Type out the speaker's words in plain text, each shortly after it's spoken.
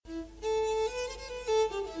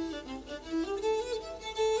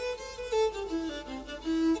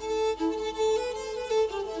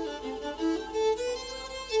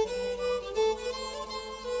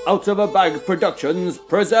Out of a Bag Productions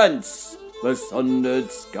presents The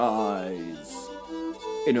Sundered Skies.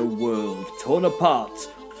 In a world torn apart,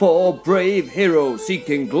 4 brave heroes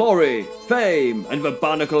seeking glory, fame, and the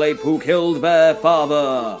barnacle ape who killed their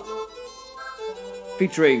father.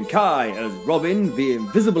 Featuring Kai as Robin the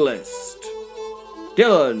Invisiblist,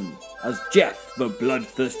 Dylan as Jeff the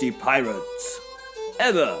Bloodthirsty Pirate,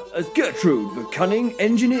 Emma as Gertrude the Cunning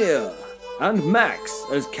Engineer, and Max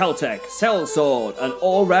as Caltech, Sellsword, and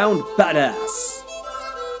all-round badass.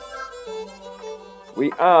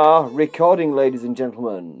 We are recording, ladies and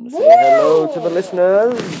gentlemen. Say hello to the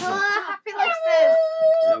listeners. Happy listeners.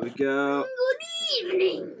 There we go. Good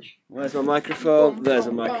evening. Where's my microphone? There's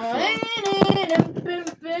a microphone.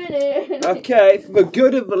 Okay, for the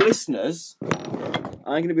good of the listeners,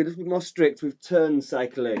 I'm going to be a little bit more strict with turn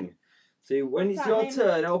cycling. So when it's your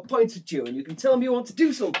turn, I'll point at you and you can tell me you want to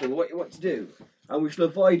do something, what you want to do. And we shall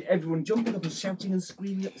avoid everyone jumping up and shouting and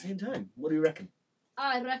screaming at the same time. What do you reckon?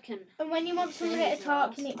 I reckon. And when you want somebody to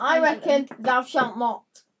talk, can you I reckon thou shalt not.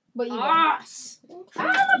 But you Pass!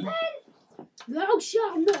 Thou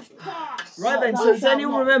shalt not pass! Right then, thou so does shalt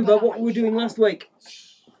anyone not remember die. what we were doing last week?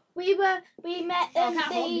 We met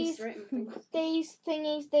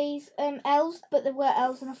these elves, but they were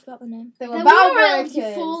elves and I forgot the name. They were There bow were elves, you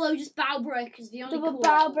breakers. fool, they were just bow breakers, the only They were cool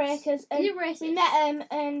bow elves. breakers and You're racist. we met them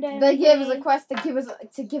and They gave us a quest to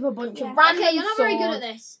give a bunch of random Okay, you're not very good at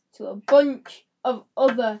swords this. to a bunch of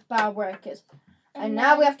other bow breakers. And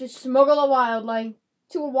now we have to smuggle a wildling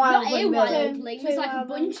to a Not a wildling village. wildling, it Two was like a wildlings.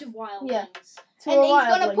 bunch of wildlings. Yeah. To and a he's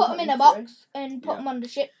gonna wildling put them in a country. box and put them on the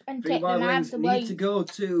ship and 3 take them out of wildlings the need way. to go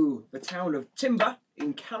to the town of Timber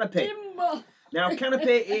in Canopy. Timber! Now, Canopy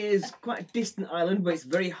is quite a distant island, but it's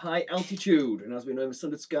very high altitude. And as we know in the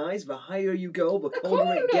Sundered Skies, the higher you go, the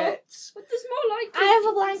colder it gets. But there's more likely I have a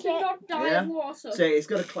to blanket. not die Yeah. of water. So it's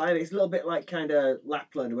got a climate. It's a little bit like kind of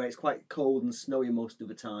Lapland, where it's quite cold and snowy most of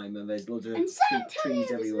the time, and there's loads of And Santa trees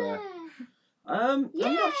lives everywhere. there. I'm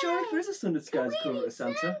not sure if there is a Sundered Skies equivalent to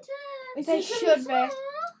Santa. They should be.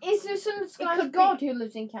 Is there some kind could of god be. who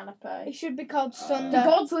lives in It Canopy? should be called The Sundered.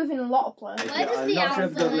 gods live in a lot of places. Where does I'm the not sure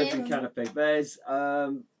if alpha God lives in live? Canopy. There's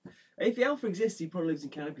if the alpha exists, he probably lives in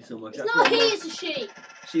Canopy somewhere. It's That's not he, where it's a she.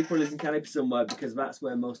 she probably lives in Canopy somewhere because that's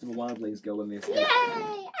where most of the wildlings go when they escape. Yay!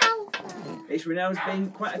 Alpha! It's renowned as being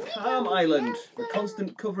quite a calm island. The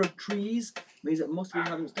constant cover of trees means that most of the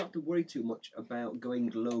inhabitants don't have to worry too much about going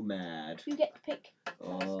glow mad. You get to pick.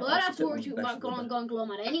 Well, I don't have to worry too about going glow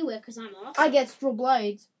mad anywhere because I'm awesome. I get straw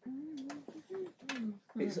blades.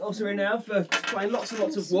 It's also renowned for supplying lots and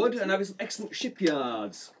lots of wood and having some excellent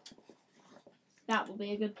shipyards. That will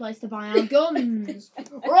be a good place to buy our guns.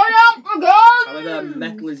 Right up the guns! However,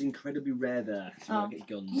 metal is incredibly rare there, so you Oh. don't get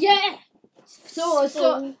guns. Yeah!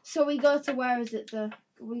 So we go to where is it?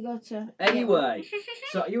 We go to Anyway,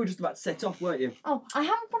 so you were just about to set off, weren't you? Oh, I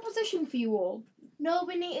have a proposition for you all. No,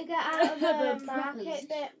 we need to get out of the market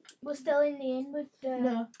bit. We're still in the inn with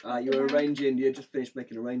the... No, You were arranging. You just finished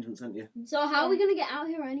making arrangements, hadn't you? So how are we going to get out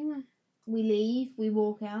here anyway? we leave. We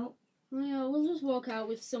walk out. Oh, yeah, we'll just walk out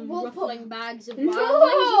with some We'll ruffling bags of No! wildlings.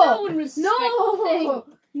 No one respects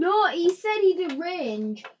No, he said he'd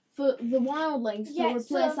arrange for the wildlings to Yeah,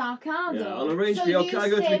 replace so- our cargo. Yeah, I'll arrange So for your you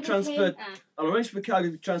cargo to stay be with transferred. Ah. I'll arrange for the cargo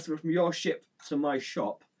to be transferred from your ship to my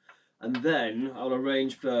shop, and then I'll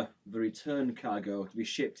arrange for the return cargo to be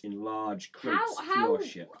shipped in large crates to How your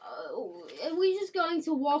ship. are we just going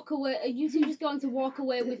to walk away? Are you two just going to walk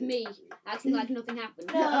away with me, acting like nothing happened?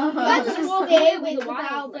 No, Uh-huh. you're Just gonna walk stay away with the wildling.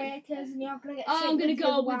 bow breakers and you're gonna get Oh, I'm shipped gonna with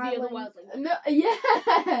go the with the other wildlings. wildling. No,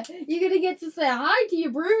 yeah, you're gonna get to say hi to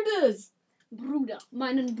your brooders. Bruder,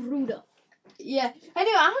 mine and Bruder. Yeah.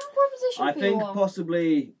 Anyway, I have a proposition I for think you all.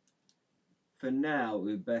 possibly, for now, it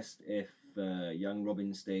would be best if young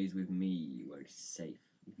Robin stays with me where he's safe.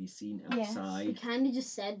 If he's seen Yes. You outside, kind of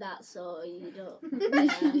just said that, so you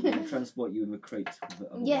we'll transport you in the crate with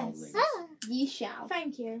the other Yes. wildlings. Ah, Ye shall.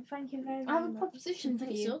 thank you very, very I have a much. proposition I for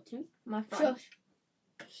think you, so too. my friend. Shush.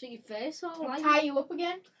 See your face, all I'll like. tie you up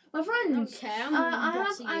again. My I don't friends, care. I'm I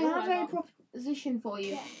bossy have you, a got- proposition for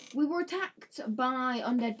you. Yeah. We were attacked by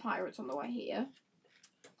undead pirates on the way here.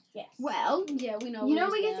 Yes. Well, Yeah, we know. you know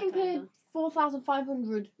who's we're there, getting kinda. paid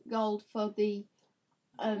 4,500 gold for the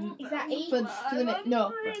Is that each? for the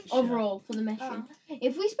no That's a overall for the mission.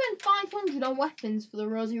 If we spend 500 on weapons for the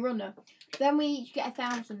Rosy Runner, then we each get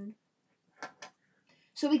 1,000.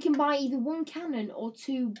 So we can buy either 1 cannon or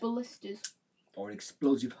 2 ballistas. Or an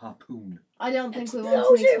explosive harpoon. I don't think we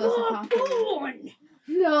want an explosive harpoon. harpoon!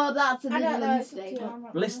 No, that's a I don't know. Dylan It's up to you, statement. I'm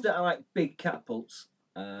not Ballista are like big catapults.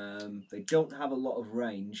 They don't have a lot of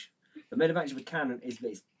range. The main advantage of a cannon is that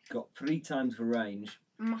it's got 3 times the range,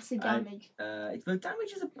 massive damage. The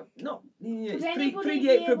damage is not. Yeah, it's Would anybody 3d8 be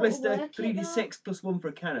for a able to blister, work it 3d6 plus 1 for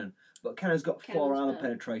a cannon. But cannon's got 4 Cannon's armor better.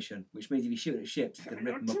 penetration, which means if you're shooting at ships, it's going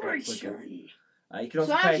to rip them up a lot quicker. You can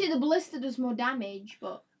also So fire, actually, the ballista does more damage,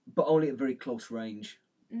 but only at very close range.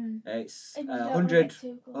 It's And you don't 100 get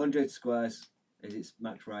too close. 100 squares is its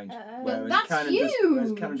max range. But that's Whereas cannon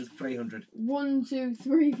huge! does 300. 1, 2,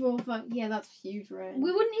 3, 4, 5. Yeah, that's huge range.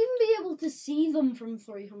 We wouldn't even be able to see them from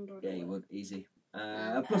 300. Yeah, you would easy.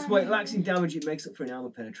 Plus, wait, lacking damage, it makes up for an armor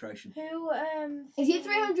penetration. Who Is it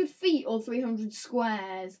 300 feet or 300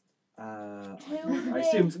 squares? I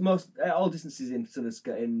assume most all distances in sort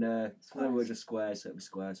of were just squares, so it'd be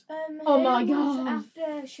squares. Oh my who would God. have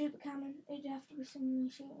to shoot the cannon? It'd have to be someone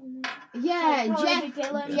shooting them. Yeah, So it'd probably Jeff. be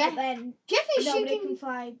Dylan, Jeff, but then Jeff is nobody shooting. can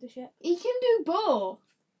fly the ship. He can do both.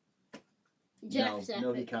 Jeff's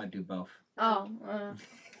No, he epic. can't do both. Oh.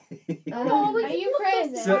 Oh, we are can you look at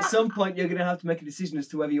crazy? So at some point, you're going to have to make a decision as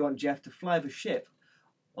to whether you want Jeff to fly the ship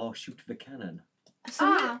or shoot the cannon.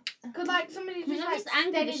 Could like somebody Can just I like just anchor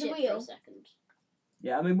steady the the ship for a wheel? second?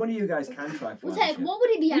 Yeah, I mean, one of you guys can try Well, flying the Tech, ship. what would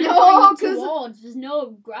it be No, anchoring 'cause- towards? There's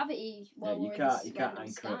no gravity while you we're can't in this anchor random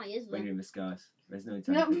it sky, is when there? you're in the skies. There's no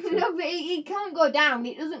No, time. no, but it can't go down.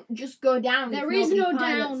 It doesn't just go down. There if is nobody no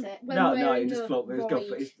pilots down it. when No, we're you in just the float. Just go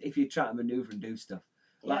for, void. if you try to maneuver and do stuff.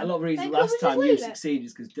 Like Yeah. a lot of reasons, Then could we last just time you leave it? succeeded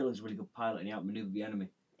is because Dylan's a really good pilot and he outmaneuvered the enemy.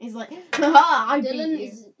 He's like, haha, I Dylan beat you.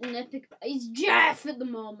 is an epic. He's Jeff at the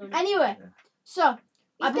moment. Anyway, Yeah. so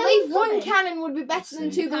I Is believe Dylan one coming? cannon would be better than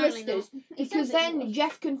Let's see. two Apparently ballistas not. He because says it then was.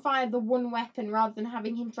 Jeff can fire the one weapon rather than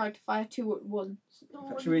having him try to fire two at once.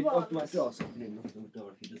 Should we open my door so I can knock on the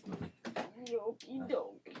door if he does not? Okie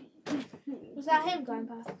dokie. Was that him going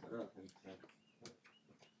past?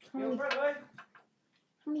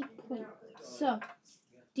 How many points? So,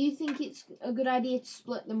 do you think it's a good idea to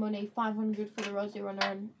split the money, 500 for the Rosie Runner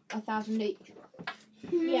and 1,000 each?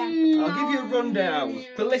 Yeah. I'll give you a rundown.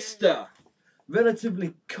 Ballista,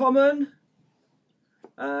 relatively common.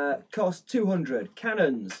 Cost 200.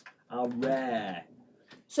 Cannons are rare.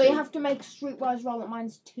 So you have to make a streetwise roll at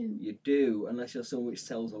 -2. You do, unless you're someone which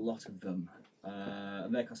sells a lot of them.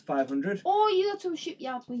 They cost 500. Or you go to a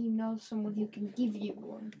shipyard where you know someone who can give you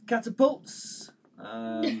one. Catapults.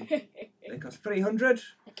 They cost 300.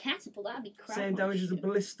 A catapult, that'd be crap. Same on damage as a ship.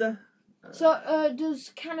 ballista. So, does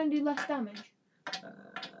cannon do less damage?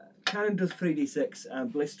 Cannon does 3d6, and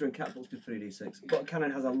ballista and catapults do 3d6. But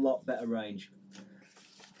cannon has a lot better range.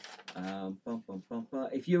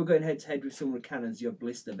 If you were going head to head with someone with cannons, your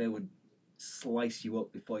ballista, they would slice you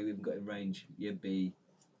up before you even got in range. You'd be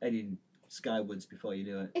heading skywards before you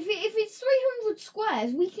do it. If it's 300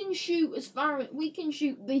 squares, we can shoot as far as we can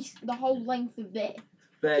shoot the whole length of this,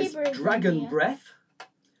 There's Keeper is in dragon here. breath.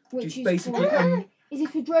 which Just is basically for- Is it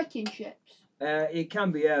for Draken ships? it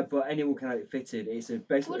can be, yeah, but anyone can have it fitted. It's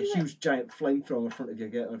basically What a is it? huge giant flamethrower in front of your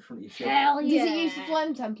ship. Hell yeah. Does it use the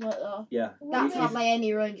flame template though? Yeah. That's It not is- by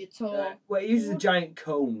any range at all. well, it uses a giant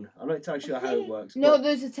cone. I'm not entirely sure how it works. No, but,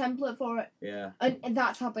 there's a template for it, yeah. and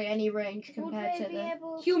that's how by any range Would compared they to be the.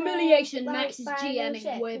 able to, Humiliation, like, Max is buy GMing those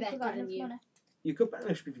ships way if we better got than enough you. money? You could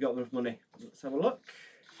banish if you got enough money. Let's have a look.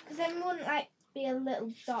 Because then we wouldn't like be a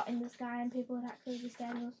little dot in the sky and people would actually be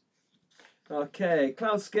scaring us. Okay,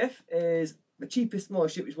 Cloud Skiff is the cheapest small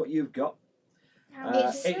ship, is what you've got. How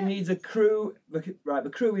much is It needs a crew. Right, the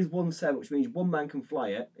crew is 1/7, which means one man can fly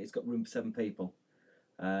it. It's got room for 7 people.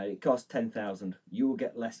 It costs 10,000. You will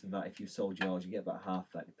get less than that if you sold yours. You get about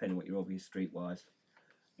half that, depending on what you're over your streetwise.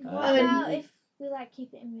 What about if we like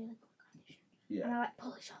keep it in really good condition? Yeah. And I like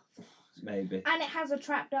polish off the floors. Maybe. And it has a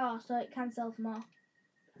trap door so it can sell for more.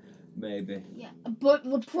 Maybe. Yeah, but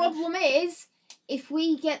the problem is, if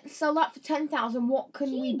we sell that for 10,000, what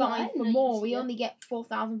can we Gee, buy but for I more? noticed We it. only get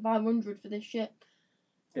 4,500 for this ship.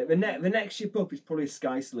 Yeah, the next ship up is probably a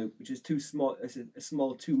Sky Sloop, which is too small. It's a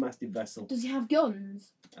small 2-masted vessel. Does it have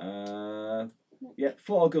guns? Yeah,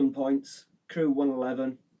 4 gun points. Crew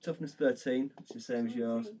 111. Toughness 13, which is the same as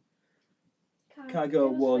yours. Cargo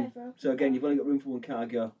Give us 1. a favour. So again, you've only got room for 1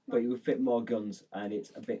 cargo, but you would fit more guns, and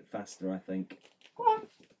it's a bit faster, I think. Go on.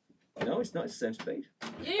 No, it's not. It's the same speed.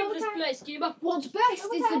 Yeah, for this place, Cuba. What's best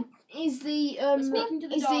is the Speaking to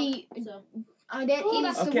the is dog. the So. is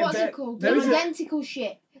the Okay, what's there- it called? there The is a- identical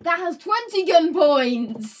ship that has 20 gun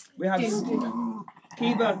points. We have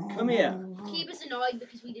Kiba. Come here. Keep us annoyed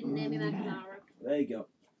because we didn't name him Akamaru. There you go.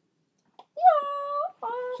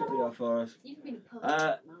 Shut the door for us. You've been a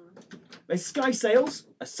Uh, There's sky sails,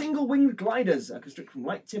 a single-winged gliders are constructed from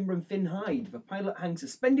light timber and thin hide. The pilot hangs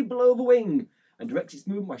suspended below the wing and directs its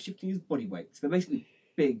movement by shifting his body weight. So they're basically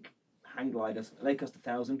big hang gliders. They cost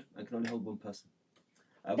 1,000 and can only hold 1 person.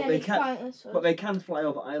 But Then they it's can. pointless. But they can fly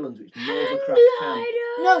over islands, which no other craft can.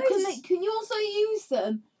 No, can you also use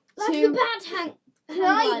them Like to? the bat hang.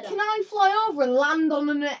 Can I fly over and land on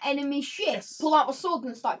an enemy ship, Yes. pull out a sword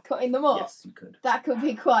and start cutting them up? Yes, you could. That could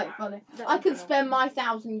be quite funny. I could spend my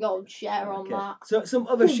 1,000 gold share on that. So some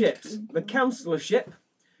other ships. The Councillor ship.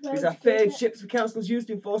 These are famed ships the councillors used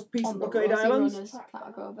to enforce peace On on the blockade Rosy islands. Runners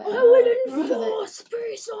category. I will Runners. enforce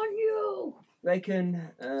peace on you. They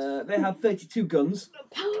can. They have 32 guns.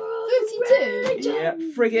 Power of 32? Yeah,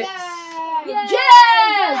 frigates. Yeah.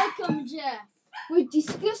 Jeff! Welcome, Jeff. We're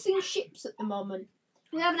discussing ships at the moment.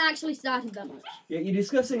 We haven't actually started that much. Yeah, you're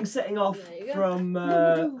discussing setting off There you go. from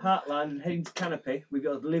Number 2. Heartland and heading to Canopy. We've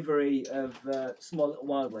got a delivery of small little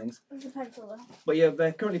wildlings. There's a pencil there. But yeah,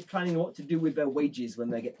 they're currently planning what to do with their wages when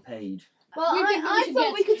they get paid. Well, We think we I should thought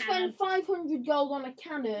get we could cannon. spend 500 gold on a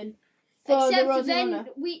cannon for the Except Rosy then Runner.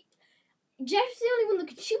 Jeff's the only one that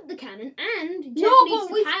could shoot the cannon, and Jeff No, needs but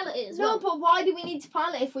to we- pilot it as No, well. but why do we need to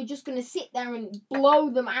pilot if we're just going to sit there and blow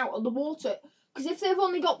them out of the water? Because if they've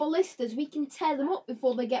only got ballistas, we can tear them up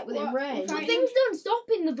before they get within Well, range. But things don't stop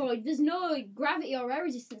in the void. There's no gravity or air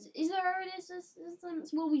resistance. Is there air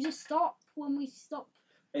resistance? Will we just stop when we stop?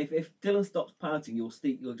 If Dylan stops piloting, you'll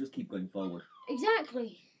just keep going forward.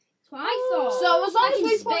 Exactly. That's what I thought. So as long Like as in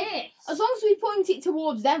we point, space. as long as we point it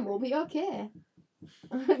towards them, we'll be okay.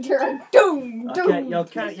 Doom, Okay, doom. you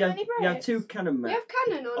Is there any have breaks? 2 cannon men.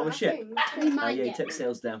 cannon On a ship. We might Yeah, you get. take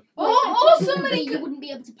sails down. Or But somebody you could. wouldn't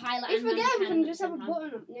be able to pilot. If and we man get a we cannon can just at have the a same time.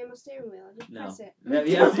 button up near my steering wheel. I just No. press it. Yeah,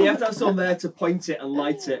 you have to have someone there to point it and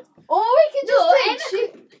light it. Or we could just take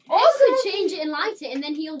shoot. Or Also someone, change it and light it, and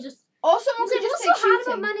then he'll just. or someone What's could just take so hard about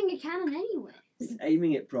shooting. manning a cannon anyway? It's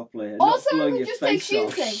aiming it properly and Or not someone blowing could your just take face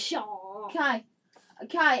off. shooting. Sure.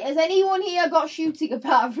 Okay, has anyone here got shooting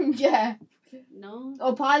apart from Jeff? No.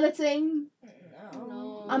 Or piloting?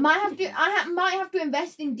 No. I might have to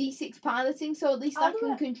invest in D6 piloting, so at least I'll I do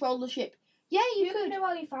can it. control the ship. Yeah, you You could. can do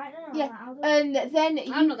while you're fighting. Yeah. I'll do it. And then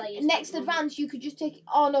I'm not that used to next it, no. advance, you could just take.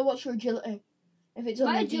 Oh no, what's your agility? If it's My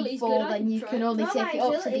only agility's D4, good, I then can you try can it. only No, take my it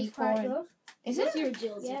up to agility's quite D4. good. Is Is it your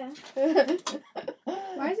agility? Yeah. it?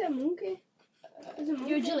 Why is it a monkey? There's a Your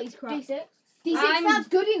monkey. agility's crap. D6. D6, I'm- that's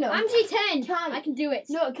good enough. I'm G10. Kai. I can do it.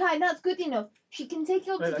 No, Kai, that's good enough. She can take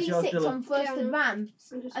it up Right, to that's yours, D6 Dylan. on first Yeah, I know. advance.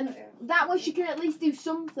 I'm just And- That way she can at least do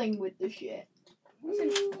something with the shit.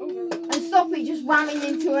 Mm. And stop it just ramming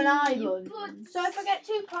into an island. So if I get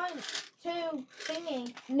 2 points, 2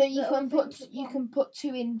 thingy. No, you Little can put things at you once. can put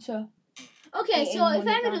 2 into. Okay, In so if one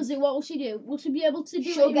Emma advance. does it, what will she do? Will she be able to do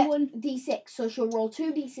She'll it in get one? D6, so she'll roll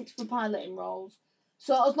 2 D6 for piloting rolls.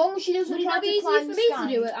 So as long as she doesn't Would it try not be to easier climb for the me sky.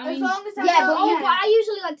 to do it? I As mean, long as I Yeah, know, but you- but I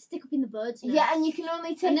usually like to stick up in the birds. Yeah, and you can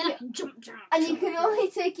only take and then I it, can jump down. and you can only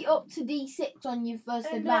take it up to D6 on your first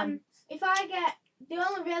And, advance. if I get the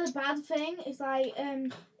only really bad thing is like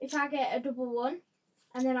if I get a double 1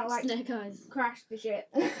 and then I like Snake eyes. crash the ship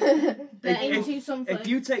If- into something. If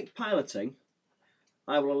you take piloting,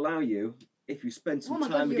 I will allow you, if you spend some Oh my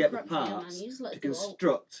time god, to you're get the a crap player, man. parts, You just let to it go.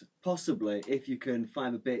 construct, possibly, if you can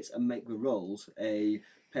find the bits and make the rolls, a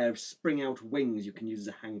pair of spring out wings you can use as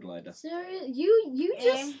a hang glider. Seriously, you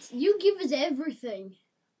just you give us everything.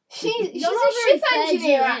 she's You're a not ship very fair,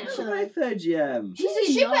 engineer, GM. Not actually. very fair GM. She's a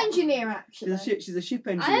She's ship not. engineer, actually. She's a ship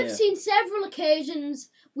I engineer. have seen several occasions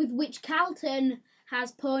with which Carlton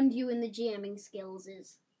has pwned you in the GMing skills.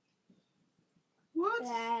 What?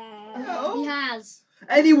 Yeah. No. He has.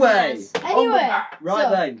 Anyway. Yes. Anyway, Right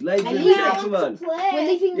so, then, ladies and Anyway, gentlemen. we're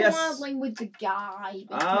leaving Yes. the wildling with the guy.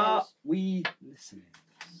 Are Because we listening?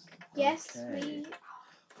 Yes, Okay.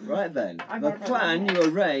 we. Right then, I've the got plan that. you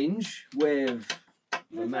arrange with the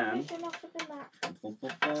There's man. everything off of the map.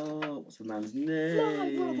 What's the man's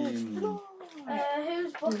name?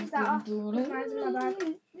 Whose book is that off? Mine's in my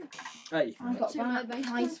bag. Hey, I've got Two of my that. best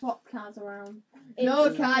Kai friends. swap cars around. It's-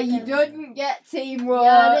 No, Kai, you didn't get teamwork.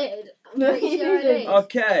 Yeah, I did. I'm No, pretty you sure I didn't. did.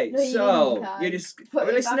 okay, No, you so didn't, Kai. you just Put are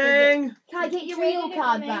we it back listening? Kai, get your Traded real it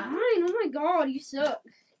card with me. back. Fine, oh my god, you suck.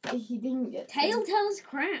 He didn't get Tail tells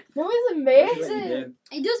crap. That was That's what you amazing. do.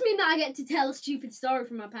 It does mean that I get to tell a stupid story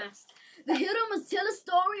from my past. The hero must tell a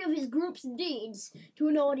story of his group's deeds to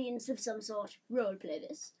an audience of some sort. Roleplay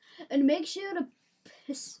this. And make sure to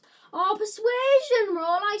persuasion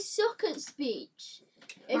roll. I suck at speech.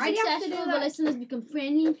 If Why do you have to do successful, the that? listeners become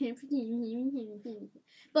friendly.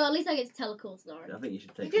 But at least I get to tell a cool story. I think you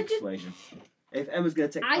should take You could just- persuasion. If Emma's going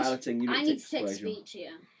to take I sh- piloting, you I need need to to take take persuasion. speech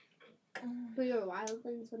here. But you're a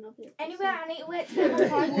wildling, so not the Anyway, I need to wait till Yeah. the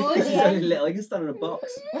point Would at She's the only end. little. You can stand in a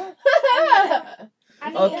box. I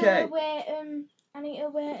need Okay. to wait. I need to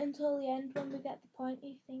wait until the end when we get the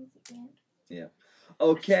pointy things at the end.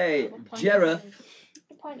 Okay, What point Jareth,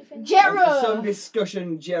 The pointy point your finger. After some Jareth!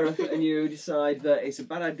 discussion, Jareth and you decide that it's a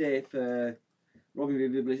bad idea for Robin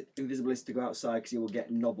the Invisibilist to go outside because he will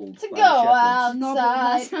get nobbled To by go the shepherds.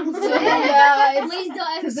 outside. Sounds To bad. guys. Please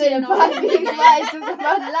don't ever Cause say in a no. bad big place of the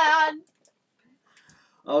bad land.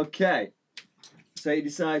 Okay, so he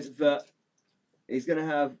decides that he's going to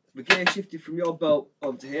have the gear shifted from your boat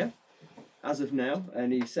over to here, as of now,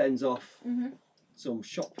 and he sends off some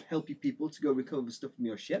shop helpy people to go recover stuff from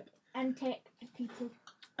your ship. And take the people.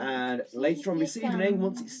 And later on this evening,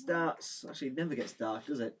 once it starts, actually it never gets dark,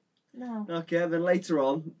 does it? No. Okay, then later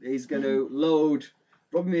on, he's going to load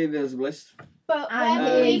Robin the Invisibilist. But And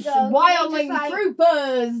wherever we his go, wildling like,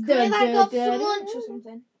 troopers. can we like go for some lunch or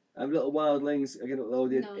something? And little wildlings are going to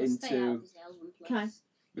load it No, stay out into of these elven Okay. places.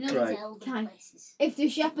 the You know crate. these elven Okay. places. If the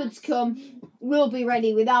shepherds come, we'll be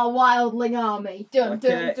ready with our wildling army. Dun Okay.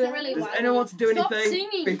 dun dun. Really Does wild. anyone want to do Stop anything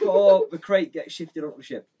singing. before the crate gets shifted onto the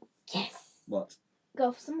ship? Yes. What?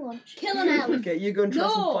 Go for some lunch. Kill an elf. Okay, you go and try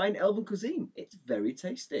some No. fine elven cuisine. It's very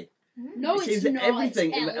tasty. No, It it's seems that not. everything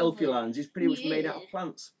it's in the elven. Elfie lands is pretty much made out Yeah. of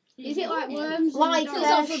plants. Is it like worms? Like and the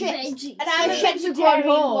dogs? ships. Veggies. And I'm Yeah. a ships are grown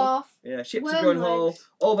whole. Dwarf. Yeah, ships Worm are growing whole. legs.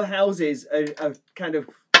 All the houses are kind of,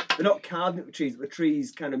 they're not carved into the trees, but the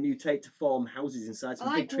trees kind of mutate to form houses inside. So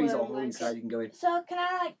I big like trees all worm hole legs. inside you can go in. So can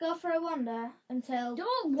I like go for a wander until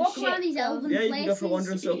Don't walk ship around these goes. elven Yeah, places. you can go for a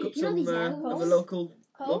wander and soak up You know some these of elves? the local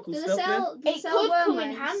cold? Do they stuff. Yeah. sell? Do they It sell could worm come in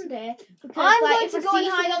legs? handy because I'm like going if to I go and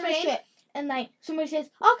see hide on the something ship. and like somebody says,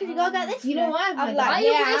 "Oh, can you go get this?" You for know me?" why? I'm Why like, are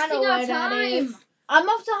you "Yeah, I wasting know our where that is." time? I'm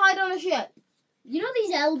off to hide on a ship. You know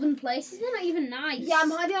these elven places? They're not even nice. Yeah, I'm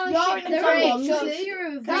hiding on a You're ship. in They're the only crate, a so picture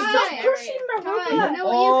of Guys, this stop area. pushing my Guys, rubber. you know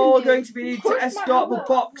what All you can going do? to be need Push to my escort the rubber.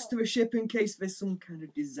 box to a ship in case there's some kind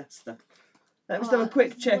of disaster. Let's have a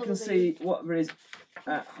quick check and see what there is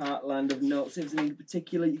at Heartland of note. See if there's anything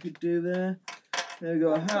particular you could do there. There we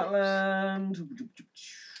go, Heartland.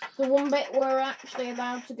 The one bit we're actually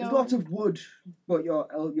allowed to go. There's lots of wood, but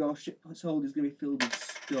your ship's hold is going to be filled with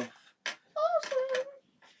stuff. Awesome.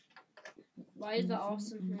 Why is that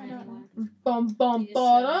awesome? I don't know. Bum bum Yes,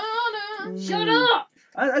 ba Shut up!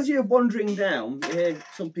 As you're wandering down, you hear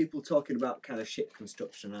some people talking about kind of ship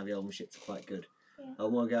construction and how the elven ships are quite good. Yeah.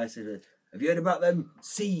 And one guy said, "Have you heard about them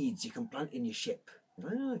seeds you can plant in your ship?"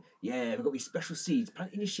 Oh, yeah, we've got these special seeds.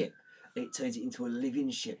 Plant in your ship, and it turns it into a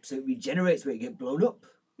living ship, so it regenerates when it get blown up.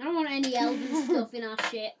 I don't want any elven stuff in our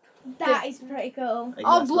ship. That is pretty cool. I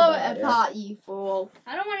I'll guess blow about it that, apart, you fool.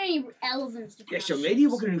 I don't want any elven stuff Yes, in our young lady,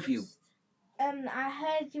 ship. what can I do for you? I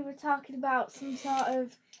heard you were talking about some sort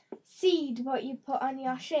of seed what you put on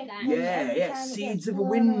your ship. That- and Yeah, every yeah, time it seeds gets of the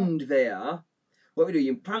blown up. wind they are. What we do,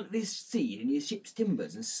 you plant this seed in your ship's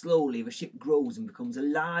timbers and slowly the ship grows and becomes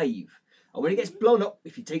alive. And when it gets blown up,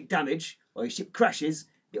 if you take damage or your ship crashes,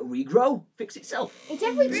 it'll regrow, fix itself. It's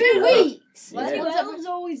every 2 Yeah. weeks. Why Yeah. do elves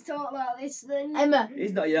always talk about this thing? Emma,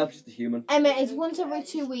 He's not your elf, just a human. it's once every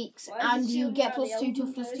 2 weeks, Why is and it you shooting get at plus the 2 elven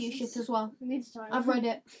toughness to your places? ship as well. We need to talk I've read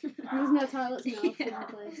it. There's no toilets in elven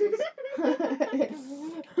places.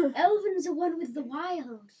 Elven's the one with the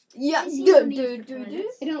wild. Yeah, They seem do to need do the do do.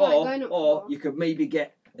 toilets. They don't like going up Or far. you could maybe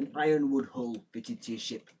get an ironwood hull fitted to your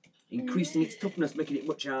ship, increasing its toughness, making it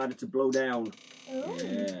much harder to blow down. Ooh.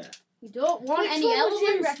 Yeah. We don't want Which any one would you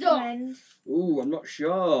elven stuff. recommend? Ooh, I'm not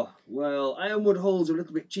sure. Well, ironwood hulls are a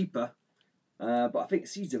little bit cheaper. But I think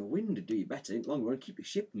Seeds of Wind would do you better in the long run. Keep your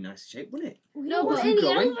ship in nice shape, wouldn't it? No, Or but is he any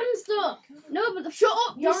growing? elven stuff. No, but Shut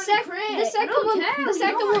up! You're the, in sec- crate. the I second don't one, care, the we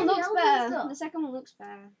second don't one want looks elven better. stuff. The second one looks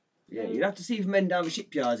better. Yeah, you'd have to see the men down the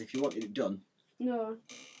shipyards if you wanted it done. No.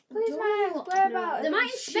 Please, Don't. Max, where about They the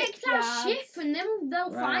might inspect our shipyards? ship and then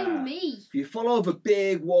they'll find me. If you follow the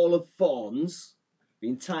big wall of thorns, the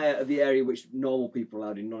entire of the area which normal people are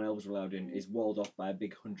allowed in, non-elves are allowed in, is walled off by a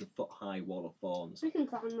big 100-foot high wall of thorns. We can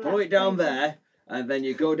climb that. Follow it down there, and then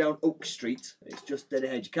you go down Oak Street. It's just dead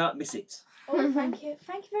ahead. You can't miss it. Oh, thank you.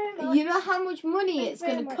 Thank you very much. You know how much money Thank you it's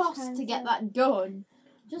very going to much, cost kind to get sir. that done?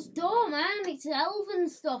 Just don't, man. It's elven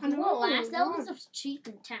stuff. I It won't know, last. yeah. Elven stuff's cheap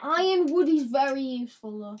and tacky. Ironwood is very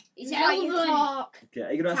useful though. It's Like you elven. talk, Okay,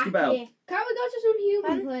 are you going to ask about? tacky. Can't we go to some human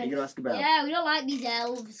Man. Are you place? going to ask about? Yeah, we don't like these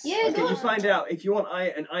elves. Yeah, Okay, you find out if you want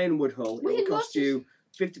an ironwood hull, We it will can go cost to- you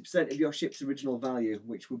 50% of your ship's original value,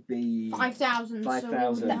 which would be 5,000. 5,000. So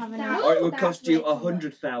we wouldn't have No. enough. or it would That's cost you way too much.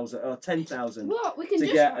 100,000 or 10,000 What? We can to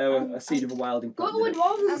just get a seed of a wild go to a implant.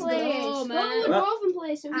 dwarven Let's place. go, Go man. to a What? dwarven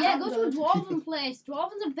place. and we Yeah, can go to a dwarven place.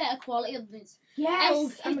 Dwarven's a better quality of this Yes,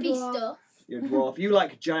 elf I'm a hippie dwarf. stuff. You're a dwarf. You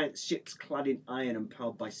like giant ships clad in iron and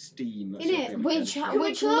powered by steam. That's Innit? your favourite Which kind of Can we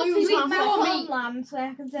Which go lose to half my our homeland so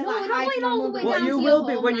I can say No, like we're not hi going to my all the mother? way What down you to will your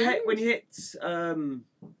be when you hit homeland.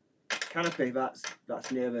 Canopy, that's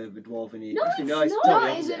near the dwarven. No, you know, it's it's not.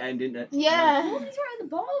 totally Is opposite it? end, isn't it? Yeah. Oh, he's right at the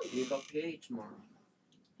bottom. You got PA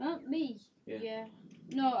tomorrow. Me? Yeah.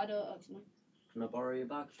 No, I don't actually. Can I borrow your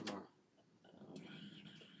bag tomorrow?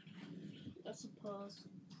 I suppose.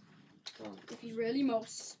 Oh. If you really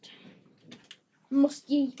must.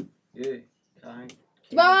 Musky. Yeah. Kind.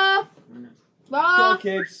 Ba. Go Ba. on,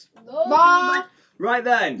 kids. Ba. Right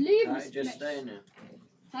then. Leave Can I this just place. stay in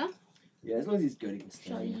there? Yeah, as long as he's good, he can stay.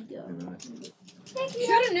 Shall you go? Right.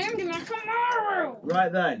 Should have named him like tomorrow.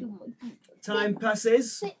 Right then. Time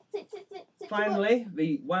passes. Sit, sit, sit, sit, sit. Finally,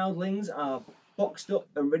 the wildlings are boxed up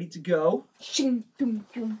and ready to go. Shing, dum,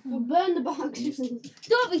 dum. We'll burn the box.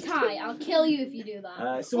 Don't be tight. I'll kill you if you do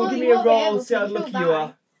that. Someone Well, give you me a won't be roll, able see how to, lucky you'll you die.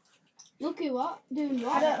 are. Look at what? Doing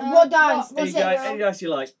what? I don't know. What dice? Any dice you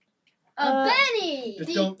like. A Benny.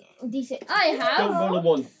 Just don't D6. I roll have a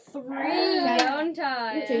 1. 3, don't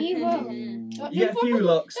I? Evil. You get a few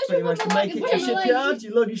looks, but you manage to make it to shipyard.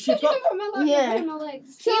 You load your ship up. Yeah. My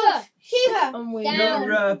legs. Shiva. Shiva. And we Down.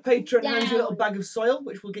 Your patron hands you a little Down. bag of soil,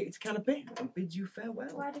 which will get you to Canopy and bids you farewell.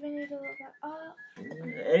 Why do we need a little bit?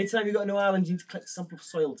 Oh, Anytime you go to New Ireland, you need to collect a sample of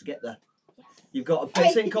soil to get there. You've got a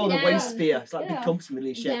big thing called a Down. waste sphere. It's like a big Down. compass in the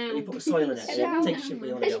middle of your ship, and you put the soil in it. Down. Take your ship where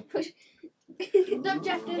you want to go. don't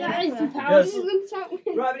Jeff do that That is anyway? Yes.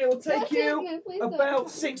 Right, Right, but it will take you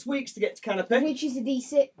about 6 weeks to get to Canopy. Which is a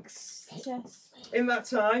D6. Yes. In that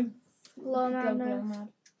time, Low Go, man, go, no. man.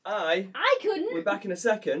 I couldn't. we're back in a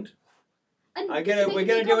second. And We're make gonna me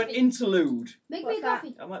do an coffee. interlude. Make me What's a that?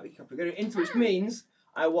 coffee. I might be We're going to interlude, which means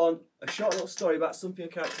I want a short little story about something a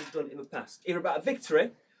character's done in the past, either about a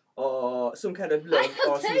victory or some kind of love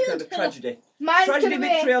I'll or some tell you kind of the- tragedy. Mine's Tragedy, gonna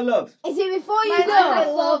victory, be. or love. Is it before you Mine's go? gonna I be have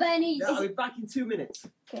 4 bennies. Yeah, I'll be back in 2 minutes.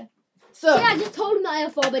 So Yeah, I just told him that I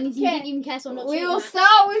have 4 bennies. He Okay. didn't even care, so I'm not we saying will that.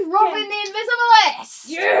 start with Robin the Invisibilist.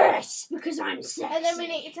 Yes, because I'm sexy. And then we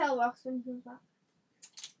need to tell Ross when he comes back.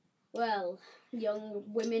 Well, young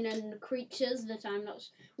women and creatures that I'm not.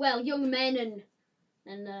 Well, young men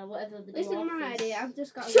and whatever the Listen to dwarf my is. idea. I've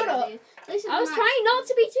just got a Shut good up. idea. Listen I was to trying not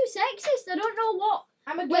to be too sexist. I don't know what.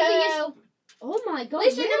 I'm a Whether you- girl. Oh my god.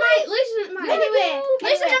 Listen to really? listen to my Anyway,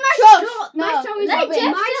 Listen to my Shush. story. My story's Let Robin.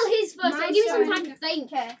 Jeff My- tell his first. my I'll give you some story. time to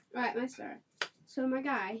think. Okay. Right, my story. So my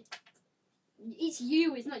guy. It's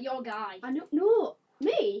you. It's not your guy. I know. No,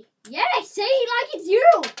 me. Yes, say it like it's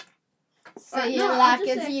you. So Right, you no, I'll like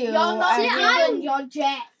just it's say, you. You're not See, and I'm- You're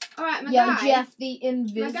Jeff. All right, my you're guy. Jeff the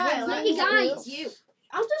Invisible. guy, It's not like your guy. you. It's you.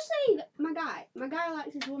 I'll just say that my guy. My guy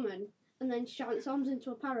likes his woman, and then she transforms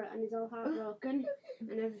into a parrot, and he's all heartbroken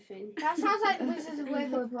and everything. That sounds like Wizards of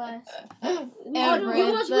Waverly Place. You watch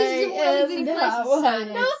Wizards of Waverly Place,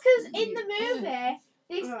 Sam. No, because in the movie,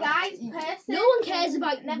 this Right. guy's person. No one cares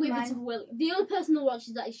about Never Wizards mind. of Will. The only person that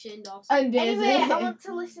watches that is Shane Dawson. And Anyway, I Disney. want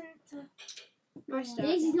to listen to. My story.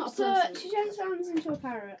 Daisy's not a So person. she transforms into a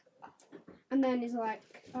parrot, and then he's like,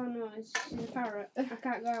 "Oh no, she's a parrot. I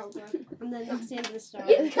can't go out with her." And then that's the end of the story.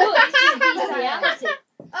 You could. It's just bestiality.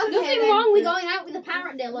 Okay, Nothing then. wrong with going out with a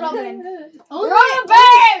parrot, Dylan. Robin.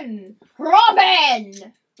 Robin!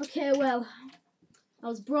 Robin! Okay, well, I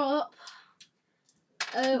was brought up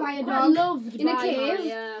By a quite dog loved in a by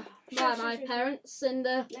cave. by my parents, and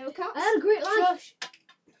They were I cats. had a great life. Shush.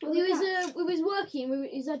 We was working.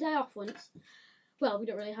 It was a day off once. Well, we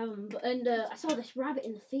don't really have them, but I saw this rabbit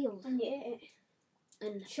in the field, And you ate it.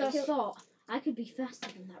 and Shush. I thought I could be faster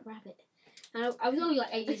than that rabbit. And I was only like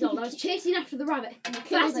 8 years old. I was chasing after the rabbit,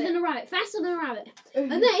 faster than a rabbit, faster than a rabbit.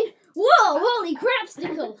 And then, whoa, holy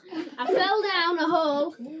crapstickle! I fell down a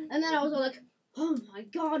hole, and then I was all like, oh my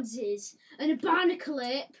godsies! And a barnacle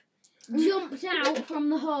jumped out from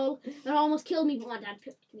the hole and almost killed me, but my dad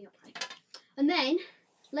picked me up. Right? And then,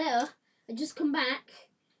 later, I just come back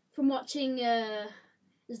from watching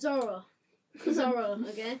Zorro,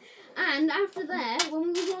 okay? And after that,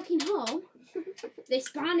 when we were walking home, this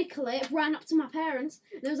barnacle ran up to my parents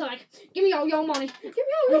and was like, give me all your money, give me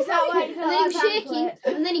all your Is that money. why you And felt then he was like shaking,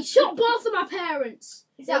 barnacle? and then he shot both of my parents.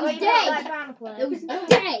 Is It that was what you felt dead. like barnacle? It was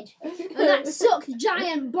dead, and that sucked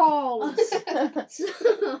giant balls.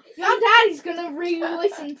 So, Your daddy's gonna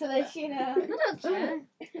re-listen to this, you know. I don't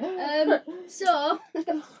care. So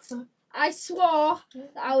I swore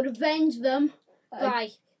that I would avenge them by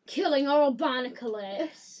killing all barnacle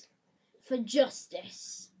apes for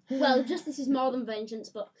justice. Well, justice is more than vengeance,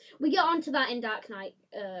 but we get onto that in Dark Knight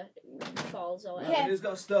Falls or whatever. Yeah. Who's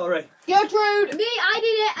got a story? Gertrude! Me, I did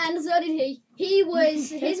it, and so did he.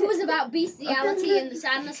 His was about bestiality and the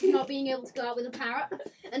sadness of not being able to go out with a parrot,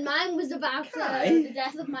 and mine was about the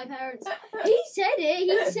death of my parents. He said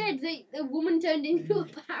it. He said that the woman turned into a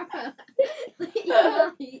parrot. He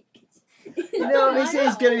liked. No, this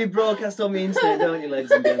is going to be broadcast on the internet, don't you,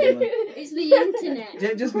 ladies and gentlemen? It's the internet.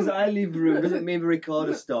 Just because I leave the room doesn't mean the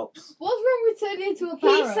recorder stops. What's wrong with turning into a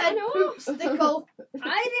He parrot? said poopstickle.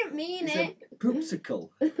 I didn't mean It's it. a poopsicle.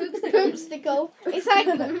 Poopsticle. It's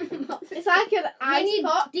like an ice need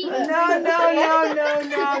pop. deep- but- No,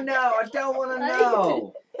 I don't want to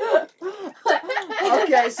know.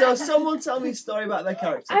 Okay, so someone tell me a story about their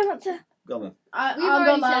character. I want to. Go on then. We've I'll go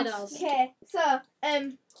already said last. ours. Okay, so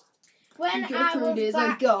when I Gertrude was is a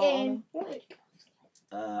back god. in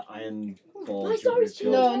Iron My Forge. story's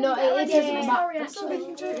too No, no, Yeah. it isn't. Sorry,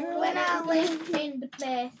 when I lived in the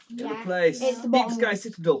place, The yeah. place. It's the Deep bottom Sky one.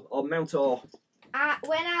 Citadel or Mount Orr.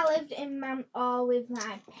 When I lived in Mount Orr with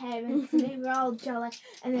my parents, and they were all jolly,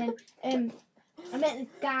 and then I met this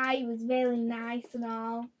guy who was really nice and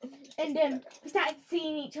all, and we started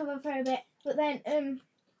seeing each other for a bit. But then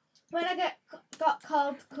when I got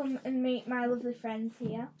called to come and meet my lovely friends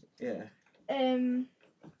here, Yeah. He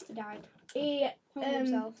died. he Hung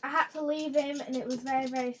himself. I had to leave him, and it was very,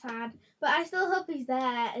 very sad. But I still hope he's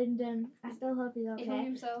there, and I still hope he's He hung okay.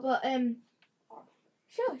 himself. But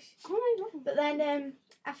shush. Oh my god. But then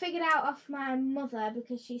I figured out off my mother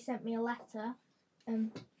because she sent me a letter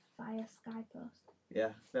via Sky Post. Yeah,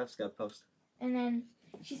 we have Sky Post. And then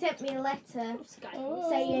she sent me a letter Oh.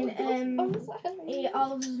 saying he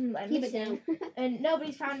all of a sudden went Keep it missing down. and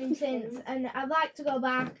nobody's found him since. And I'd like to go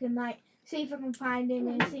back and like see if I can find him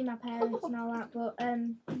and see my parents and all that. But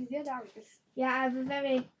yeah, I have a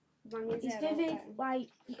very it's vivid, like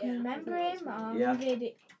you can remember him or Yeah.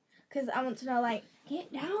 vivid because I want to know like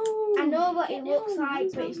Get down. I know what he Get looks down.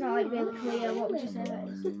 like, but it's not like really clear. What would you say that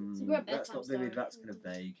is? It's a great That's bedtime not vivid, story. that's kind of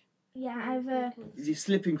vague. Yeah, I have Is he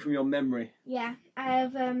slipping from your memory? I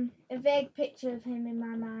have a vague picture of him in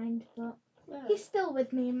my mind, but he's still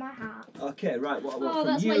with me in my heart. Okay, right, what Oh, from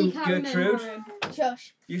that's why you, you can't remember Gertrude? him.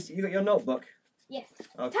 Shush. You got your notebook? Yes.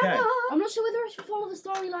 Okay. Ta-da! I'm not sure whether I should follow the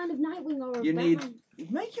storyline of Nightwing or of You need- Batman.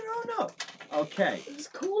 Make your own up. Okay, It's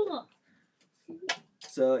cooler.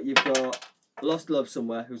 so you've got Lost Love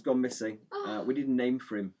somewhere who's gone missing. Oh. We didn't name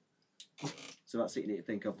for him. So that's what you need to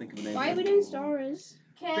think of. Think of a name. Why for are we him. doing stories?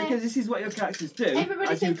 Okay. Because this is what your characters do.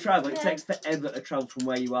 Everybody As you think- travel, it yeah. takes forever to travel from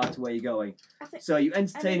where you are to where you're going. I think So you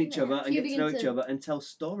entertain I each other and You get to know begin each to- other and tell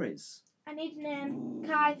stories. I need a name.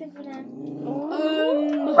 Kai, think of a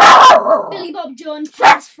name. Billy Bob John,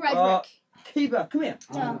 Charles Frederick. Kiba, come here.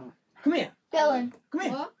 No. Come here. Dylan, Come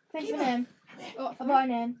here. What? think of a name. Oh, A boy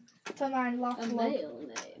name. For mine, A Lost Love. male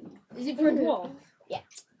name. Is it for a dwarf? Yeah.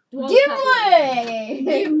 Dwarves can't Gimli! be-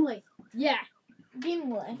 Gimli. Yeah.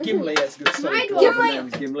 Gimli. Gimli, that's a good My solid dwarf. dwarf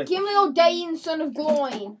name's Gimli. Gimli O'Dane, son of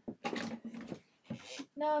Gloin.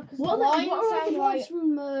 No, because What the are lion the sound dwarves like...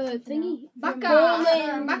 from Thingy? Baka.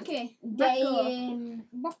 Bolin. Baki. Dane.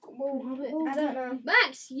 I don't know.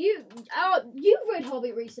 Max, you've read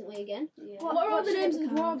Hobbit recently again. What are all the names of the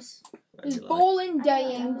dwarves? There's Like- Bolin,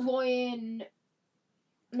 Dane, I don't Gloin.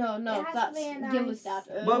 No, It no, has to that's be a nice- Gimli's dad.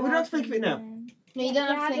 Well, we don't have to think of it now. No, you don't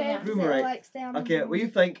have to think Yeah, now. I don't, Rumourate. like, stay on the Okay, board. well you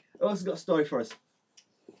think, who else has got a story for us?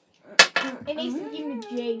 It needs to give me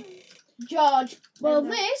G. George. Well,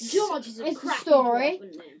 No. this George is a is the crappy story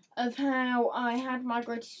dwarven name. of how I had my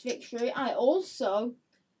greatest victory. I also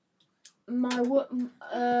I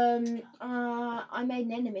made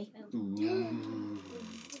an enemy.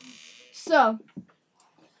 So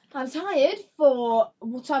I was hired for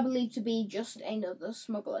what I believe to be just another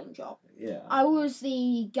smuggling job. Yeah. I was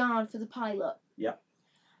the guard for the pilot. Yep.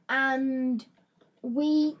 And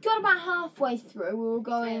we got about halfway through. We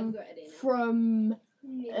were I have a going great idea now. from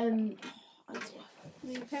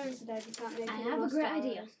Your parents are dead. You can't make I it have more a great stories.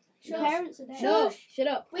 idea. Your Shush. parents are dead. Shut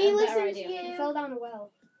up. We I have a better listen to idea. You you. fell down a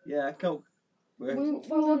well. Yeah, I can't. we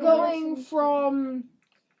were going from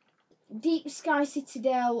Deep Sky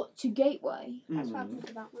Citadel to Gateway. That's what happened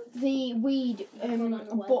to Batman. We'd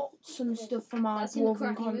bought some stuff from our That's in the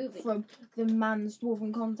dwarven crappy movie. from the man's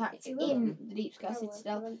dwarven contact It in the Deep Sky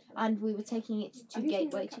Citadel, and we were taking it to Have you seen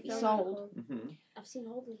Gateway that to be film? sold. I've seen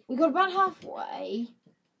all the. We got about halfway,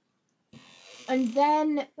 and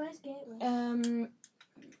then Where's Gateway?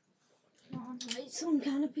 It's on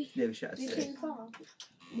Canopy. Never shut You a too far.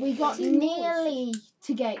 we got Seen nearly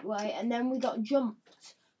to Gateway, and then we got jumped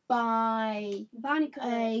by Barney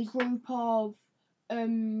a group of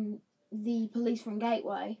the police from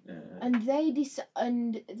Gateway, and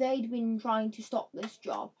they'd been trying to stop this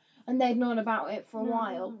job, and they'd known about it for a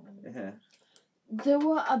while. Yeah. There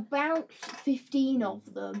were about 15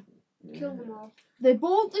 of them. Kill them all. They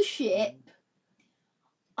board the ship.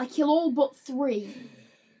 I kill all but 3,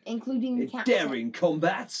 including the In captain. daring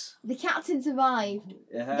combat. The captain survived.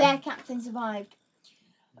 Yeah. Their captain survived.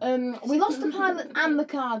 We lost the pilot and the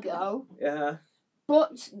cargo, Yeah.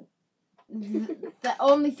 but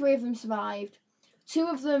only 3 of them survived. 2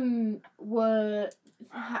 of them were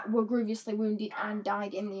grievously wounded and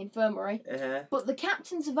died in the infirmary. But the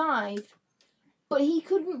captain survived. But he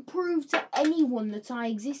couldn't prove to anyone that I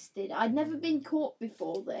existed. I'd never been caught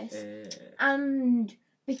before this, and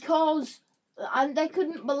because they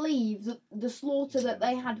couldn't believe that the slaughter that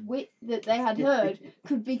they had heard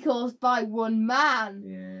could be caused by one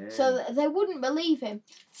man. So they wouldn't believe him.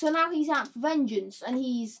 So now he's out for vengeance, and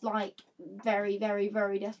he's like very, very,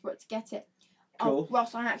 very desperate to get it. Cool. Oh,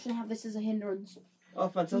 Ross, I actually have this as a hindrance. Oh,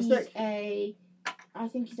 fantastic. I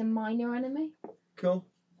think he's a minor enemy. Cool.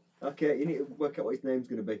 Okay, you need to work out what his name's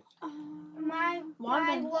going to be. My then?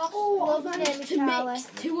 lost I'd love like name is to Charlie. mix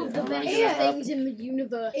 2 of the best Yeah. things in the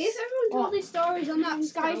universe. If everyone told What? their stories on that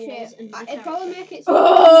Star sky Wars ship, and the it'd probably make it seem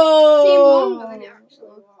Oh! longer than it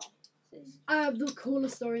actually is. I have the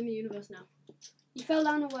coolest story in the universe now. You fell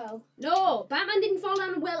down a well. No, Batman didn't fall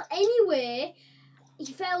down a well anyway.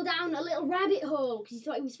 He fell down a little rabbit hole because he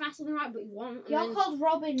thought he was faster than a rabbit, but he wasn't. and You're then- called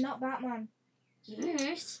Robin, not Batman.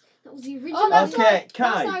 Yes, that was the original. Oh, that's Okay, right.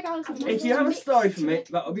 Kai, That's like I was if you have a story for me,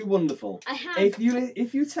 that would be wonderful. I have. If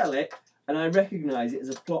you tell it and I recognise it as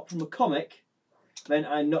a plot from a comic, then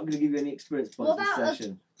I'm not going to give you any experience points What this about a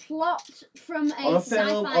session. plot from Or a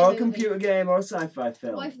film, sci-fi or a movie. computer game, or a sci-fi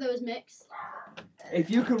film. What if there was mixed? If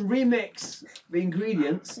you can remix the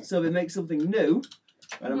ingredients so they make something new,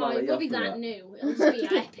 then I No, might let it you won't off be for that that. new. It'll just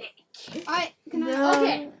be epic.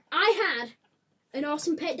 Okay, I had an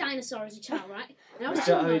awesome pet dinosaur as a child, right? And I was I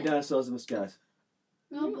don't have any chilling. dinosaurs in the skies.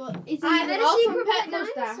 No, but it's I had had a an awesome secret pet pet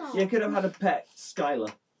mustache. dinosaur. You could have had a pet,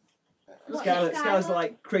 Skylar. What's Skylar's Skylar?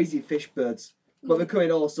 like crazy fish birds. But they come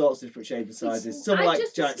in all sorts of different shapes and sizes. Some are I like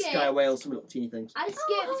just giant escaped. sky whales, some are little teeny things. I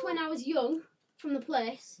escaped when I was young from the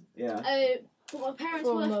place. Yeah. But my parents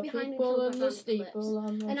From were the behind and people killed in by the steeple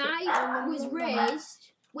apocalypse. and And I was raised.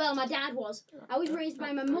 Well, my dad was. I was raised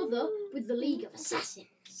by my mother with the League of Assassins.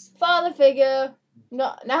 father figure,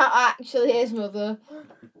 not actually his mother.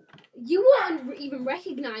 You won't even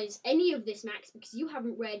recognise any of this, Max, because you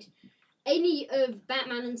haven't read any of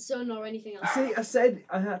Batman and Son or anything else. See, I said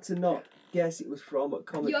I had to not guess it was from a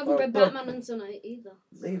comic. You haven't or a read book. Batman and Son either.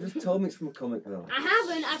 You just told me it's from a comic though. I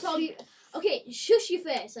haven't. I told you. Okay, shush your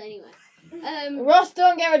face anyway. Ross,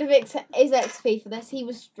 don't get rid of his XP for this. He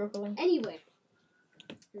was struggling. Anyway,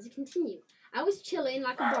 as it continue, I was chilling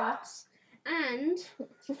like a boss, and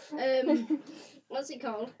what's it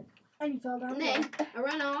called? And you fell down. And then I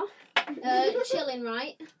ran off, chilling,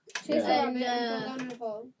 right? Chase Yeah. a rabbit and fell down in a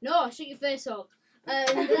hole. No, shut your face up.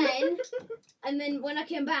 And then when I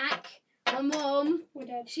came back, my mum, We're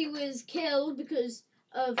dead. she was killed because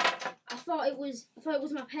of I thought it was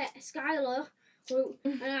my pet Skylar.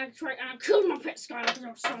 And I killed my pet Skylar because I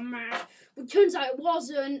was so mad. But turns out it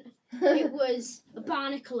wasn't. It was a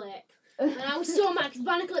barnacle-ape. And I was so mad because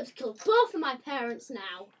barnacle-apes killed both of my parents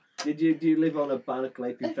now. Do you live on a barnacle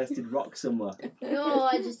ape infested rock somewhere? No,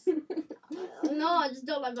 I just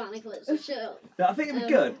don't like barnacle-apes. So shut up. No, I think it'd be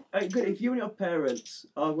good. Good if you and your parents.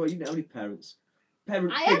 Oh well, you know how many parents?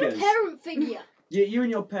 Parent I had figures. a parent figure. You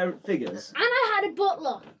and your parent figures. And I had a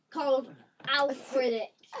butler called Alfred.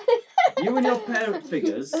 You and your parent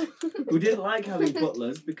figures, who didn't like having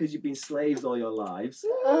butlers because you've been slaves all your lives,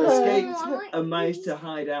 escaped and managed to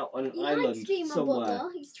hide out on an He likes island to be my somewhere.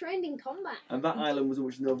 butler. He's trained in combat. And that island was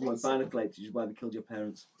much known for barnacle apes, which is why they killed your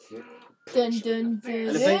parents. Dun dun dun.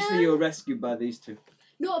 And eventually you were rescued by these two.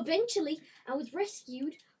 No, eventually I was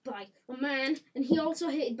rescued by a man, and he also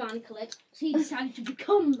hated barnacle apes, so he decided to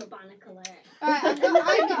become the barnacle ape. Alright, I've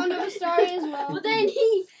got another story as well. But then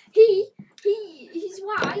his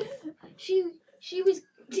wife, he was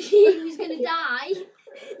gonna die,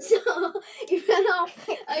 so he ran off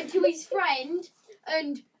to his friend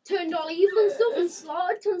and turned all evil and stuff and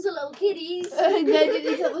slaughtered tons of little kiddies. Did he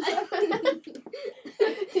tell the shepherds?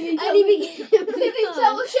 And he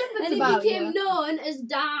Did about became you? known as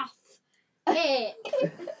Darth Ape.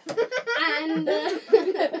 And so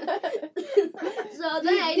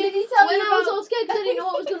then, Did he tell when you I was about? all scared because I didn't know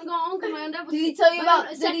what was going to go on, because my dad was. Did he tell you my about?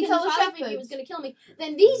 Did he second tell the father figure shepherds? was going to kill me.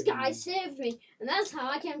 Then these guys saved me, and that's how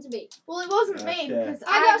I came to be. Well, it wasn't me Okay. because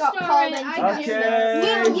I I got got story, called I into got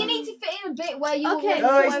Okay. You need to fit in a bit where you Okay, were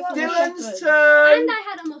No, away it's from the Dylan's shepherds. turn. And I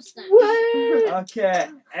had a mustache. Okay.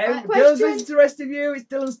 Dylan's question. listening to the rest of you. It's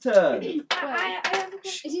Dylan's turn. I have a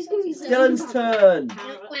question. Is this going to be so Dylan's turn.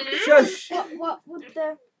 Shush. What would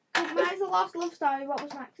the... Because mine's the lost love story. What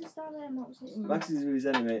was Max's story and what was his story? Max is his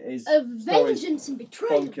enemy. Is Of vengeance and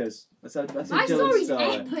betrayal. bonkers. That's My Dylan's story's story.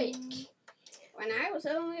 epic. When I was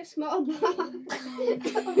only a small boy. When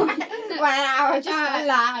I was just a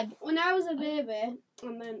lad. When I was a baby,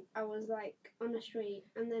 and then I was like on the street,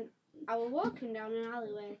 and then I was walking down an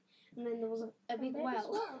alleyway, and then there was a big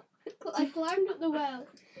well. I climbed up the well.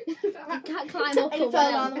 You can't climb up And a you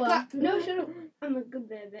fell well. down the well. No, shut up. I'm a good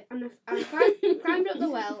baby. And I climbed up the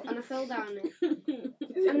well, and I fell down it.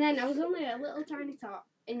 And then I was only a little tiny tot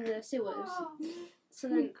in the sewers. So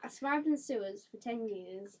then I survived in the sewers for 10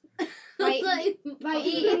 years by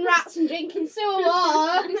eating rats and drinking sewer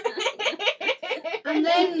water. And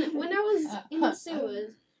then when I was in the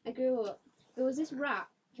sewers, I grew up. There was this rat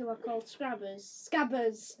who are called Scabbers.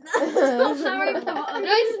 Oh, Harry Potter. No,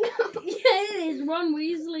 it's not. Yeah, it is. Ron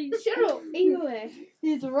Weasley. Shut up. Either way.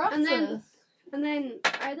 He's a rat. And then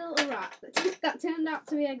I had a little rat that turned out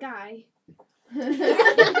to be a guy. Did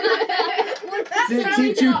it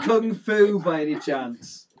teach you kung fu by any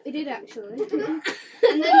chance? It did actually.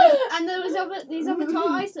 and there was these other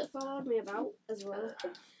toys that followed me about as well.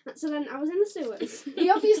 So then I was in the sewers. He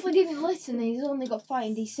obviously didn't listen. He's only got 5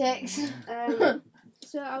 and D6.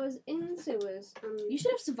 So I was in the sewers. You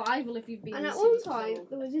should have survival if you've been. And in at the one sewers point, before.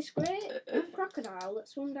 there was this great crocodile that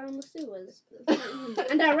swam down the sewers.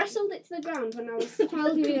 And I wrestled it to the ground when I was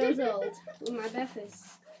 12 years old with my bare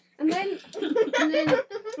fists. And then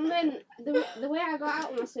the way I got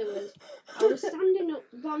out of my sewers, I was standing up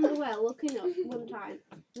bottom of the well looking up one time.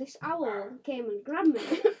 This owl came and grabbed me,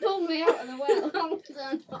 pulled me out of the well.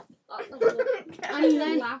 And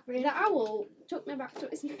then the owl took me back to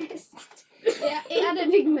its nest. It had a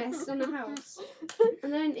big mess on the house.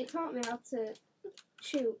 And then it taught me how to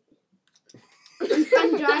shoot.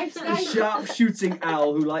 And drive A sharp shooting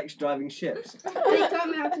owl who likes driving ships. And it taught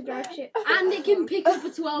me how to drive ship. And it can pick up a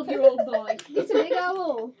 12-year-old boy It's a big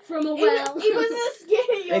owl. from a well. He was a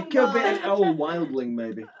skinny young It could be boy. an owl wildling,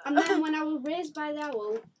 maybe. And then when I was raised by the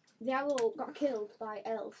owl got killed by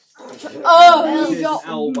elves. Oh, It he is got. an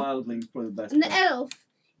owl wildling's probably the best. And the part. elf,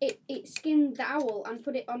 it skinned the owl and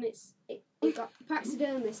put it on its. It got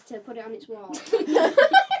taxidermist to put it on its wall.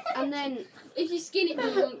 And then If you skin it,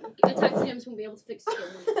 you won't, a taxidermist won't be able to fix the skin.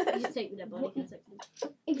 You just take the dead body. You can take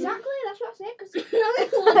it. exactly that's what I said. Cause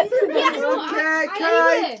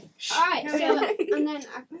Okay. Alright, so and then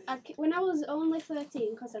I when I was only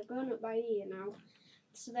 13, because I've grown up by a year now.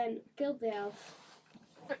 So then killed the elf.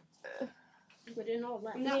 We didn't all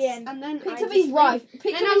that. And, The end. and then Picked I up his just rifle. lived-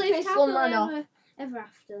 Picked Then I up his lived pistol and ran off. happily ever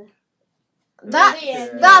after. That's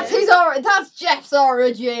his That's Jeff's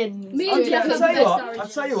origins. Me and Jeff I'll have tell the you best what. origins. I'll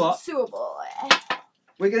tell you what. Sewer boy.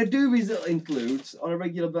 We're going to do these little interludes on a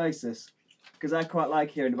regular basis because I quite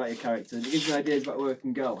like hearing about your characters. It gives me ideas about where we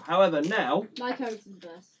can go. However, now My character's the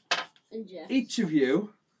best. And Jeff. each of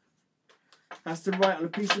you has to write on a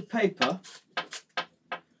piece of paper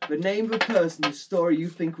the name of a person whose story you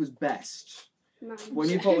think was best. When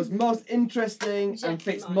you thought was most interesting and Jeff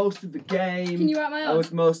fits mine. most of the game. Can you write my and own?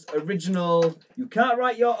 was most original. You can't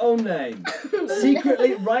write your own name.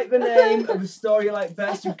 Secretly write the name of the story you like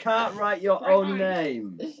best. You can't write your own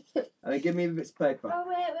name. And then give me a bit of paper. Oh,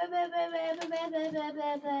 wait.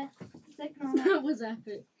 Second one. That was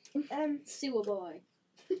epic. Sewer boy.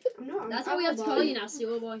 I'm not. That's what we have to call you now,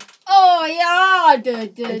 Sewer Boy. Oh yeah.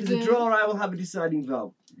 If there's a draw, I will have a deciding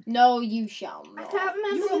vote. No, you shall I not. can't You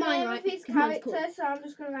remember got the mine, name right? of his Mine's character, cool. so I'm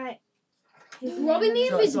just gonna write. his Robin the name.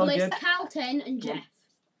 So it's all Invisiblist, good. Cal 10, and Jeff.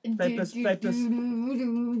 Papers.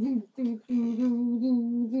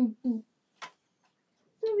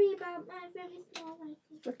 Sorry about my very small life.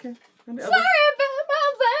 Okay. Sorry about my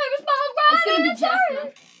very small It's gonna be body, Jeff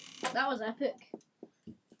sorry. now. That was epic.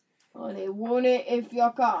 Only won it if you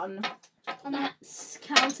can. And that's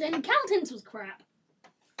Calton. Calton's was crap.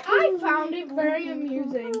 I found it very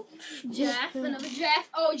amusing. Jeff, another Jeff.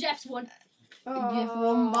 Oh, Jeff's one. Give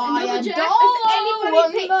one by Another a Jeff. dollar. Anybody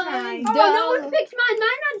one pick by mine? a Oh, no dollar. one picked mine. Mine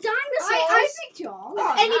had dinosaurs. I picked yours.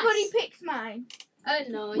 Oh, Anybody nice. picks mine?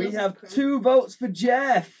 No. We yours have is crap. 2 votes for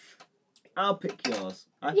Jeff. I'll pick yours.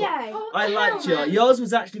 I thought- Yay. Oh, I liked hell, yours. man. Yours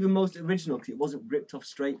was actually the most original because it wasn't ripped off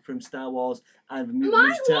straight from Star Wars and the Mutant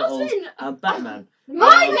Mine Ninja Turtles wasn't. and Batman. Mine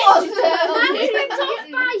Mine was was ripped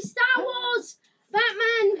off by Star Wars,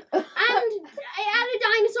 Batman, and it had a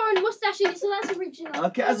dinosaur and a mustache in it, so that's original.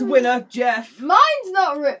 Okay, as a winner, Jeff. Mine's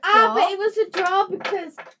not ripped Ah, but off. it was a draw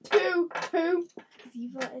because two. Because you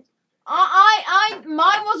voted.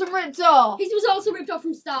 Mine wasn't ripped off. His was also ripped off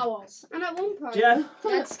from Star Wars. And at one point, Jeff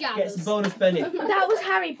That's gets a Scabbers. bonus penny. That was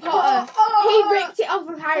Harry Potter. He ripped it off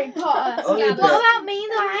of Harry Potter. Only a Scabbers. bit. What about me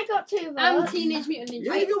though? I got 2 And votes. Teenage Mutant Ninja.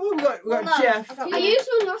 Yeah, you got one. We got Well, no, Jeff. I used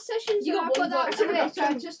one last session, so You got I one put that vote. to it, so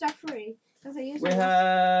I just have 3. Because I used We one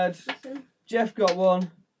had last session. Jeff got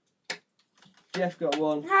 1. Jeff got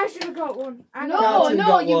one. I should have got one. I No, got Carlton no,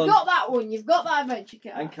 got you've one. got that one. You've got that adventure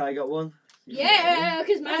card. And Kai got one. Yeah,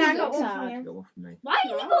 because And I mine got got one card. from You you. got one from me. Why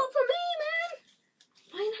did you go for me, man?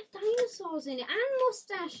 Mine had dinosaurs in it and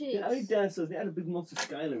mustaches. Yeah, only dinosaurs. It had a big monster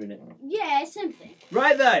Skylar in it. Yeah, same thing.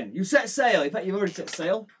 Right then, you set sail. In fact, you've already set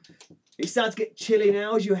sail. It's starting to get chilly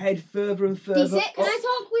now as you head further and further. D6. Can up. I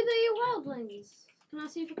talk with your wildlings? Can I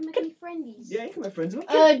see if I can make any friendies? Yeah, you can make friends with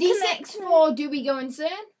them. D6 for do we go insane?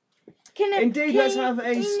 Indeed, let's have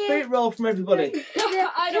a spirit roll from everybody.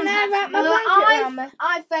 I Can I wrap my Uh, blanket around me?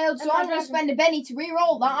 I failed, so And I'm my going to dragon. spend a penny to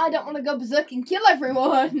re-roll that. I don't want to go berserk and kill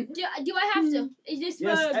everyone. Do I have to? Is this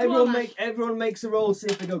Yes, for everyone makes a roll. See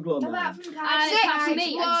if they go glow Apart man. from For guys.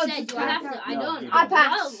 me, I said, do I have to? I No, don't. you I don't.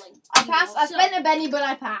 pass. I pass. I spent a penny, but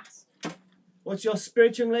I pass. What's your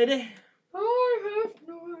spirit, young lady? I have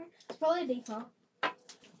no. It's probably a D4.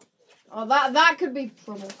 Oh, that could be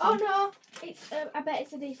trouble. Oh no, it's. I bet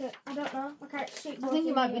it's a D6. I don't know. I can't shoot. I think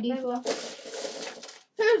it might be D4.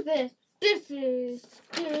 Who's this? This is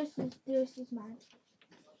mine.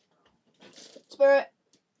 Spirit.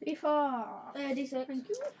 D4. D6. Thank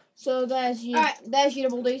you. So there's your Alright. there's your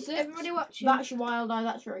double D6. Everybody watching. That's your wild die.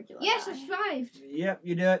 That's your regular. Yes, die. I survived. Yep,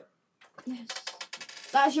 you do it. Yes.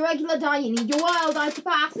 That's your regular die. You need your wild die to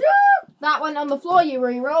pass. That went on the floor. You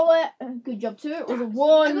re-roll it. Good job too. It was a I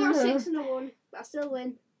 1. got a 6 and a 1, but I still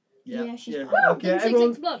win. Yeah, she's yeah. fine. Okay, Then 6 everyone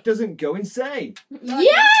explode. doesn't go insane.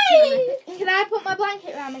 Yay! Can I put my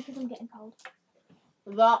blanket around me because I'm getting cold?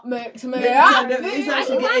 That makes me Yeah, happy. it's I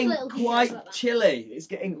actually can have getting little details quite like that. chilly. It's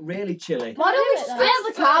getting really chilly. Why don't we do it just then. fill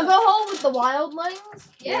the cargo hold with the wildlings?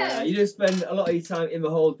 Yeah. You just spend a lot of your time in the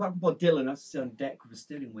hold. Apart from poor Dylan has to sit on deck with a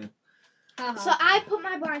steering wheel. So I put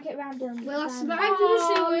my blanket around Dylan. Well, I because survived I'm- in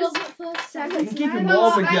the love sewers. it first. So I You can can keep him survive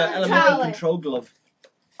warm on with your Island elemental Charlie. control glove.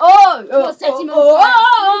 Oh, Well, set him on oh,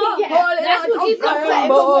 fire. holy That's what hell, keeps I'm us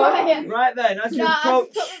fire. on fire. Right then, as you No, I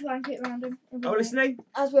approach, put my blanket around him. oh, listening.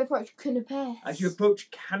 As we approach Canopy. As you approach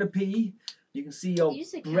Canopy, you can see your You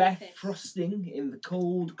say breath Canopy. frosting in the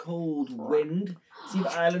cold, cold wind. See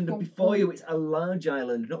the island before you. It's a large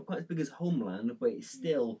island, not quite as big as Homeland, but it's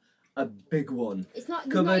still a big one. It's not.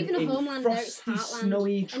 There's not Covered even a in homeland there. It's frosty, Heartland.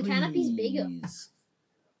 snowy trees. And Canopy's bigger.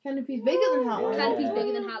 Canopy's bigger than Heartland. Canopy's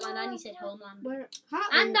bigger than Heartland. And he said homeland. Where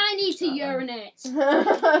And I need to Heartland.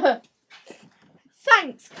 urinate.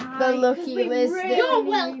 Thanks, Kai. The lucky 'cause we listener. really You're need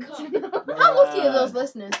welcome. to- How lucky are those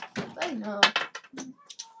listeners? They know.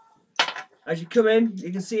 As you come in,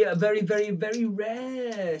 you can see a very, very, very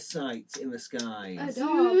rare sight in the skies.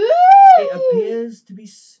 dog. It appears to be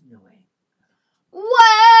snowing.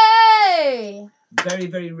 Way! Very,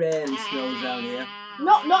 very rarely snows down here.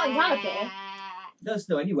 Not in Canopy. Does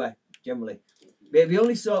snow anywhere, generally. The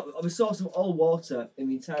only source of all water in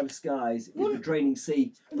the entire skies is the draining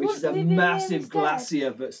sea, which is a Wouldn't we be massive really scared? glacier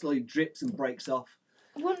that slowly drips and breaks off.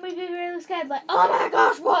 Wouldn't we be really scared? Like, oh my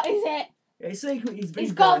gosh, what is it? It's secret. It's very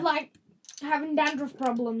It's got bad. like having dandruff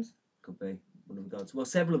problems. Could be one of the gods. Well,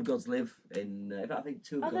 several of the gods live in. In fact, I think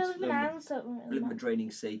 2 of Oh, the they gods live in islands, so it won't really live in the matter.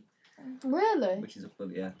 draining sea, Really? which is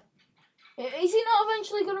above. Yeah, Is he not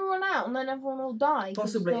eventually going to run out and then everyone will die? 'cause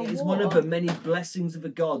possibly of the it's one of water? the many blessings of the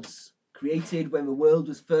gods created when the world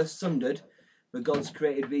was first sundered. The gods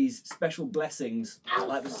created these special blessings,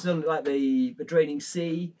 like the sun, like the draining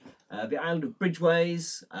sea, the island of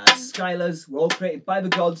Bridgeways, Skylers, were all created by the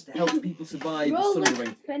gods to help people survive the Roll sundering.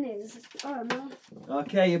 with pennies. Oh no.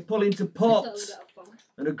 Okay, you pull into port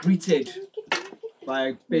and are greeted by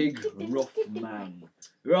a big, rough man.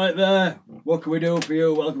 Right there, what can we do for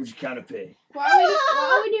you? Welcome to Canopy. What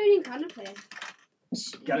are we doing in Canopy?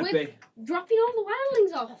 Canopy. Dropping all the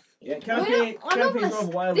wildlings off. Yeah, Canopy. I know Canopy is this. one of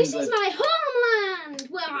the wild This ones. is my homeland,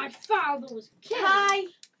 where my father was killed. Kai,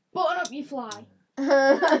 button up your fly.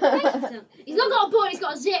 He's not got a board, he's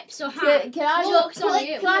got a zip, so hi. Can I Joke's can on I,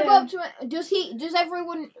 you. can I go up to it? Does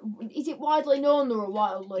everyone, is it widely known there are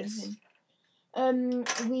wildlings?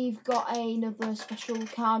 Yes. We've got another special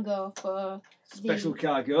cargo for Special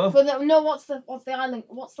cargo. what's the island,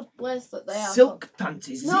 what's the place that they are? Silk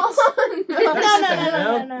panties. Is No, it?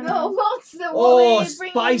 no, what's the Oh, what are you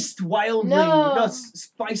bringing? spiced wildling. No. No,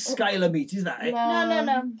 spiced skylar meat, is that it?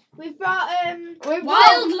 No. We've brought We've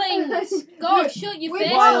got- Wildlings! God, shut your We're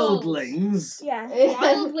face. Wildlings. yeah.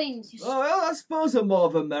 Wildlings. Oh, well, I suppose I'm more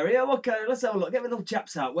of a merrier. Okay, let's have a look. Get the little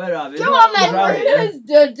chaps out. Where are they? Come on then, Around here. Marinas.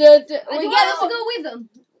 Do I have to We go get with them?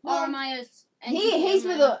 Or am I a... He's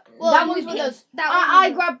with us. Well, That one's with with him. us. That I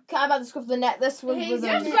one's grabbed Kai by the scruff of the neck. This one's He's with You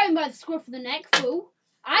have us. to grab him by the scruff of the neck, fool.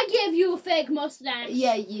 I gave you a fake mustache.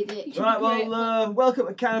 Yeah, you did. Right, well, welcome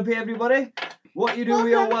to Canopy, everybody. what you do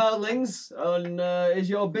with your wildlings is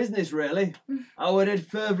your business, really. I would head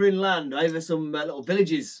further inland, over some little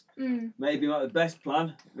villages. Maybe not the best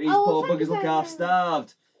plan. These poor buggers look half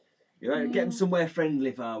starved. You right, get them somewhere friendly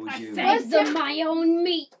if I was you. I fed them my own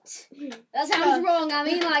meat. That sounds wrong. I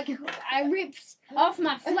mean, like, I ripped off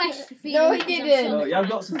my flesh to feed No, them. he didn't. So, yeah, I've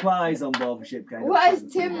got supplies on board the ship. Where's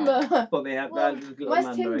Timber? Put me out. Well,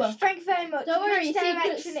 where's Timber? Thank you very much. Don't worry, Which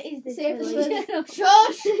direction is this? secrets.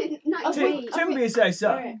 Shush! Not me. Timber, you say, sir?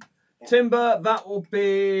 Alright. Timber, that will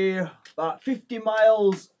be about 50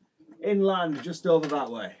 miles inland, just over that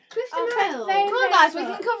way. 50 thank you miles. very Come on, guys, we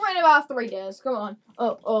can cover it in about 3 days. Come on.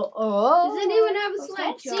 Oh. Does anyone have a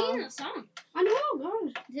Stop sledge? singing Or... that song. I know,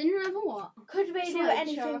 God. Does anyone have a what? Could we do Sledge or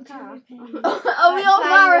anything car? to Are we all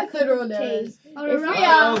marathon runners? Or If a we rock?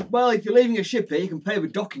 are- Well, if you're leaving a ship here, you can pay the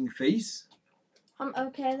docking fees.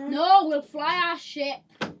 Okay then. No, we'll fly our ship.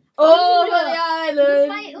 Over Under. the We'll island.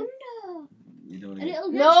 fly it under. You don't And need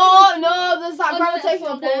it'll No, there's that Oh, no, it'll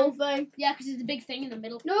gravitational fall pull thing. Yeah, because it's a big thing in the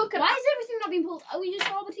middle. No, can Why is everything not being pulled? Are we just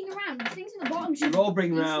orbiting around? The things in the bottom should You're all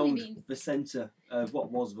bring easily round be- the centre of what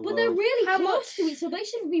was the But they're world. really How close much? to it, so they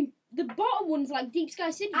should have been. The bottom ones, like Deep Sky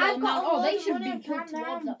City, I've and got Mount, all they the should have money been pulled planned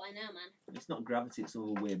towards now. that by now, man. It's not gravity, it's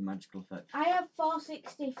all a weird magical effect. I have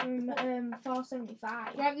 460 from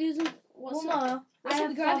 475. Gravity doesn't. What's One up? more. What's I up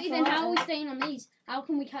with have gravity? Then how are we 440. staying on these? How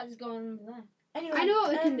can we catch going under there? Anyway, I know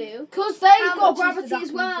what we can do. Because they've How got much is the gravity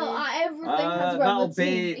as well. docking Everything has That'll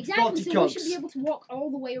gravity. be Exactly. 40 So we cogs. should be able to walk all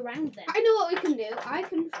the way around them. I know what we can do. I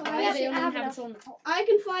can Oh, fly. yeah, we they only have have enough. it on the top. I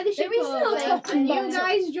can fly the ship There is no over, top and and you bottom.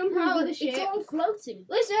 guys jump out of the It's ship. all floating.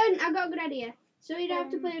 Listen, I got a good idea. So you don't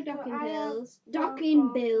have to pay your docking I have bills.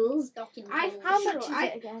 Docking bills. Docking I- poles. How Sure, much is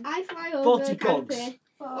it again? I fly over. 40 the cogs. canopy.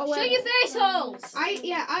 Show your face holes.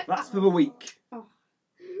 I. That's for the week.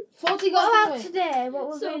 40 What got about today? What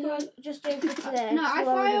we're So going to just do for today? No, I So we're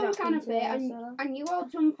fly already over docking canopy today, and so- and you all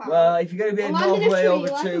jump out. Well, if you're going to be I'll heading all land the in a way tree, over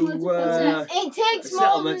like a to multiple It the takes more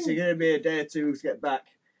settlements, than... you're going to be a day or two to get back.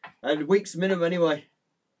 And a week's minimum anyway.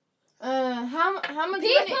 How much money?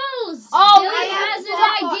 Peoples! Oh, Billy I has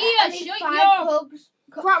I an idea. need Shut 5 your. pugs.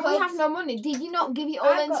 Crap, we Pugs. have no money. Did you not give it all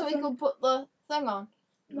I've in got so we some. could put the thing on?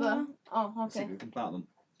 No. Oh, See if okay. we can part them.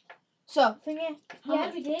 So, Thingy. How Yeah,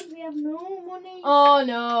 much? we did. We have no money. oh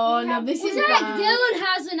no, We no, have- this What's is that? bad. Dylan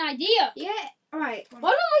has an idea. Yeah. Alright. Why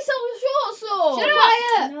don't we sell the short sword?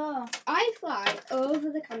 Shut up. No. I fly over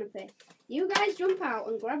the canopy. You guys jump out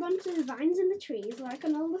and grab onto the vines in the trees like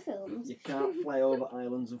on all the films. You can't fly over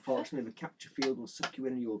islands, unfortunately. The capture field will suck you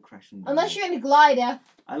in and you will crash and die. Unless you're in a glider.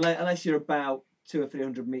 Unless you're about 200 or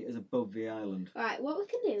 300 metres above the island. Right, what we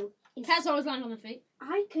can do is Cats always land on their feet.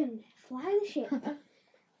 I can fly the ship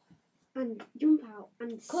and jump out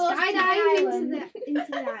and Close to the skydive island.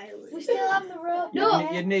 into the island. We still have the rope.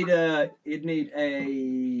 No. You'd need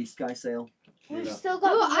a sky sail. We've Yeah. still No,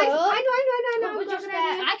 got the I rope. know. But we're I've got just an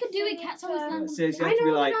there. idea. I could do it. Cats always land. So you I have to be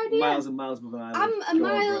know like a good idea. miles and miles above an island. I'm a Go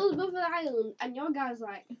over mile it. above the island, and your guy's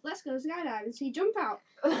like, "Let's go skydiving." So you jump out,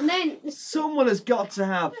 and then Someone has got to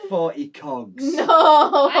have 40 cogs. No.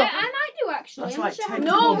 I might do actually. That's I'm like not sure 10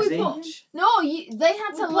 how No, much cogs we put- each. No, they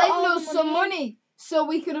had to We put lend all us the some money money so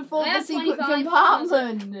we could afford I the have secret 25.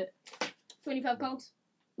 compartment. 25 cogs.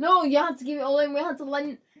 No, you had to give it all in. We had to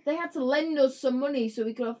lend. They had to lend us some money so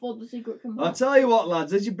we could afford the secret I'll compartment. tell you what,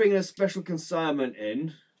 lads, as you bring a special consignment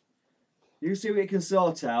in, you see what you can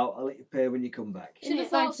sort out. I'll let you pay when you come back. Should have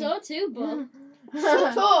thought so too, but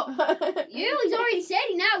Shut up. he's already said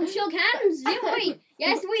it now. We shook hands, didn't we?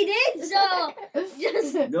 Yes, we did. So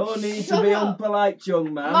just. No need Shut to be up. unpolite,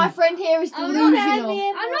 young man. My friend here is I'm not delusional.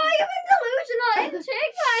 I'm not even delusional. I didn't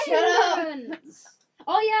take my Shut up. insurance.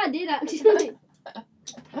 Oh yeah, I did actually.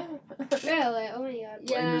 really, oh my god.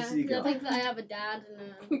 Yeah, has he 'cause I got? think that I have a dad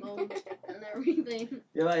and a mum and everything.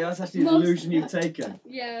 Yeah, like, that's actually the Most- illusion you've taken.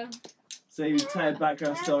 Yeah, So your entire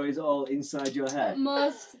background story is all inside your head.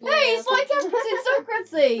 most. Hey, it's like Captain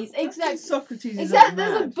Socrates, except Socrates is except not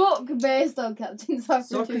there's a mad. book based on Captain Socrates.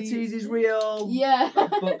 Socrates is real. Yeah.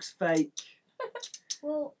 That book's fake.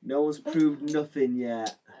 Well, No one's proved nothing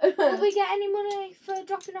yet. will we get any money for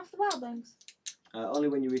dropping off the wildlings? Only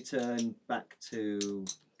when you return back to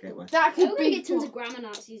Gateway. That We're could gonna be get tons of grammar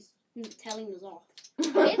Nazis telling us off.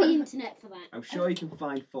 Get the internet for that. I'm sure you can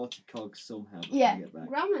find 40 cogs somehow before Yeah. you get back.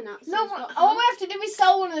 Grammar Nazis. No, what all for? we have to do is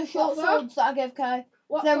sell one of the short What for? swords that I gave Kai.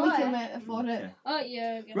 What Then we for? can afford it. Okay. Oh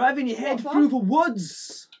yeah. Okay. Right, then you head What through the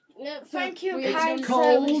woods. Yeah, Thank you, weird kind It's zones. sir.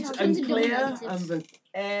 cold Tons and of clear, natives. and the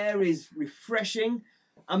air is refreshing.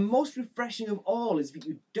 And most refreshing of all is that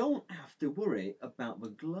you don't have to worry about the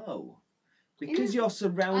glow. Because you're I don't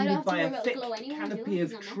surrounded have to by worry a about the thick glow anyway, do canopy I?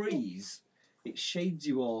 of 'Cause I'm naked. trees, it shades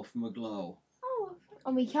you all from a glow. Oh,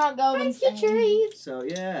 And we can't go Thank you, insane. trees. So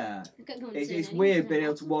yeah, I can't go it's insane weird anyway, being so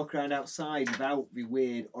able to walk around outside without the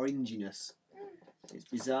weird oranginess. It's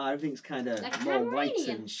bizarre. Everything's kind of Like more white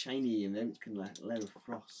Pomeranian. and shiny, and then it's kind of like a layer of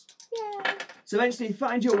frost. Yeah. So eventually, you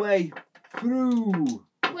find your way through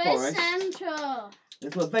the Where's forest Santa?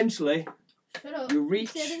 until eventually Shut up. you reach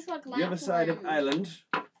said it's like the other side of Lapland.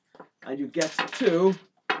 island, and you get to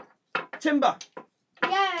timber.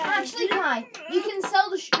 Yeah. Actually, Kai, you can sell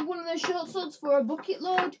one of the short swords for a bucket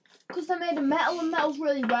load because they're made of metal, and metal's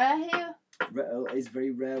really rare here. Metal is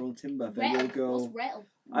very rare on timber. Then Rattle. we'll What's go. rattle?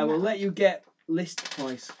 I will let you get list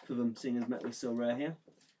price for them, seeing as metal is so rare here,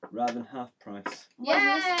 rather than half price. What's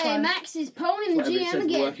this Yay! price? Max is pawning the Whatever it GM says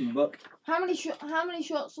again. worth in the book. How many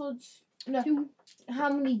short swords? No. Two. How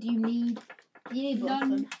many do you need? You need both of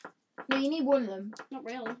them. No, you need one of them Not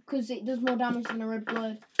really. because it does more damage than a red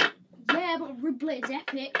blade. Yeah, but Rib Blade's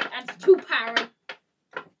epic. Adds 2 power.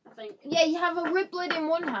 I think. Yeah, you have a red blade in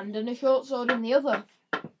one hand and a short sword in the other.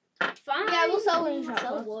 Fine. Yeah, we'll sell one.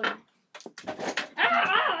 Sell one.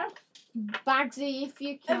 Bagsy, if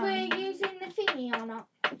you Are can. we using the thingy or not?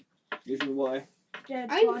 Using what? The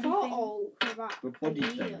I body thought thing. all for that. The body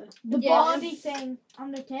idea. thing. The Yeah. body thing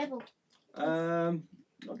on the table.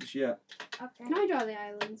 Not just yet. Okay. Can I draw the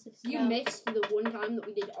islands? You missed the one time that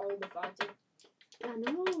we did all the fighting. I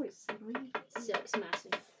know, it's annoying. Sucks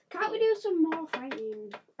massive. Can't we do some more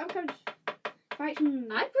fighting? I'm kind of fighting.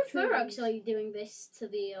 I prefer trees. actually doing this to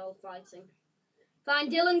the old fighting.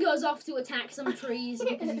 Fine, Dylan goes off to attack some trees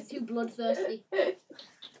because he's too bloodthirsty.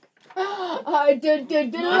 I did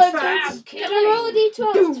Fab, Can I roll a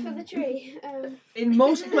d12 for the tree? In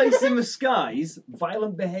most places in the skies,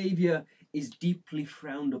 violent behaviour is deeply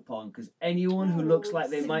frowned upon because anyone who looks like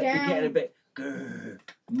they sit might be down. getting a bit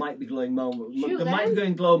might be going Shoot they might be them.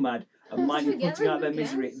 going glow mad and might be Forget putting out their them, who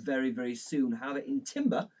misery cares? very, very soon. However, in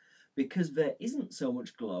timber, because there isn't so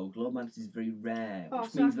much glow madness is very rare, Oh,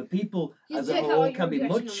 which so means the people You as a take out whole your can be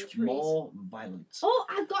aggression on much the trees. more violent. Oh,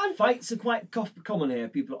 I've got. Fights are quite common here.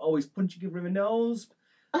 People are always punching over the nose.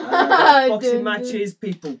 Boxing matches,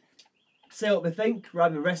 people say what they think.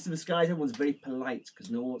 Rather than the rest of the skies, everyone's very polite because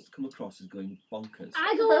no one wants to come across as going bonkers.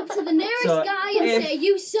 I go up to the nearest So, guy and if- say,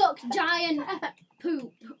 "You suck, giant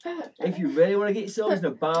poop." If you really want to get yourselves in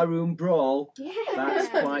a barroom brawl, Yeah. that's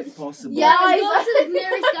quite possible. Yeah. I go up to the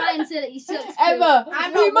nearest guy and say that he sucks. Poop. Emma,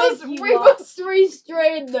 I'm we not with must you we lot. must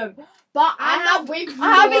restrain them. But I I'm not have with you.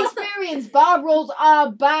 I have lot. experience. Bar brawls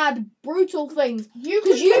are bad, brutal things. You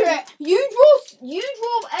Because can do it. you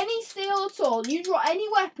draw any steel at all, you draw any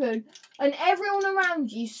weapon, and everyone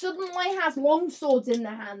around you suddenly has long swords in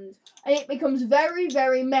their hand, and it becomes very,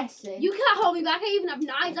 very messy. You can't hold me back. I even have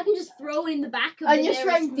knives. I can just throw it in the back of and the your nearest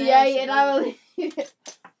strength male D8, and I civilian. will.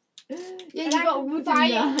 Yeah, And you I got can wooden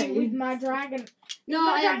fight knives. you with my dragon. No,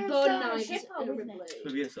 My I have dragon's bone still on the knives ship, and a isn't rib it? blade.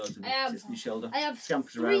 Maybe it's sort of I have- sits on your shoulder. I have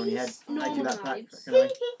Scampers around on your head. three Hide your normal backpack. knives. That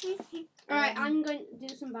kind of way. Alright, I'm going to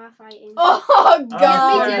do some bar fighting. Oh God!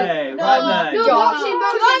 Okay, No, right no, then. God. boxing, Can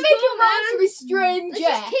boxing, I make come a roll to restrain Let's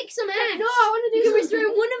Jack? just kick some ass. No, I want to You do can some.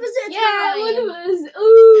 restrain one of us at a Yeah, time. one of us.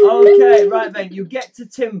 Ooh. Okay, right then. You get to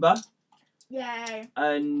timber, Yay.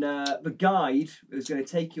 and the guide who's going to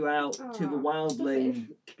take you out to the Aw,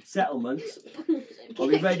 wildling settlement will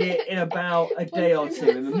be ready in about a day or two.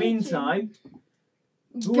 In the meantime,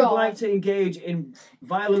 who would God. like to engage in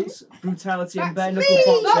violence, brutality, and bare That's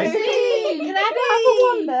knuckle me. boxing? Can I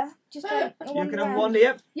have a wonder? Just a You wonder can have round. one,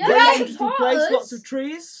 yep. Yeah, Very that's interesting support place, us. lots of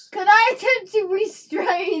trees. Can I attempt to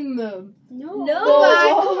restrain them? No. No,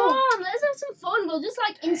 Oh. come on, let's have some fun. We'll just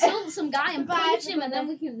like insult some guy and Bye, punch him, and then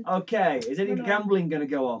we can. Okay, is any gambling going to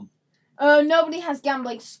go on? Nobody has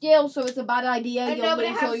gambling skill, so it's a bad idea. And You'll nobody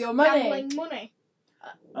lose has all your money. gambling money.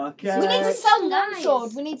 Okay. We need to sell the long Nice.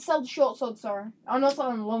 sword. We need to sell the short sword, sorry. I'm not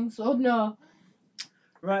selling the long sword, no.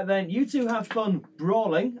 Right then, you two have fun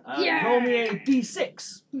brawling. Yeah. Roll me a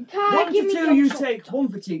d6. Can't 1 give to me 2, your you shot. take 1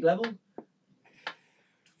 fatigue level.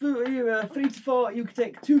 3 to 4, you can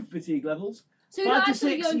take 2 fatigue levels. So 5 to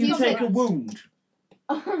actually 6, go you deal take a with us. wound.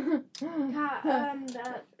 I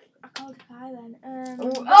called Kai then.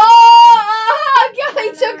 Oh! Guy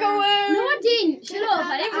took a No, wound! I didn't. Shut up.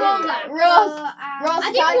 I didn't roll that. Ross,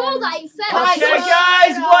 I didn't roll that. It fell. Kai, Okay, shut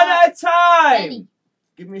guys, up. one at a time. Benny.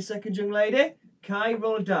 Give me a second, young lady. Kai,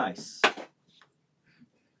 roll a dice.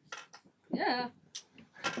 Yeah.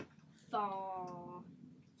 Four.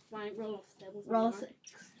 Fine, roll off the table. Roll a 6.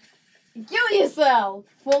 Kill yourself!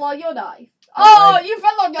 Fall on your knife. Oh, you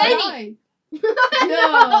fell on your Benny. knife!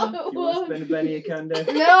 No! You want to spend a penny, you can do.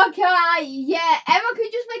 No, Kai! Yeah, Emma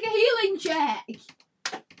could just make a healing check!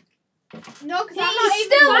 No, because He's I'm not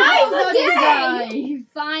even still alive. alive on his knife!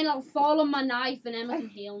 Fine, I'll fall on my knife and Emma can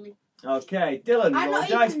heal me. Okay, Dylan, I'm roll not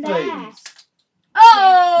dice, even there. please.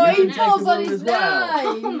 Oh, You he can take falls the on room his as well.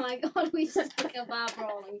 Oh nine. my god, we stuck a bar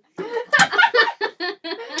brawling.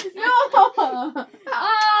 No.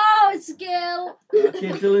 Oh, skill. Okay,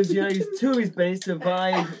 Dylan's used 2 of his base to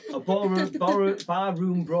survive a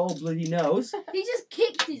barroom brawl bloody nose. He just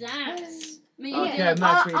kicked his ass. Me and Okay, Dylan-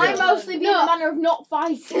 Max, what you I doing? mostly be in the manner of not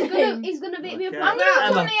fighting. He's gonna beat me up. Okay. I'm going to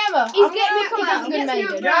Emma. accompany Emma. He's I'm getting going me to up accompany now. the good He gets me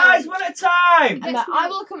maiden. up Guys, one at a time! Emma, I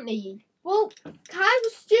will accompany you. Well, Kai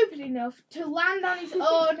was stupid enough to land on his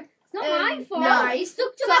own. It's not my fault. no. He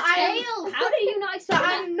stuck to So my I'm- tail. How do you not So expect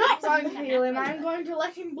that? I'm not going to heal him. I'm going to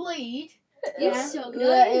let him bleed. You Yeah. suck.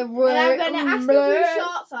 Let And it And work. I'm going to ask him for a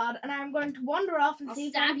short sword, and I'm going to wander off and I'll see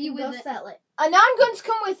if stab I you can with go it. sell it. And I'm going to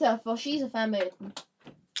come with her, for she's a fair maiden.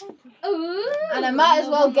 Ooh, And I might as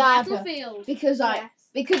well on the guard her. battlefield. Because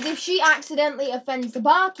if she accidentally offends the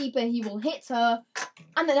barkeeper, he will hit her,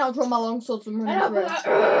 and then I'll draw my longsword and run And him I'll be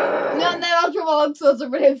through. like, No, and then I'll draw my longsword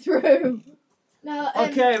and run him through. no,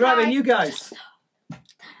 Okay, right then, Kai, you guys.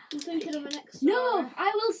 I'm thinking of an next No,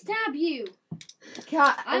 I will stab you.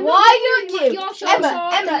 I'm not Why giving don't you? your short Emma,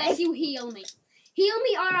 sword Emma, unless you heal me. Heal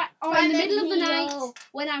me or in the middle of the night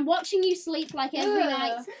when I'm watching you sleep like every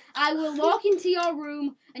night. I will walk into your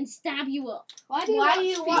room and stab you up. Why do you Why watch you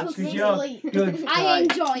people watch Because me you're sleep? good, I Kai.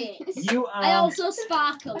 enjoy it. You I are, also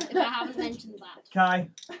sparkle, if I haven't mentioned that. Kai,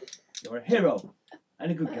 you're a hero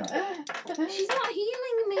and a good guy. She's not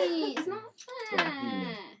healing me. It's not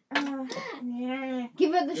fair. Yeah.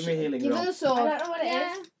 Give her the Give me a healing give roll. her the I sword. don't know what it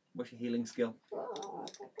Yeah. is. What's your healing skill?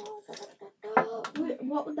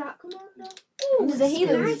 What would that come under? There's a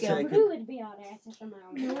healing Skills skill. taken. Brew would be alright if I'm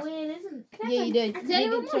out. No, it isn't. Yeah, you did. Does You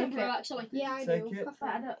anyone did want a take brew, it. actually? Yeah, I Take do. it. But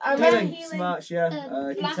I don't. I Healing, healing. smarts, yeah.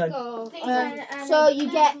 Black Consent. or So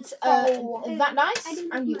you get Oh. that dice, I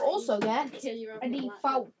didn't and you mind. also get A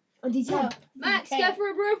default. a d10. Max, Okay. go for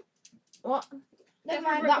a brew. What? Never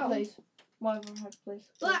mind That, please. Whatever, please.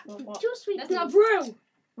 black. What? Too sweet. That's not brew.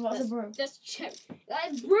 What's a brew?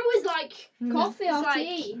 That's brew is like Coffee or it's like,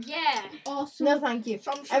 tea. yeah. Or some No, thank you.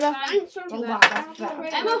 from Emma. France or Roll that.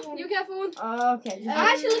 that. Emma, you go for one. Okay.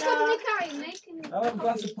 Actually, company Kai making. I'll have a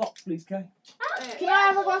glass of pop, please, Kai. Can I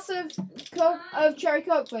have a glass of cherry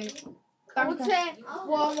coke, please? I would say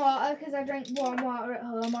warm water because I drink warm water at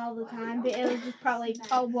home all the time, but it was just probably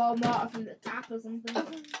cold warm water from the tap or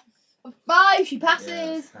something. 5, she Yeah,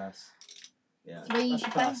 passes. pass. Yeah, 3, that's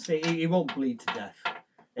she pass. He won't bleed to death.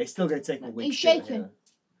 It's still going to take him a week. He's to get shaken.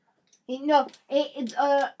 here. No,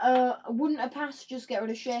 wouldn't a pass just get rid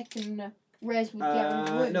of shake and raise would get rid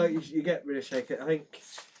of wound? No, you get rid of shake it. I think.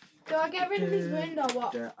 Do I get rid of his wound or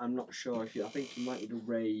what? I'm not sure if you. I think you might need a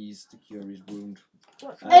raise to cure his wound.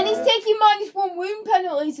 And he's taking -1 wound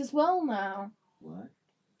penalties as well now. Why?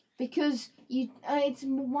 Because it's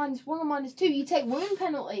 -1 or -2. You take wound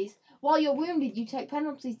penalties. While you're wounded, you take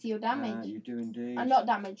penalties to your damage. You do indeed. And not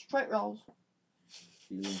damage, crit rolls.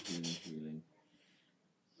 Healing.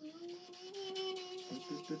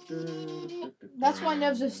 That's why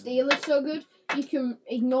Nerves of Steel is so good. You can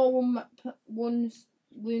ignore one's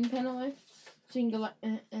wound penalty. So you can go like.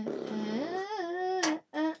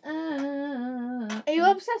 Are you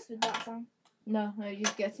obsessed with that song? No, it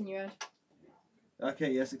just gets in your head.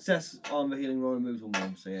 Okay, yeah, success on the healing roll removes 1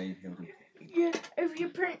 wound, so yeah, you healed him. Yeah, if you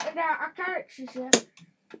printed out a character sheet.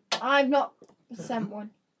 I've not sent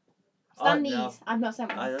one. Stand no. these. I've not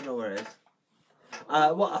sent I one. don't know where it is.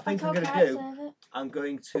 What I think I'm going to do, I'm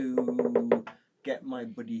going to get my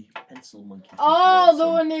buddy Pencil Monkey. to Oh, draw the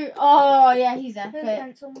some. one who. Oh, yeah, he's Who's epic.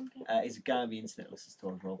 pencil monkey? He's a guy on the internet listens to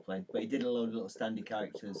us roleplay, but he did a load of little standy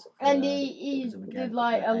characters. And he because of the game, did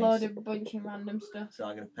like a Ace. load of bunch of random stuff. So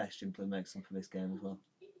I'm going to pester him to make some for this game as well.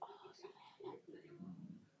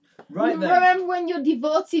 Right then. Remember when your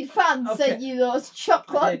devoted fans Okay. sent you those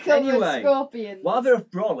chocolate I did. covered Anyway, scorpions? While they're off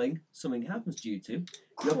brawling, something happens to you two.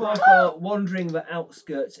 You're both wandering the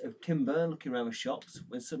outskirts of Timber, looking around the shops,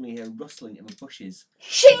 when suddenly you hear rustling in the bushes.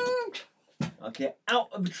 Shing! Okay, out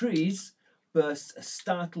of the trees bursts a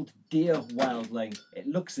startled deer wildling. It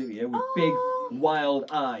looks at you with big, wild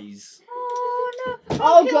eyes. Oh no!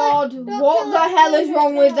 Oh god, what the hell is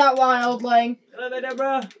wrong with that wildling? Hello there,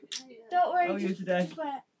 Deborah. Don't worry. How are you just- today? just wait.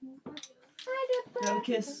 Hi, Can I have a Deborah.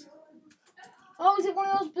 kiss? Oh, is it one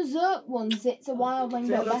of those berserk ones? It's a wildling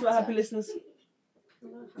Say but hello to our happy better. listeners.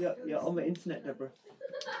 You're on the internet, Deborah.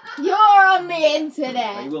 You're on the Oh,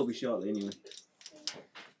 internet! you will be shortly anyway.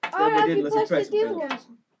 Oh, Deborah have did you listen to posted Facebook the other video. ones?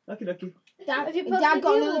 Okie dokie. Have you Dad posted got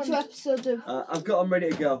the another other 2 ones? episodes of. I've got them ready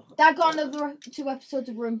to go. Dad got another 2 episodes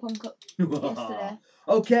of Room Punk up yesterday.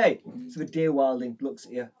 Okay, so the deer wilding looks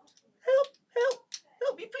at you.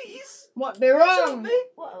 Help me, please. What be Help wrong? me.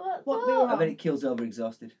 What be And then wrong? it kills over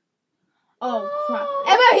exhausted. Oh crap!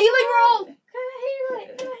 Emma, healing roll. Can I heal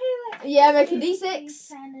it? Can I heal it? Yeah, make a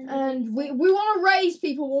D6. And we want to raise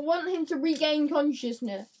people. We want him to regain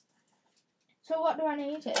consciousness. So what do I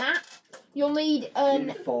need? Take that. You'll need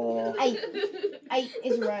an 4. 8. 8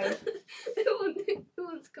 is road. Who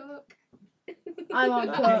wants coke? I'm on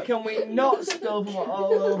Okay, coke. can we not spill them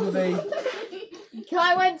all over me?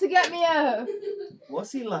 Kai went to get me a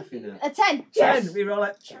What's he laughing at? 10. 10. Reroll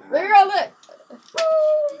it. Reroll it.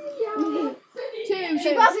 2.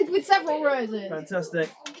 She passes with several roses. Fantastic.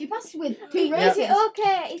 She passes with 2 Is roses. it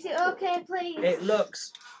okay? Is it okay, please? It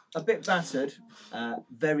looks a bit battered,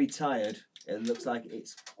 very tired. It looks like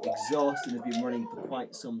it's exhausted and has been running for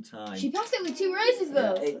quite some time. She passed it with 2 roses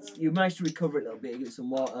though. You managed to recover it a little bit. You get some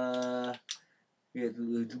water. You get the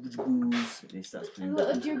little booze. And it starts playing.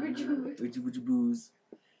 Booze.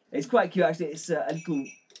 It's quite cute actually. It's a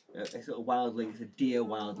little wildling. It's a deer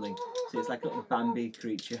wildling. So it's like a little Bambi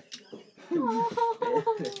creature.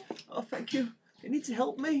 Oh, thank you. You need to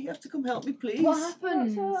help me. You have to come help me, please. What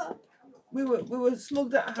happened? We were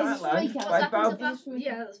smugged out of Is this Heartland Freak Out? by What's happened Bob. so far?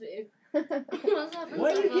 Yeah, that's for you.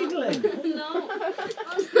 Why are you giggling? No.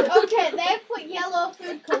 Okay, they've put yellow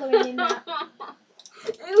food colouring in that.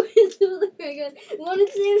 It was really very good. I wanted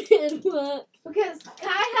to see if it would work. Because Kai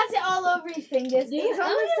has it all over his fingers. Yeah. It's on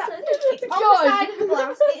the Oh, side. yes, It's on the side of the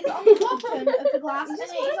glass. It's on the bottom of the glass, and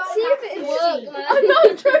it's on See if that it sheet. worked, man. I'm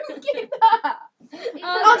not drinking that.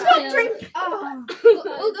 Oh, stop yeah. drinking! Oh.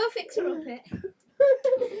 We'll go fix her up it.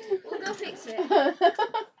 We'll go fix it.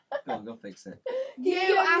 Go on, go fix it.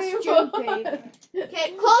 You are stupid.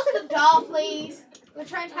 Okay, close the door, please. We're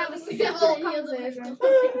trying to have a civil conversation.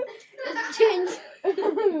 Has it changed?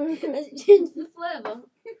 Has it changed the flavour?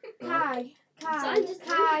 Kai, So I Kai, just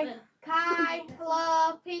Kai, Kai,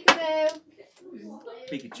 hello, peekaboo.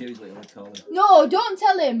 Pikachu is what you want to call him. No, don't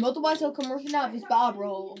tell him, otherwise he'll come rushing out of his barb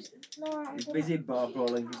rolls. No, He's busy barb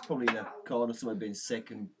rolling. He's probably in a corner somewhere being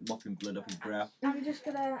sick and mopping blood off his brow. I'm just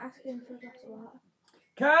gonna ask him for a glass of water.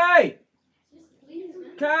 Kai!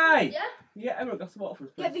 Kai! Yeah? Yeah, Emma, got some water for us,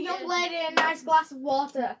 Get please. the young lady a nice glass of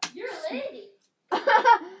water. You're a lady.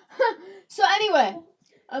 So anyway,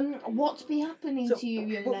 what's been happening So, to you,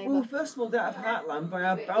 young we were neighbour? first smuggled out of Heartland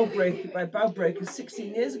by bow breakers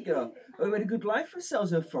 16 years ago. We made a good life for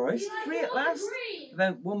ourselves in the forest, free at last.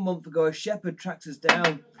 Then 1 month ago, a shepherd tracked us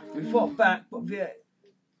down. We fought back, but the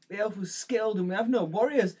elf was skilled and we have no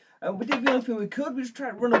warriors. We did the only thing we could, we just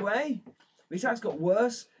tried to run away. The attacks got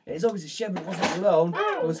worse, and it's obvious the shepherd wasn't alone.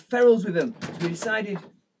 There was ferals with him. So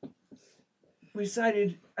we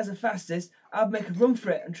decided as a fastest, I'd make a run for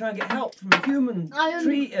it and try and get help from a human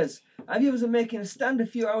treaters. And he was making a stand a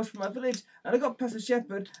few hours from my village, and I got past the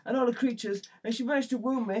shepherd and all the creatures, and she managed to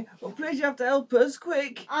wound me. But please, you have to help us,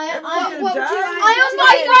 quick. Everyone's gonna die. I am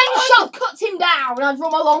my friend shall cut him down and draw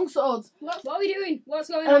my long sword. What are we doing? What's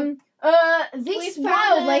going on? This We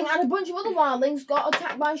found wildling them. and a bunch of other wildlings got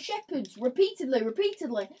attacked by shepherds repeatedly.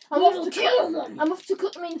 I'm We'll off to kill them. I'm off to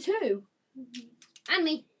cut them in two. And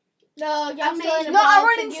me. No, you're I still in a No, I vault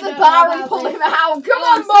run and into you the don't bar know and about pull this. him out. Come Oh,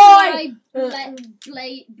 on, boy!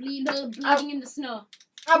 Bleeding in the snow.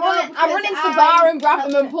 I run because into the I bar and grab him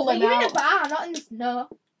and helped pull her. him You're in a out. bar, not in the snow.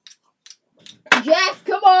 Jeff,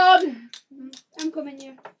 come on! I'm coming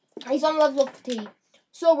here. He's on level of fatigue.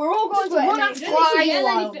 So we're all going to Just wait a run minute, after You don't need to Fly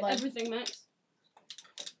yell Wildling. everything, Max.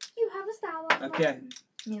 You have a Star Wars. Okay.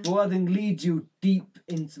 Yeah. The wildling leads you deep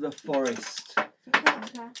into the forest.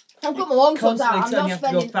 Okay. I've got my long swords out. Constantly I'm telling not you have to go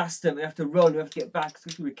spending. faster, we have to run, we have to get back as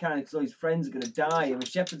quickly as we can because all his friends are going to die and the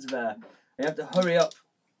shepherd's there. You have to hurry up.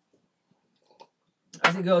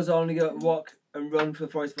 As it goes on, you go walk and run for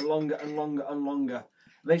the forest for longer and longer and longer.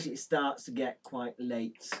 Eventually it starts to get quite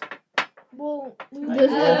late. Well, And you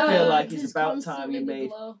all feel like This it's is about time constantly you the made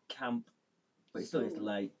blow. camp. But it's still it's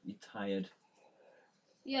late, you're tired.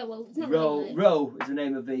 Yeah, well, it's not Ro really. Ro is the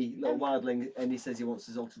name of the little wildling and he says he wants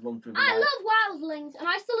us all to run through the I night. love wildlings. Am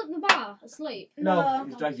I still at the bar asleep? No,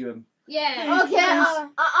 he's dragged you in. Yeah. Okay, we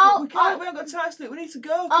haven't got time to sleep, we need to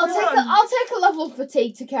go. I'll Come take on. I'll take a level of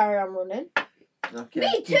fatigue to carry on running. Okay,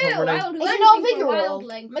 Me keep too. on running. I will do Is it anything not for a vigor roll?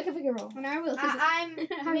 wildling. Make a vigor roll. And I will. 'cause I'm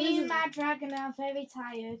me and my dragon are very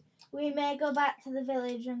tired. We may go back to the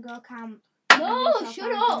village and go camp. No,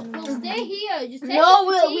 shut up. We'll stay here. Just take No, the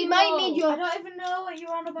we fatigue might roll. need I your. don't even know what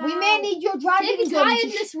you're on about. We may need your dragon Take a gun to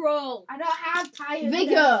tiredness roll. I don't have tired.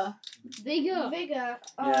 vigor. Vigor. Vigor.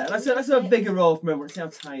 Yeah, let's have a vigor roll from everyone. See how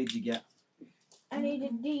tired you get. I need a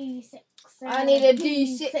D6. I need a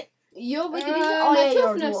D6. Your vigor. Oh my yeah,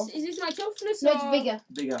 you're a toughness. dwarf. Is this my toughness No, or it's vigor.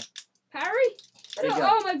 Vigor. parry? Vigor.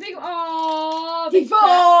 Oh, my vigor. Oh,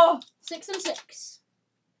 D4. 6 and 6.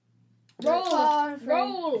 Roll. 4 and 3.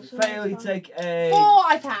 Roll. Fail, you take a 4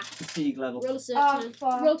 I pass. fatigue level. Roll a 6. Oh, then.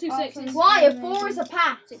 4. Roll 2 Oh, 6s. Why? A 4 is a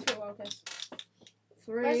pass. 6 foot okay.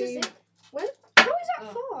 3. Where's the 6? How is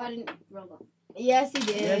that 4? I didn't roll that. Yes, he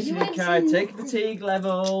did. Yes, you went can. to Take a fatigue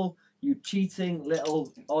level. You cheating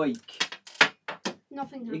little oik.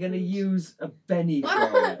 Nothing You're going to happens. use a Benny for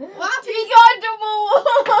it. He got a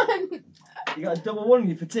double 1. You got a double 1 in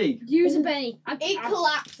your fatigue. Use a penny. It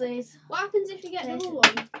collapses. What happens if you get double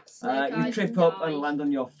 1? You trip up and land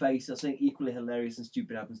on your face. That's something equally hilarious and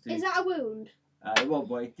stupid happens to you. Is that a wound? It won't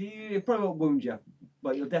bite. It probably won't wound you,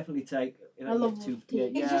 but you'll definitely take. I love two.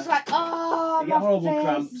 fatigue. Yeah, It's just like, oh, You get my horrible face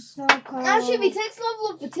cramps. is so cold. Actually, if he takes level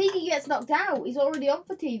of fatigue, he gets knocked out. He's already on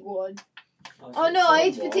fatigue 1. Oh no, I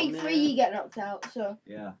hate fatigue 3, you get knocked out, so.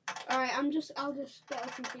 Yeah. Alright, I'll just get a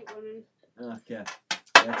complete one in. Okay.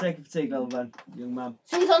 Yeah, take a fatigue level then, young man.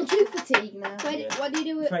 So he's on 2 fatigue now. Yeah. What do you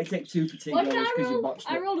do with Try to take 2 fatigue What did levels I because you roll?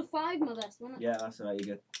 botched I it. rolled a 5, my best, wasn't it? Yeah, that's alright.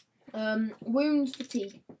 You're good. Wounds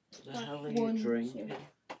fatigue. The hell are 1, you drinking? 2.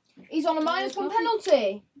 He's on a -1 coffee.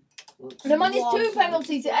 penalty. Looks And a -2 like-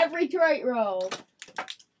 penalty to every trait roll.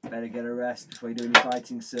 Better get a rest before you do any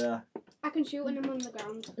fighting, sir. I can shoot when I'm on the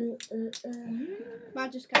ground. But I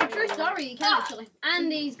just A can't. true story, you can actually.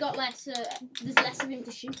 And he's got less, there's less of him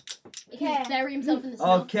to shoot. He can Yeah. bury himself in the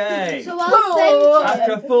snow. Okay. So I'll send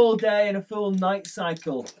After a full day and a full night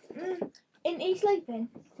cycle. you. Isn't he sleeping?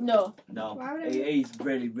 No. No, Why would I- he's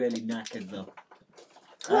really, really knackered though.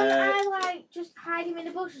 Couldn't I, like, just hide him in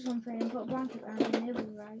a bush or something and put a blanket around him? He'll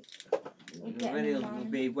be right. We'll get him in the He'll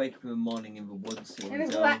morning. be wake up in the morning in the woods on And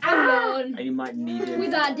his he'll be own, like, ah! Alone. and you might need him.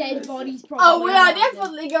 With our dead bodies, probably. Oh, we are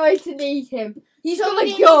definitely going to need him. He's got Somebody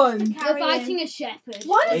a needs gun. to We're carry him. fighting a shepherd.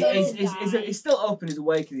 Why He- does he's still open, he's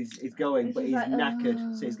awake, and he's going, It's but just he's like,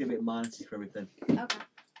 knackered, so he's gonna be at minus for everything. Okay.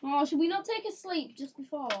 Oh, should we not take a sleep just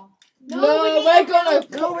before? No, we we're need gonna.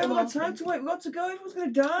 No, we haven't got time to wait. We've got to go. Everyone's gonna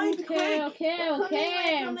die. Be quick. Okay. We're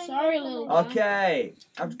I'm coming, sorry, we're little coming. guy. Okay.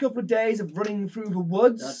 After a couple of days of running through the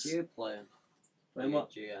woods. That's you playing. Playing what?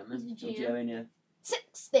 GM. He's a Oh, GM. Jeremy, yeah.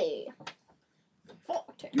 60.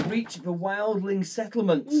 40. You reach the wildling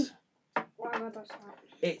settlement. Why am I doing that?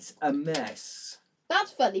 It's a mess.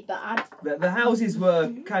 That's fairly bad. The houses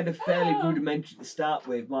were kind of fairly rudimentary to start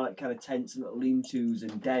with, more like kind of tents and little lean-tos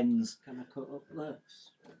and dens. Can I cut up this?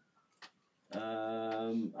 I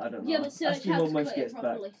don't know. Yeah, but search Ask your how mum to when cut she it gets back.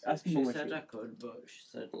 properly. Ask your She mum when she said I gets could, but she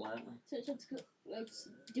said later. So it's just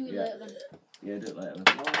do it Yeah. later then. Yeah, do it later. No,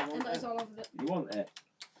 I And want that's it. all of it. You want it?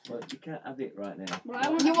 But you can't have it right now. But I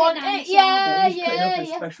want You a want head it? answer. Yeah, You need to cut it up yeah, in a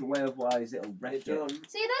yeah. special way, otherwise it'll wreck You're it. done.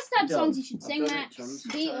 See, that's the type of Done. songs you should I've sing, done it Max. tons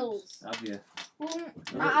of Beatles. Have you?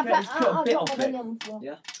 I've Just cut a bit got off my it. belly on the floor.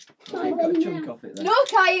 Cut a chunk off it then. No,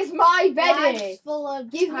 Kai, it's my Bags belly. full of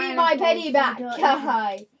Give me pineapples my belly and back, don't eat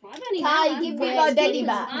Kai. I don't even Kai, know. give me Where's my the belly Beatles?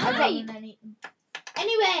 back. them. Aye. And then eat them.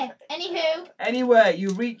 Anyway, anywho, Anyway, you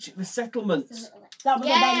reach the settlement. That was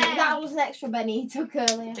Yeah. a Benny. That was an extra Benny he took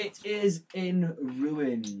earlier. It is in Just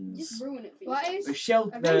ruins. ruin it for you. What is? The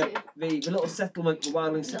shelter, A venue? the little settlement, the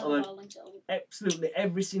wildling No, settlement. darling, darling. Absolutely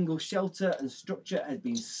every single shelter and structure has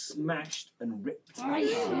been smashed and ripped apart.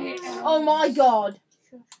 Oh my god.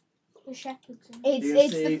 the shepherds. It's You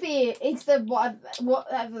it's see- the fear. It's the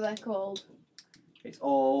whatever they're called. It's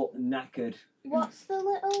all knackered. What's the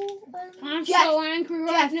little I'm Jeff, so angry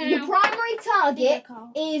right Jeff, now. your primary target called?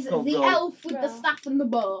 is Go, the go. elf with the Go. staff and the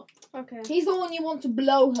bow. Okay. He's the one you want to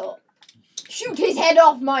blow up. Shoot his head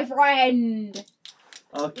off, my friend.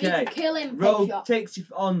 We need Okay. to kill him. Rogue Headshot. takes you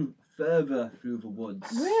on further through the woods.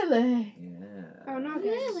 Really? Yeah. Oh no, guys.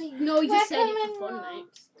 Really? No, he We're just said it coming for fun, now. mate.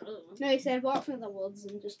 No, he said walk through the woods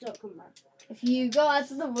and just don't come back. If you go out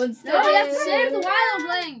to the woods, No, we have to save the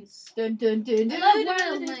wildlings. Dun, dun, dun, dun, I dun, love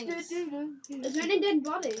dun, wildlings. dun, dun, dun. There's many dead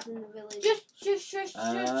bodies in the village. Just.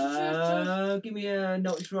 Give me a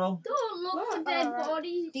notice roll. Don't look for What? dead Alright.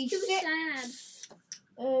 bodies. It's too D6. sad.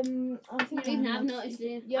 I You think don't even I have notice, do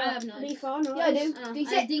you? Yeah. I have notice. D4, no. Yeah, I do. Oh, D6.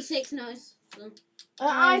 I have D6 notice. So.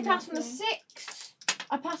 I passed with a 6.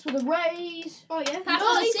 I passed with a raise. Oh yeah. Pass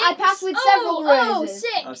No, with a I 6. passed with several Oh, raises.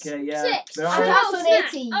 6. Okay, yeah. 6. There I are- passed Oh, with snap.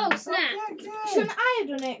 18. Oh, snap. Shouldn't I have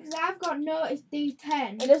done it? Because I've got notice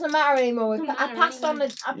D10. It doesn't matter anymore. Doesn't I matter passed on a.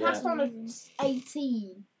 anyway. I passed Yeah. on a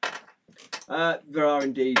 18. There are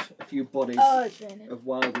indeed a few bodies Oh, it's raining. of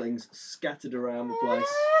wildlings scattered around the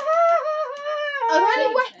place. Are there any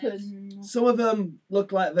Cheap. weapons? Some of them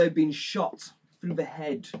look like they've been shot through the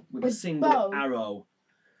head with a With single bow? arrow.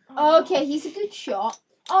 Okay, he's a good shot.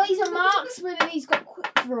 Oh, he's a marksman and he's got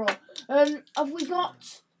quick draw. Have we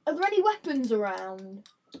got? Are there any weapons around?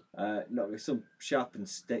 No, with some sharpened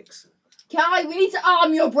sticks. Kai, we need to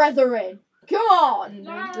arm your brethren. Come on.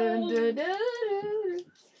 No. Dun, dun, dun, dun.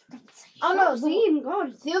 Oh no, See him,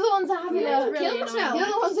 God. the other ones are having Yeah, a. it's really Kill annoying. The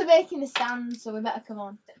other ones are making a stand, so we better come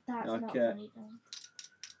on. That's not Okay. funny. Though.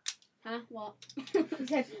 Huh? What? He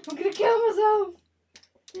said, "I'm gonna kill myself."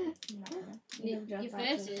 Your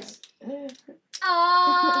face is. There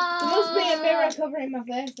Oh! must be a mirror covering my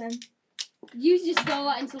face then. You just stole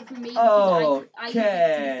that insult from me because I used it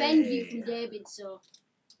to defend you Okay. from David, so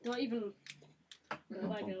don't even.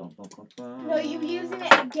 No, you're using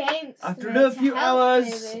it against After me a to few help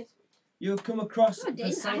hours, David. you've come across No, I the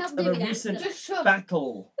didn't. I site helped of a David recent answer. Just shove.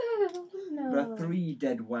 battle. There are No. 3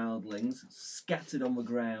 dead wildlings scattered on the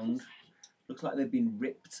ground. Looks like they've been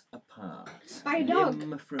ripped apart. By a dog.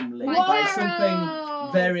 Limb from limb. Like By Pharaoh!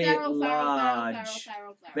 something very Pharaoh, large.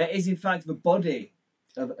 Pharaoh. There is, in fact, the body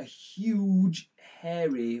of a huge,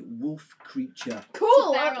 hairy wolf creature. Cool.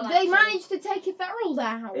 It's a feral, They actually. managed to take a feral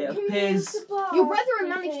down. It Can you appears use the bar Your brethren for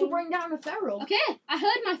managed to thing? bring down a feral. Okay, I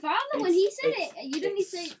heard my father when he said it's- it. You didn't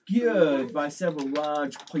say. obscured by several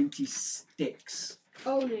large, pointy sticks.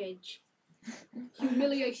 Ownage.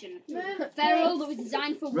 Humiliation. Move Feral this. that was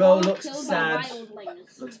designed for Ro war, looks killed sad. by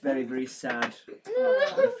wildlings. Looks very, very sad.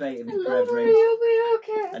 Oh. The fate of his Don't worry, brethren. you'll be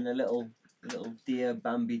okay. And a little dear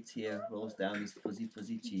Bambi tear rolls down his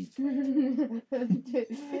fuzzy cheek.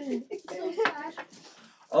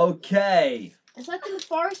 Okay. It's like in the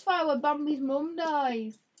forest fire where Bambi's mum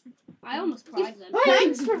dies. I almost cried then.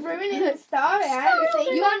 Thanks for ruining the story. I haven't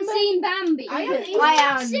seen You haven't seen Bambi? I haven't either. I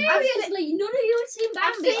am. Seriously, none of you have seen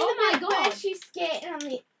I've Bambi? seen Oh the my bit where god. she's skating on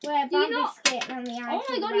the where Do you Bambi's not- skating on the ice. Oh my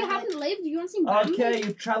with god, you Rabbit. haven't lived. You haven't seen Bambi? Okay,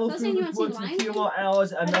 you've travelled Doesn't through the anyone see woods in a Lion few King? more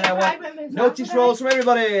hours, and I then I think want Rabbit moves notice after rolls from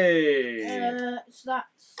everybody. So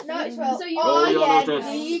that's. Notice roll. So you Oh roll yeah,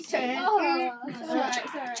 notice. you turn. Oh, It's alright,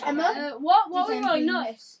 it's alright. Emma? what were we Design rolling? things.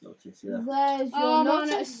 Notice? Notice, yeah. There's your Oh, my notice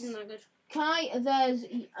notice. isn't that good. Kai, there's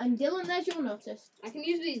and Dylan. There's your notice. I can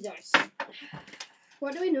use these dice.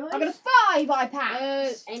 What do we know? I got a 5. I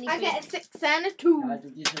pass. Anything. I get a 6 and a 2. How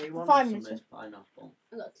did you say you wanted 5 some minutes. of this pineapple?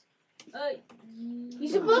 Look.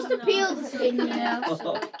 You're supposed to peel the skin, you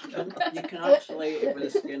know. You can actually eat it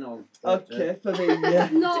with the skin on. Okay, for the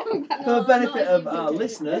No, for the benefit of our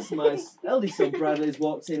listeners, my eldest son Bradley's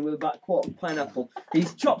walked in with about a quarter of pineapple.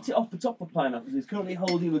 He's chopped it off the top of pineapple. He's currently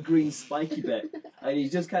holding the green spiky bit, and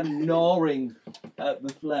he's just kind of gnawing at the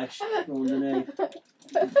flesh from underneath.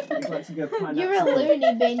 He's like to go pineapple. You're a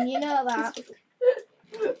loony bin, you know that.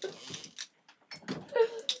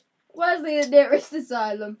 Where's the nearest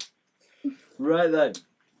asylum? Right then,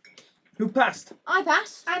 who passed? I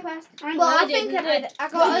passed. I passed. I Well, I I think I didn't. did. I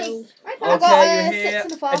got a. Failed. I I got Okay, a you 6 hear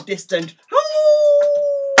and a 4. a distant.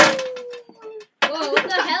 Whoa, what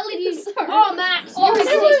the hell did you say? Oh, Max, Oh, you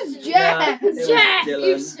it resist. was Jeff. It was Jeff, you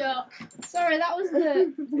Dylan. suck. Sorry, that was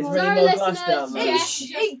the. It's Sorry, really more glass listeners, down there. Jeff It,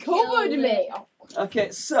 just it covered killed me.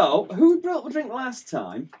 Okay, so who brought the drink last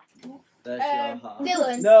time? There's your half.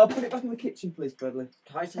 Dylan. No, put it back in the kitchen, please, Bradley.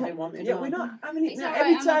 I said I wanted Yeah, one. we're not having it It's now. alright,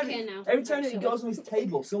 Every I'm time, okay now. every time it Actually. goes on his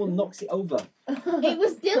table, someone knocks it over. It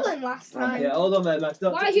was Dylan last time. Okay, hold on there, Max.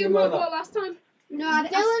 Don't Why touch you your brought mother. what last time? No, I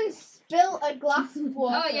Dylan spilled a glass of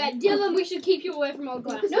water. Oh yeah, Dylan, we should keep you away from all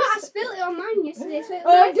glasses. No, I spilled it on mine yesterday. So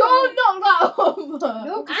Oh, don't knock that over.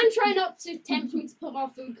 No, And try not to tempt me to put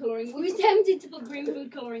more food colouring. We were tempted to put green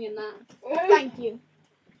food colouring in that. Thank you.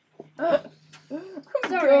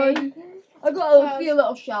 Sorry. I got a few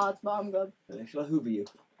little shards, but I'm good. Shall I hoover you?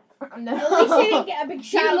 No. At least he didn't get a big You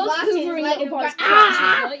shower of love glasses. hoovering Like, little boys'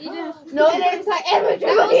 ah! crotches, don't you? No, and then it's like, Emma, do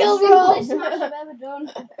That a was the heel roll. simplest smash I've ever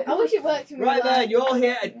done. I wish it worked in real Right life. then, you all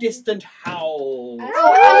hear a distant howl. There's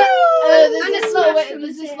And this a little smash bit. from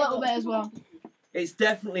There's the this little table. bit as well. It's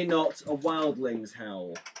definitely not a wildling's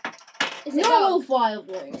howl. Is it No dog? wolf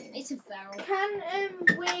wildling. It's a feral.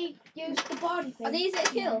 Can we use the body thing? Are these a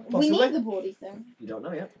kill? We Possibly. need the body thing. You don't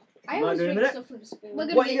know yet. I Might always do in a drink minute. stuff with a spoon. We're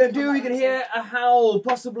gonna What get you're gonna into do? You're combat gonna soon. hear a howl,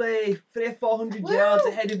 possibly 300 or 400 yards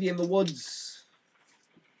ahead of you in the woods.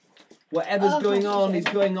 Whatever's Oh, going gosh, on I is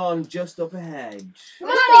don't going on just up ahead.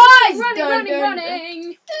 Running, Boys! running, Dun,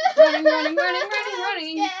 running, dun, running, running,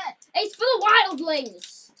 running. It's full of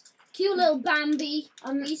wildlings. Cute little Bambi.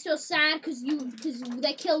 He's so sad because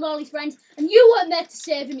they killed all his friends, and you weren't there to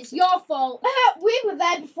save him. It's your fault. We were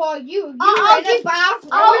there before you. You I'll were in a give- bath.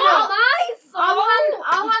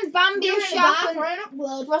 I'll hand Bambi You a were in a sharp bath and running up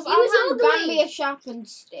blood. Ross, He I'll was hand ugly. Bambi a sharpened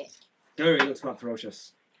stick. Gary looks quite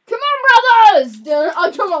ferocious. Come on, brothers!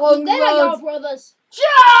 I'll come along, They are your brothers. brothers.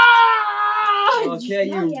 Charge! Okay,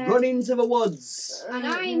 you Not yet. run into the woods. And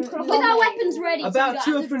I'm With our weapons ready. About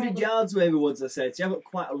so we don't have to 200 run. yards away in the woods, I said. So you have got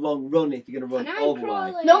quite a long run if you're going to run And I'm all the way.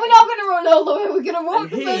 crawling. No, we're not going to run all the way. We're going to walk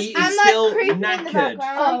And the he first. is I'm still like creeping in the knackered.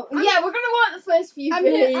 background. Oh, yeah, we're going to walk the first few I'm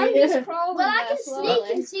feet. just crawling. Well, I there can slowly.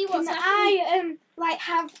 sneak and see what's Can happening. I like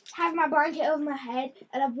have my blanket over my head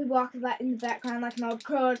and I'll be walking like in the background like an old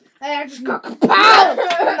crone and I just go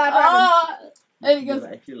pow! And he Do goes,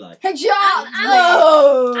 that if you like. headshot!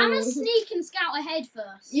 I'm gonna sneak and scout ahead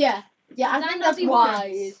first. Yeah, I Then think I'll that's be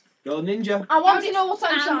wise. Go ninja. I want to know what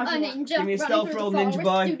I'm I'm a charging at. ninja. Give me a running stealth through roll, the ninja forest.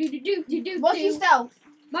 boy. Do-do-do-do-do-do. What's your stealth?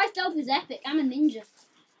 My stealth is epic. I'm a ninja.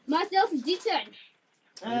 My stealth is D10.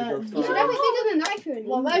 You You should have it bigger than knife or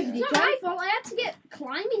Well, there's It's your not my fault. I had to get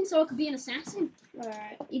climbing so I could be an assassin.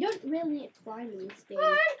 Alright. You don't really need to climb in this game.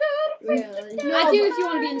 Really? Really. I do if you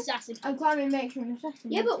want to be an assassin. I'm climbing makes you an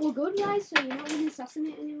assassin. Yeah, but we're good guys, so you're not going to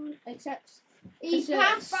assassinate anyone except. He So-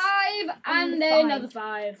 passed 5 and And then five. another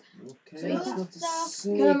 5. Okay, So let's that's have to stuff.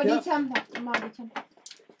 sneak Can I have a up. D10 pack? I'm having a D10 pack.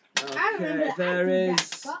 I remember Okay, there I did is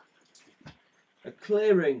that. a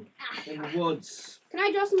clearing in the woods. Can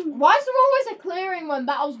I draw some. Why is there always a clearing when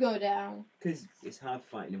battles go down? Because it's hard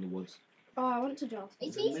fighting in the woods. Oh, I want to draw.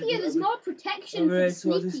 It's easier. There's more protection Over for here the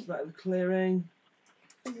towards this sneaky. bit of the clearing.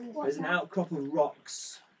 There's an outcrop of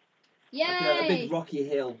rocks. Like a Yay! big rocky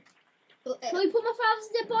hill. Well, we put my father's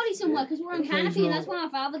dead body somewhere because we're on canopy and that's where my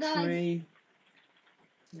father died. Tree.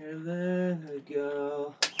 Near there we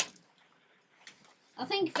go. I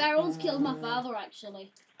think Feral's killed my father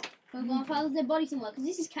actually. But my father's dead body somewhere because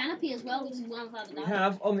this is canopy as well, which is where my father We died.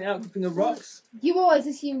 have on the outcropping of rocks, You always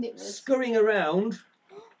assumed it was. scurrying around.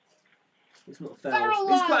 It's not Feral feral.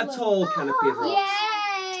 It's quite a wildlife. tall canopy of rocks.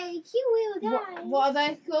 Yay! Cute little guy. What are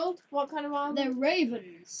they called? What kind of wild? They're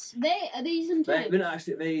ravens. Are these They're untamed? not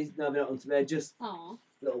actually. They're not hunted. They're just Aw.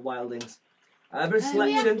 little wildlings. But a We have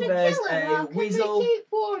selection. to There's kill him, a or can we weasel. keep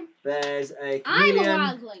one? There's a I'm a chameleon.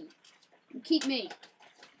 wildling. Keep me.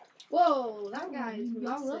 Whoa, that guy is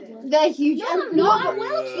massive. They're huge. No, and I'm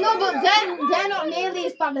not. No, but they're not nearly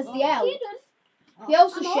as bad as the elf. Oh, The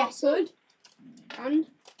elf's a I'm awesome. shepherd. And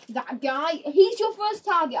That guy, he's your first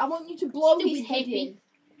target. I want you to blow his Stupid head hippie.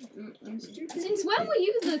 in. Since when were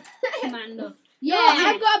you the commander? yeah,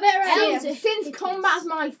 I've got a better Elves idea. are Since hippies. combat's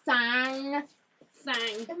my thing.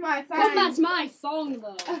 Fang. My Combat's my thong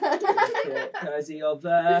though. Okay, Cozy over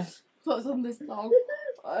there. Puts on this dog.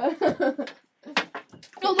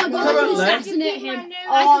 Oh my god, I Currently- can assassinate him.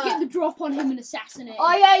 Oh, I could get the drop on him and assassinate him.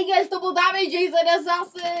 Oh yeah, he gets double damage. He's an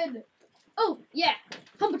assassin. Oh, yeah.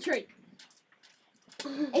 Hump a tree.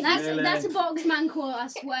 Really? That's a boxman quote, I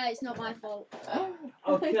swear it's not my fault.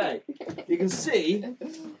 Okay, you can see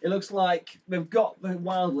it looks like they've got the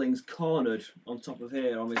wildlings cornered on top of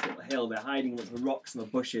here on this little hill. They're hiding amongst the rocks and the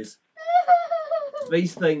bushes.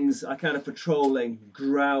 These things are kind of patrolling,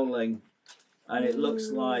 growling, and it looks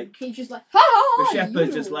like He's just like, the ha!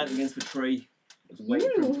 shepherd's just leant against the tree, just waiting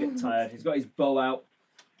for him to get tired. He's got his bow out.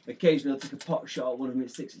 Occasionally he'll take a pot shot at one of them, it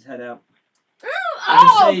sticks his head out. You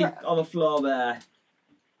can see on the floor there.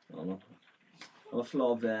 On the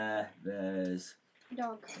floor there, there's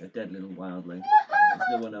Dog. a dead little wildling. There's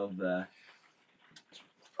no one over there.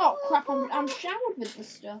 Oh crap! I'm showered with this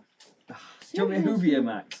stuff. Do you want me to hoover you,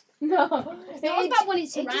 Max? No, What about when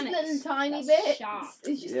it's just ceramics? little tiny That's bits. sharp.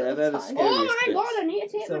 It's just Yeah, little they're the tiny. scariest Oh my bits. god, I need to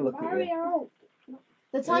take Let's have a my look at barrier out.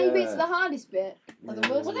 The tiny bits Yeah. are the hardest bit. Are the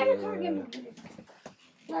worst. Well, then I can't get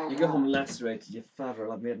my. You go home lacerated, your father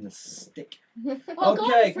will have me head in a stick. Oh, Okay,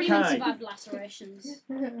 Gordon Freeman Kai. survived lacerations.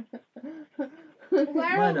 Where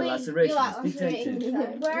Minor are we? lacerations, You like detected. lacerating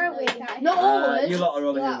yourself? Where are we? Not always. You lot are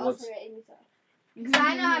over You here like in the woods. lacerating yourself. Because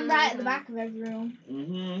I know I'm right at the back of every room.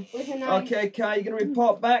 With a knife. Okay, Kai, you going to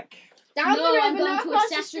report back? Down No, the I'm river, going not to across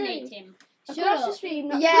the assassinate stream. him. Shut Across the up. stream,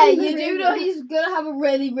 not Yeah, through the you do river. know he's gonna have a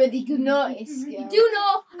really, really good notice You skill. do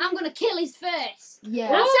know I'm going to kill his face.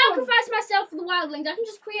 Yeah. I'll sacrifice myself for the wildlings. I can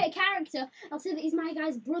just create a character. I'll say that he's my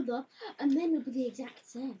guy's brother, and then it'll be the exact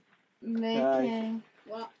same. Okay.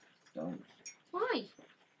 What? Don't. Why?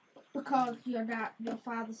 Because your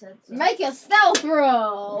father said so. Make a stealth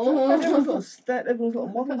roll. Everyone's got a stat, everyone's got a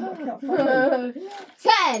model, but I can't find them.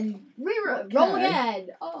 10. Reroll. Roll Okay. again.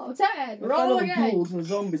 Oh, 10. I found Roll all the again. ghouls and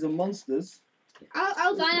zombies and monsters.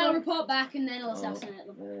 I'll Fine, I'll just report back, and then I'll assassinate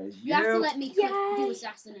them. There's You have to let me do Yay.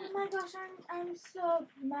 assassinate. Oh my gosh, I'm so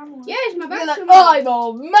mammal. Yes, my You're back's like, from I'm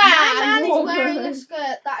a My man. man is wearing a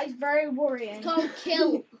skirt that is very worrying. It's called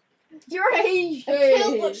kill. You're Asian. A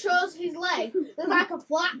kilt that shows his leg. There's like a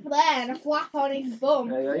flap there and a flap on his bum.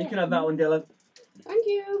 There you go, you can have that one, Dylan. Thank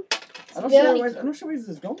you. I'm not Yeah. sure where's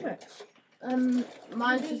this gone next.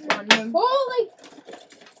 Mine's just random. Holy!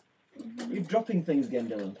 You're dropping things again,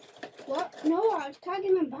 Dylan. What? No, I was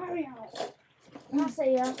tagging my battery out. I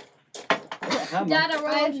see ya. What a hammer. Dad, I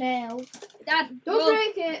I have rolled. nails. Dad, Don't roll.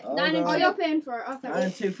 break it. Hold 9 and Oh, on. you're paying for it. Oh, thank 9 you.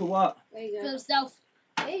 and 2 for what? There you For go. the stealth.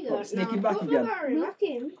 There you go. What, sneaking Now, back put again? my battery back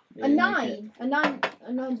in. Yeah, A make it. 9.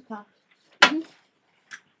 A 9's pass. And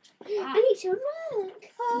it's your work.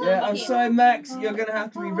 Yeah, I'm sorry, Max. You're going to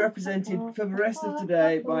have to be represented for the rest of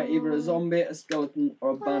today by either a zombie, a skeleton,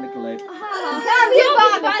 or a barnacle. Can't be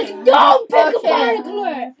a barnacle. Don't pick a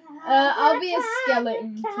barnacle. I'll be a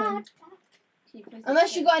skeleton.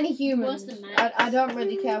 Unless you got any humans. Worse than Max. I don't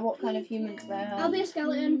really care what kind of humans they I'll are. be a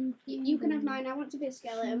skeleton. You can have mine. I want to be a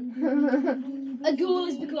skeleton. A ghoul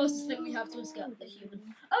is the closest thing we have to a human.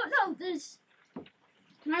 Oh no, there's.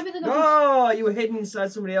 Can I be the ghost? Oh, you were hidden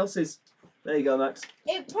inside somebody else's. There you go, Max.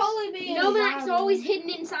 It'd probably be. You know, Max are always hidden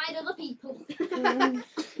inside other people.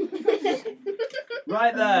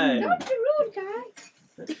 Right then. Not the rude guy.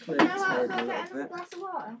 Let's clear Can the I table have a a little bit of a bit. glass of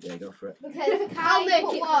water? Yeah, go for it. Because I'll make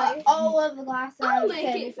put it water for you. all over the glass. I'll and make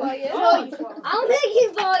everything it for you. before- I'll make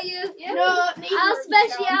it for you. Yeah. No, Our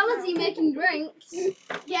speciality making drinks.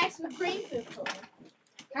 Yes, with green food colour.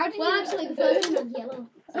 How did Well, you actually, the first one was yellow.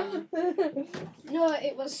 No,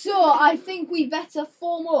 it was. So I think we better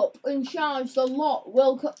form up and charge the lot.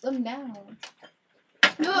 We'll cut them down.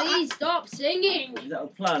 No, Please stop singing. Is that a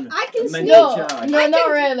plan? I can A sneak. mental No, charge. no, not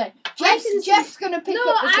really. Jeff's gonna pick No,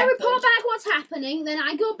 up the I shepherd. report back what's happening, then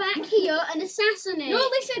I go back here and assassinate. No,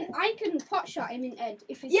 listen. I can pot shot him in the head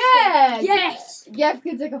if it's. Yeah. Yes. Jeff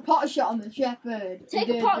can take a pot shot on the shepherd. Take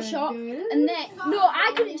a pot shot, And then no,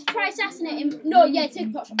 I could try assassinate him. No, yeah, take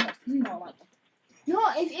a pot shot. That's more like it. No,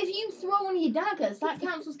 if you throw one of your daggers, that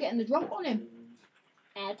counts as getting the drop on him.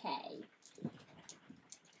 Okay.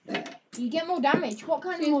 You get more damage. What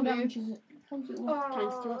kind of more damage is it? Times two.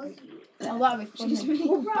 Oh, that'd be funny. Excuse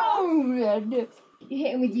me. You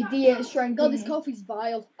hit him with your D8 strength. God, this coffee's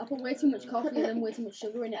vile. I put way too much coffee and then way too much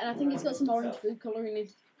sugar in it, and I think it's got some orange food colouring in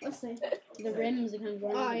it. Let's see. The rims are kind of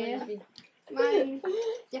orange. Oh, It might yeah. just be- Mine.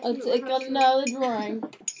 I'll definitely take has some- another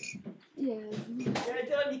drink. Yeah. Yeah,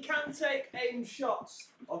 Dylan, you can take aim shots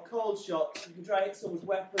or cold shots. You can try hit someone's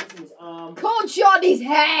weapon, someone's arm. Cold shot his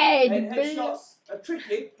head! And headshots are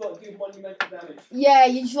tricky, but do monumental damage. Yeah,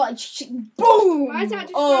 you just like boom! Mine's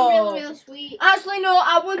actually Oh. really sweet. Actually, no,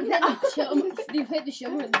 I wouldn't. You've hit the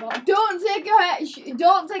sugar at the bottom. Don't take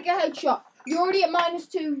a headshot. You're already at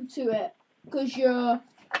 -2 to it because you're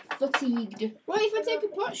fatigued. Well, if I take a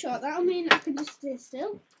pot shot, that'll mean I can just stay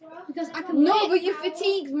still. Because I can. No, wait. but you're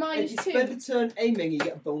fatigued If you spend -2. a turn aiming, you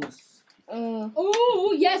get a bonus.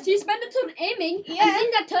 Oh, yes, you spend a turn aiming, Yeah. and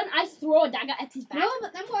in that turn, I throw a dagger at his back. No,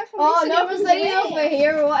 but then what if I Oh, miss and no, he but runs saying else away? for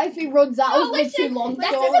hero. What if he runs out No, of listen, too long?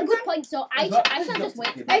 That is a good point, so I shall just wait.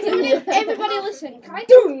 Everybody listen. Can I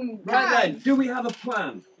Boom! Right then, do we have a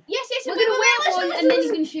plan? Yes, We're wait, gonna wait one, and then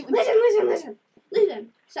he's gonna shoot me.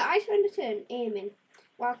 Listen. So I spend a turn aiming,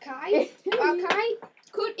 while Kai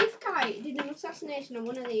could, if Kai did an assassination on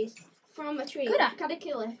one of these from a tree, Could I? Could I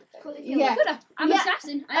kill her? Yeah. Coulda. I'm Yeah.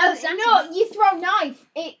 assassin. I'm assassin. No, you throw knife.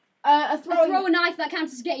 I throw a knife that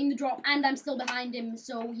counts as getting the drop, and I'm still behind him,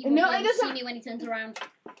 so he won't No, be it able to see doesn't- me when he turns around.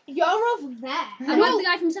 You're over there. I'm like the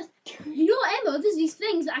guy from Assassin. You know, Emma, there's these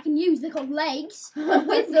things that I can use. They're called legs.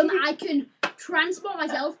 With them, I can transport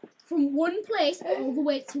myself from one place all the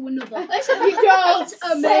way to another. Listen, You don't It's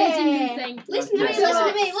amazing new say. thing. Listen to me. Okay. Listen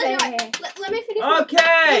to me. Listen. Say. Let me finish. Let me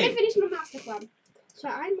Okay! finish my master plan. So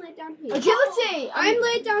I'm laid down here. Agility. I'm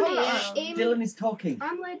laid down Come here. on. Aiming. Dylan is talking.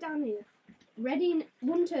 I'm laid down here, ready in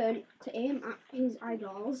one turn to aim at his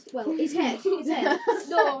eyeballs. Well, his head. His head.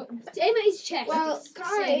 No, to aim at his chest. Well, It's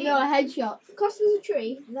Kai- insane. No, a headshot. Because there's a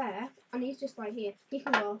tree there, and he's just like here. He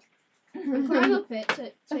can go and climb up it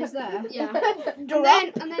so it's there. Yeah.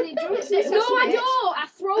 And then he jumps it. No, I don't. I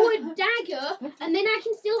throw a dagger, and then I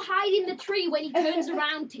can still hide in the tree when he turns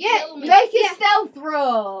around to Yeah, kill me. Make a Yeah. stealth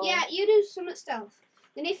roll. Yeah, you do some at stealth.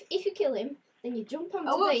 Then if you kill him, then you jump onto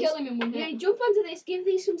I won't these. kill him in one Yeah, hit. you jump onto this, give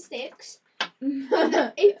these some sticks, and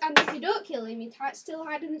if you don't kill him, you still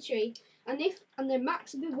hide in the tree. And then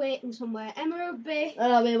Max will be waiting somewhere. Emma will be.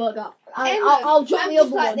 I'll be look up. Emma, I'll jump I'm the just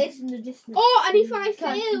other like one. this in the distance. Oh, and if I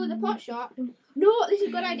fail with a pot shot, no, this is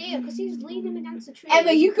a good idea because he's leaning against the tree.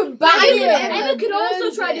 Emma, you can bang Emma, him. Emma could also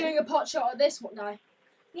burns try it. doing a pot shot at this one guy.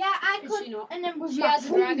 Yeah, I Is could. she not? And then with She my has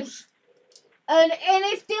a dragon. And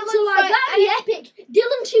if Dylan So like fight- that'd be epic.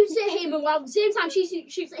 Dylan shoots at him, and while at the same time she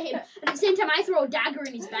shoots at him, and at the same time I throw a dagger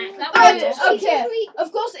in his back. That Oh, would be yeah. Okay.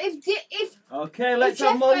 Of course, if Okay, let's If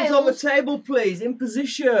have Jeff models on the fails- table, please. In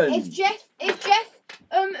position. Jeff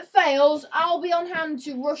fails, I'll be on hand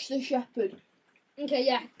to rush the shepherd. Okay,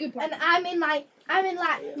 yeah, good point. And I'm in like my We're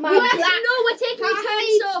black. taking a turn,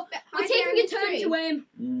 so we're taking a turn to aim.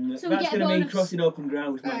 So we That's get a going to mean bonus. crossing open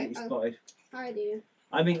ground, which might Right, get you spotted. I do.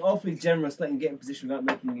 I'm being awfully generous, letting you get in position without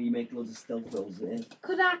making you make loads of stealth rolls.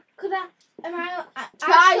 Could I? Am Try.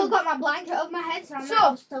 I've still got my blanket over my head, so I'm So,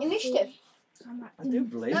 not stealth initiative. full. So I'm like, I do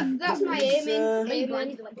believe. That's my It's, aiming. What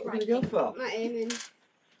Aiming. are we going for? My aiming.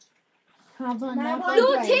 Have a My never blanket.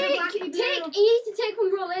 No, Right. take. You need to take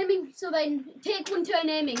one roll aiming. So then take one turn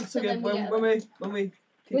aiming. It's So okay, then we get. when we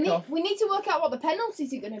kick off. We need to work out what the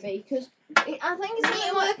penalties are going to be because I think we it's need to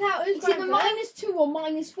either, work out who's it's going either first. -2 or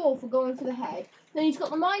 -4 for going for the head. Then he's got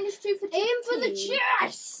the -2 for Aim for the team.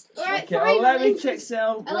 chest. Alright, Okay, fine. let me check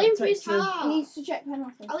Sal. I'll aim for his He heart. needs to check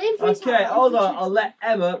penalties. I'll aim for his Okay, heart. hold on. I'll let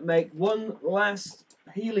Emma make one last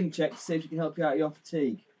healing check to see if she can help you out of your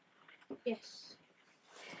fatigue. Yes.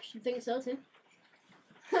 I should think so too.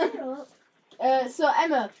 So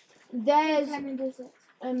Emma, there's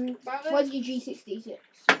Barbara, where's your G66?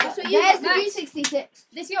 That's what you There's got, the Max. G66,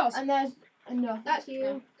 This yours. and there's no. That's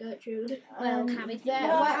you, Gertrude. Well, have it. There,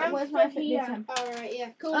 No, where's I'm my from epic here. D10? Alright, yeah.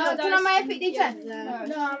 Cool. Can I have my epic Yeah, D10? there.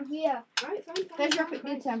 No, I'm here. Alright, fine. There's your epic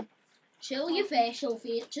D10. Chill your facial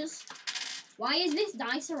features. Why is this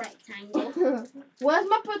dice a rectangle? Where's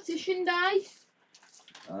my partition dice?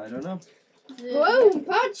 I don't know. Boom!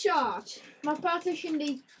 Pod shot! My partition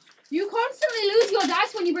D. You constantly lose your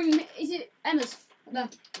dice when you bring. Is it Emma's? I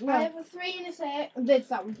No, have a 3 and a 6. there's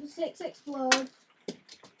that one. 6 explodes.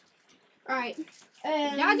 Right.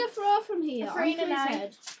 Dagger throw from here. a 3 onto and a his 9.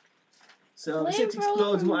 head. So the 6 Flamethrower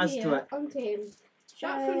explodes and what from adds to here it? onto him.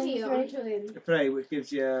 Shot from here three. onto him. The prey, which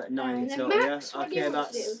gives you 9 in And then total, yeah? Max, what do you Okay, want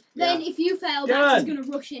to that's. do? Then Yeah. if you fail, Done. Max is gonna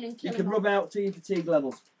rush in and kill You can him. rub out to your fatigue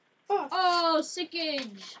levels. Oh,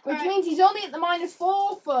 sickage! Which Right. means he's only at the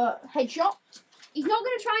 -4 for headshot. He's not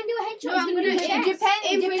gonna try and do a headshot. No, he's I'm gonna do gonna a It chest. depends.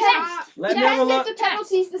 Aim for his Depends. heart. Let me have a Depends look. if the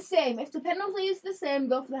penalty's the same. If the penalty is the same,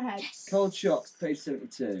 go for the head. Cold shots, page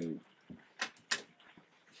 72.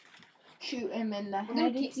 Shoot him in the gonna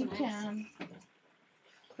head kick if you some ass. can.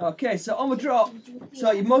 Okay, so on the drop,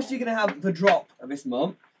 so you're mostly going to have the drop at this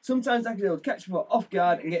moment. Sometimes I can be able to catch him off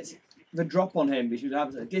guard and get the drop on him, which would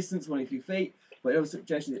happen at a distance, 1 or 2 feet. But in other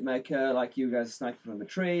situations, it may occur like you guys are sniping from the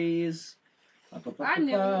trees. I'm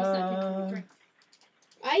never gonna step into the tree.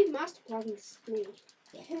 I master plans me.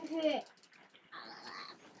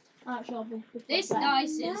 Actually, I'll be This dice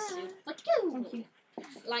is for two.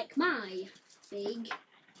 Like my big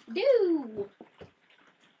do.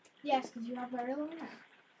 Yes, because you have very long hair.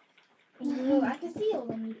 And you look like a seal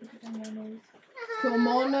when you put it on your nose. Come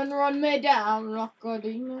on and run me down,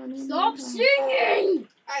 Rockadina. Stop singing!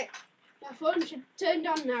 My phone should turn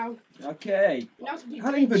on now. Okay. Not be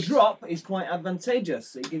Having the glitched. drop is quite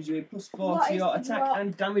advantageous. It gives you a +4 What to is your the attack drop?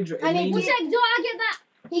 and damage. It And it means One sec, don't I get that?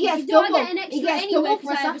 He gets Do I double. get an extra He gets anyway double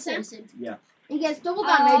because for I have assassin. assassin? He gets double Oh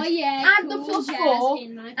damage. yeah, Add the cool plus jazz 4,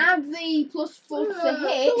 in my Add the +4 to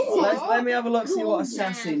hit. let me have a look, see what Cool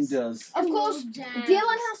assassin jazz. does. Of course, Cool jazz.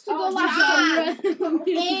 Dylan has to go last. jazz.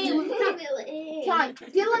 Kai,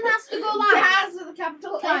 Dylan has to go last. Jazz with a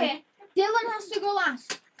capital Kai, A. Dylan has to go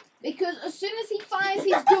last. Because as soon as he fires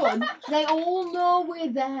his gun, they all know we're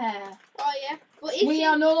there. Oh yeah. But if We she-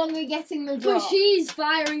 are no longer getting the But drop. she's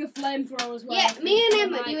firing a flamethrower as well. Yeah, me and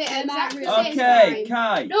Emma Like, do it am I exactly really- the same Okay, time.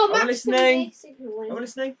 Kai. No, are we Max listening? can signaling. Are we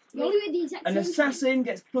listening? You only do the exact An same thing. assassin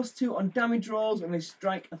gets +2 on damage rolls when they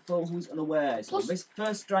strike a foe who's unaware. So Plus- this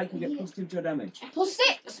first strike, you get +2 to your damage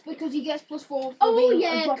 +6 because he gets +4 for Oh being a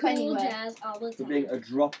yeah, drop cool anyway. jazz all the for time. being a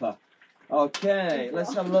dropper. Okay,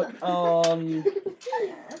 let's have a look on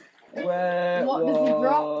where What does he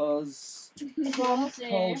drop? was From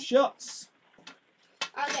cold shots.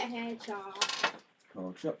 I'll get a headshot.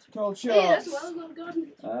 Cold shots, cold Hey, that's shots. well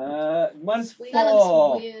good. Minus Sweet. That looks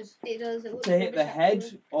 4 weird. It does. It looks to hit the rubbish, head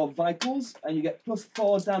actually. or vitals, and you get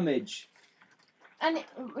 +4 damage. And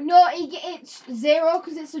no, it's 0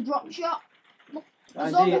 because it's a drop shot. As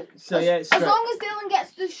And long the- as- so yeah, it's As straight. long as Dylan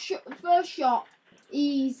gets the first shot,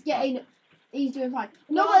 he's doing fine.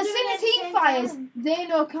 No, We're but all as doing soon it as at the he same fires, time. they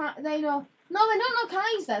know. No, they don't know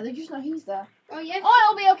Kai's there. They just know he's there. Oh yeah. Oh,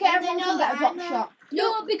 it'll be okay. And they Everyone know can get that a drop I'm there. shot.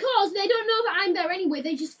 No, because they don't know that I'm there anyway.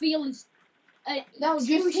 They just feel They'll just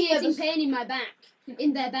hear excruciating the- pain in my back,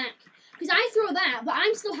 in their back. Because I throw that, but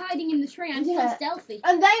I'm still hiding in the tree. I'm Yeah. still stealthy.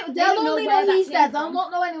 And they'll don't know only where know that he's came there. They'll from.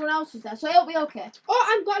 not know anyone else is there. So it'll be okay. Oh,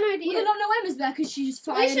 I've got an Well, idea. they don't know Emma's there because she just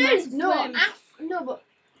fired Listen, a massive No, flame. no, but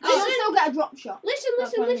Listen. they'll still get a drop shot. Listen,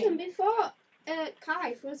 That's what I listen. mean. Before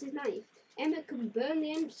Kai throws his knife, Emma can burn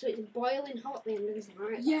the end so it's boiling hot the end of his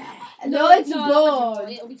knife. Yeah. No, it's a no, bone.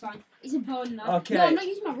 It'll be fine. It's a bone now. Okay. No, I'm not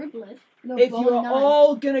using my rib blade. No, If bone you are knife.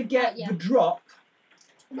 all gonna get Yeah. the drop,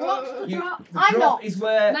 What? The I'm drop not. is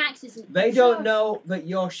where Max isn't. they don't know that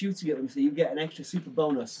you're shooting at them, so you get an extra super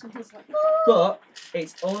bonus. So he's like, But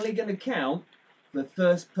it's only going to count the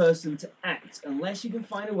first person to act, unless you can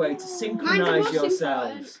find a way to synchronise most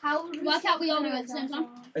yourselves. How would Why can't we all do it at the same time?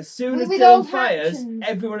 As soon as With Dylan old fires, actions.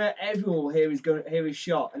 everyone will hear his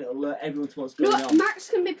shot, and it'll alert everyone to what's No, going on. Max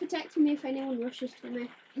can be protecting me if anyone rushes to me.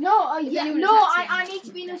 No, If yeah, anyone no, attacks I him. need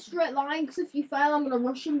to be in a straight line because if you fail, I'm gonna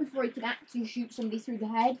rush him before he can actually shoot somebody through the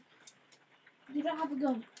head. You don't have a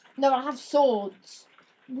gun. No, I have swords.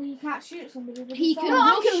 Well, you can't shoot somebody with He a can sword. No,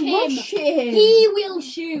 I rush can him. rush him. He will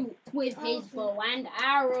shoot with his bow and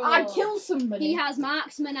arrow. I kill somebody. He has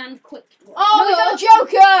marksman and quick. Oh, we got a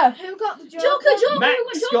Joker! Who got the Joker? Joker!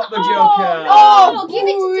 Max got the Oh, Joker. no! Give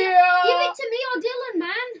it to yeah. Give it to me or Dylan,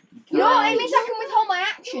 man. No, it means I can withhold my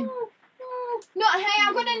action. No, hey,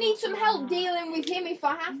 I'm gonna need some help dealing with him if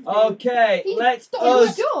I have to. Okay, He's let stuck.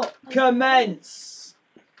 us commence.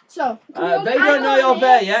 So, They don't know you're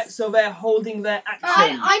there yet, so they're holding their action. I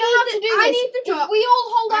know how to do this. I need the drop. If we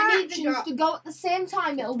all hold I our need the actions drop. to go at the same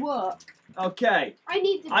time, it'll work. Okay, I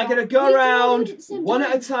need the I'm drop. going to go We can all around do it at the same one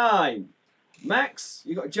time. at a time. Max,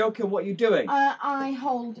 you got Joker, what are you doing? I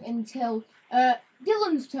hold until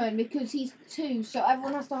Dylan's turn because he's 2, so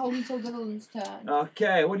everyone has to hold until Dylan's turn.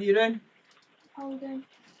 Okay, what are you doing? Holding.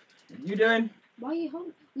 What are you doing? Why are you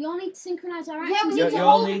holding? We all need to synchronize our Yeah, actions. we You- need to you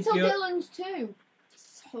all hold need- until you- Dylan's 2.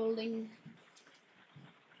 Holding.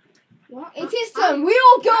 What? It's his turn. We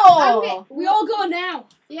all go. We all go now.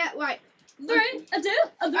 Yeah, right. 3, a 2,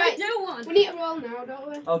 a 3, Right. 2, 1. We need to roll now, don't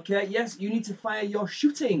we? Okay, yes, you need to fire your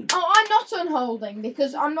shooting. Oh, I'm not unholding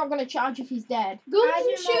because I'm not going to charge if he's dead. Guns I and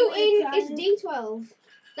do not shooting need is to- D12.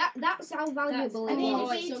 That's how valuable I it need Oh,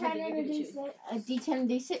 a it's so D10 good and a that you can D6. A D10,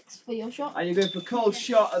 D6 for your shot. And you're going for a cold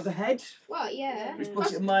shot at the head, Well, yeah. which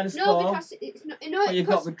puts it at minus No, 4. because it's not. No, But you've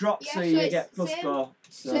got the drop, yeah, so so you it's get plus same. 4.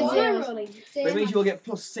 So So What am I it's rolling? it means you'll get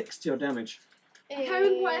plus 6 to your damage. I can't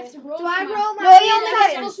remember what I have to roll. Do I for roll my No, he only D10?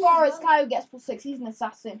 gets plus 4. It's Kai who gets plus 6. He's an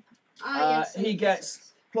assassin. He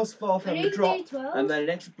gets plus 4 I from need the a drop, D12. and then an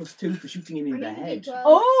extra plus 2 for shooting him I in the need a head. D12.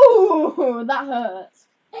 Oh, that hurts.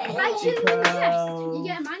 I shoot him in the chest. You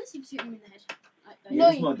get a minus if you shoot him in the head. He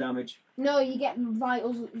No, does more damage. No, you get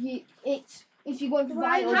vitals. If you're going for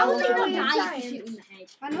Right, vitals. How Those would you are not the die if giants. you shoot him in the head?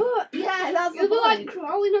 I know. Yeah, that's You'll the be like point.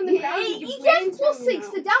 crawling on the ground. with He your gets brains plus hanging 6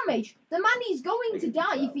 out. to damage. The man is going to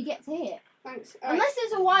die if he gets hit. Thanks. Alright. Unless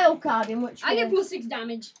there's a wild card in which I get case- plus 6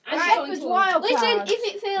 damage. I'm Right, just going Shepherd's to wild Listen, cards.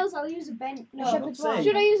 if it fails, I'll use a bent. A No. shepherd's I'm saying. wild.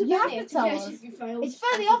 Should I use a You have bent? to tell Yes, us. if you fail. It's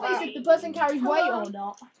fairly obvious if the person carries weight or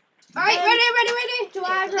not. Alright, ready. Do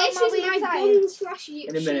I roll This my is my D10? gun slash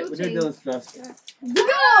In a minute, we're doing shooting. Dylan's first.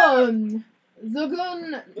 The gun! The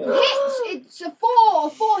gun hits! It's a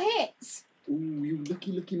 4 hits! Ooh, you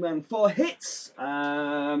lucky man. 4 hits!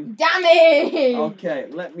 Damage! Okay,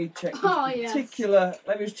 let me check this Oh, yes. particular...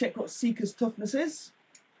 Let me just check what Seeker's toughness is.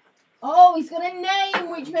 Oh, he's got a name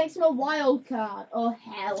which makes him a wild card. Oh,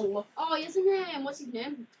 hell. Oh, he has a name. What's his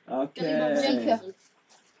name? Okay. Seeker.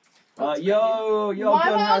 Your Why gun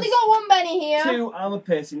have I has only got 1 Benny here? 2 armor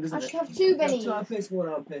piercing, I doesn't should it? have 2 You have Bennies. 2 armor piercing, 1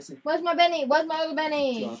 armor piercing. Where's my Benny? Where's my other 2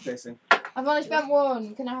 Benny? armor piercing. I've only spent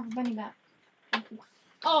 1. Can I have a Benny back?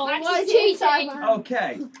 Oh, Max why is is he inside cheating. my-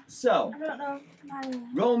 Okay, so I don't know.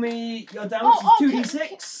 roll me your damage. Oh, It's can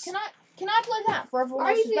 2d6. Can I play that for everyone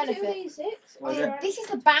Why else's is it benefit? 2d6? What is it? This is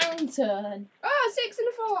the bang turn. Oh, 6 and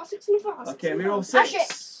a 4, 6 and a 4. Okay, we roll Ah, 6.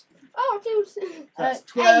 shit. Oh, 2. That's 8.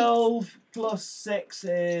 12 plus 6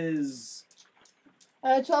 is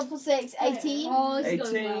 12 plus 6, 18. Oh, this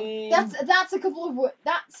is going well. 18. That's a couple of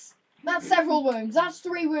that's several wounds. That's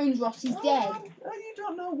 3 wounds, Ross. He's dead. Oh, you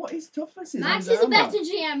don't know what his toughness is. Max on is a armor. better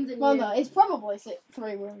GM than Well, you. no, it's probably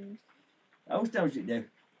 3 wounds. How much damage did it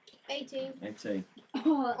 18. do? 18.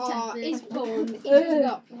 Oh, Oh, tempted. he's born. He just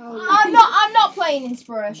got. I'm not playing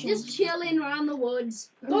inspiration. Just chilling around the woods.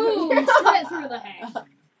 Boom! Straight through the head.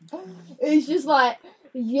 It's just like,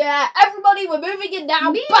 yeah, everybody, we're moving it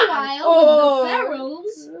down. Meanwhile, Bang! Oh. with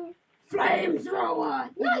the ferals, flamethrower,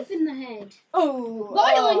 knife in the head. Oh,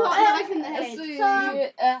 Boiling hot knife in the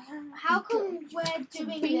head. How come we're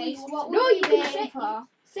doing this? What No, were you we can waiting sit- for?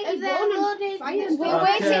 Sit If your they're gun and loaded, fire. we just We're go-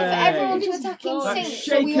 waiting for Okay. everyone to attack in That's sync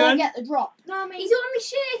so we all shaken. get the drop. No, I mean, He's only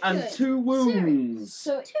shaken. And 2 wounds.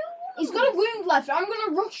 So he's got a wound left. I'm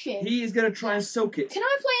gonna rush him. He is going to try and soak it. Can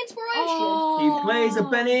I play inspiration? Oh. He plays a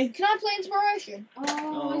Benny. Can I play inspiration?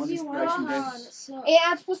 Oh, is what's he inspiration do? wild? That sucks. It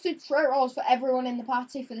adds plus 2 trait rolls for everyone in the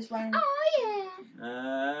party for this round. Oh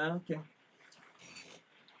yeah. Okay.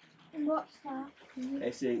 what's that? I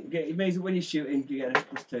see. It means that when you're shooting, you get an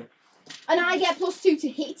extra plus 2. And I get plus 2 to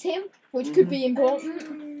hit him, which could be important.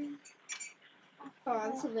 Mm, Oh,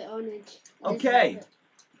 that's a bit orange. Okay.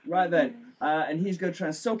 Right then, and he's going to try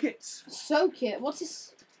and soak it. Soak it. What's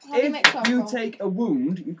this? How do you make If soak you roll? take a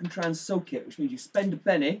wound, you can try and soak it, which means you spend a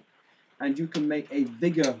penny, and you can make a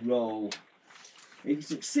vigor roll. If you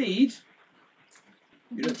succeed,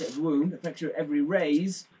 you don't take a wound. Affects your every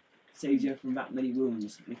raise, saves you from that many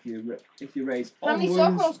wounds. If you raise all How many soak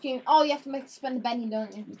wounds, rolls can you? Oh, you have to spend a penny,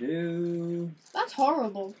 don't you? you do. That's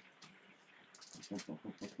horrible.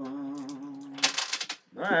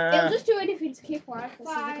 It'll just do anything to keep life.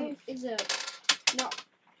 Five. Is it not?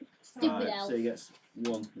 Stupid Right, elf. so he gets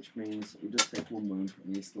 1, which means he does take 1 wound,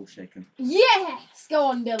 and he's still shaken. Yes! Go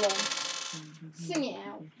on, Dylan. Sing it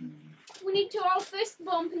out. We need to all fist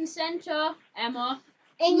bump in the centre. Emma.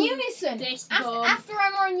 In unison. Fist After, bump. after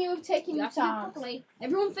Emma and you have taken You your have to do it time. properly.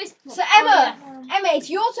 Everyone fist bump. So Oh, Emma, yeah. Emma,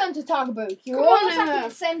 it's your turn to talk about. You're Come all on, attacking Emma. at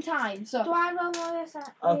the same time. So Do I roll more this?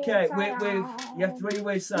 Okay, you have 3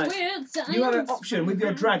 weird signs. Weird science. You have an option with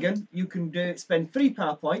your dragon. You can spend 3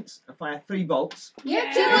 power points and fire 3 bolts,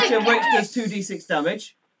 Yeah. each of which does 2d6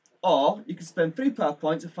 damage, or you can spend 3 power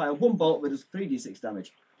points and fire 1 bolt which does 3d6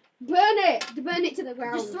 damage. Burn it! Burn it to the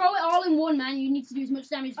ground. Just throw it all in one, man. You need to do as much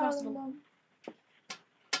damage as possible.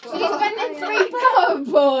 so you're spending 3 power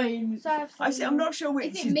points. I see. I'm not sure which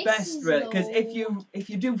If it is misses, best, really, because if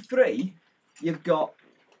you do 3, you've got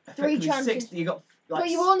 3 effectively chances. 60. You got like But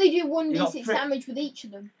you only do you 1d6 got three- damage with each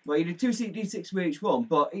of them. well, you do 2d6 with each one,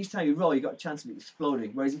 but each time you roll, you got a chance of it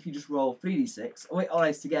exploding. Whereas if you just roll 3d6, all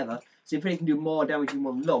odds together, so if you can do more damage in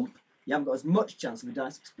one lump, you haven't got as much chance of the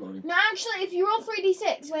dice exploding. No, actually, if you roll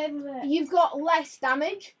 3d6, Wait. you've got less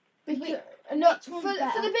damage. Because, no, which for one's the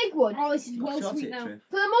better? big one. Oh, this is Not well sure, sweet to tell now. you the truth.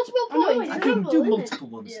 For the multiple I know, points. it's I terrible, do isn't it? multiple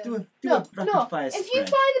ones. Yeah. Do a No, rapid fire if you spread.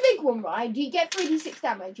 fire the big one, right, you get 3d6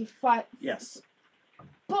 damage. You fire. Yes.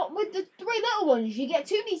 But with the 3 little ones, you get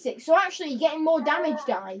 2d6. So actually, you're getting more damage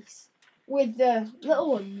dice with the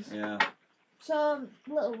little ones. Yeah. So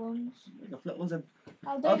little ones. The flip ones are...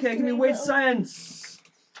 I'll do Okay, give me 3 weird little- science.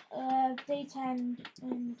 D10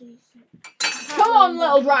 and D6. Come on,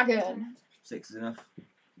 little dragon. 6 is enough.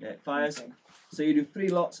 Yeah, it fires. So you do 3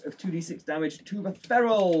 lots of 2d6 damage to the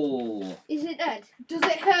feral. Is it dead? Does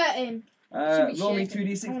it hurt him? Should be Roll me shaken.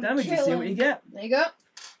 2d6 I'm damage and see what you get. There you go.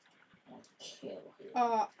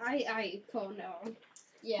 Oh, I can't know.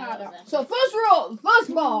 Yeah. Harder. that was it. So first roll,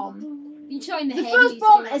 first bomb. You shot in the The head. first he's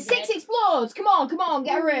bomb, still and 6 dead. explodes. Come on,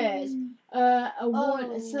 get a raise. A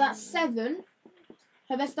 1, so that's 7.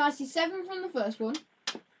 Her best dice is 7 from the first one.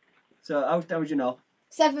 So how much damage you know?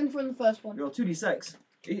 7 from the first one. You roll 2d6.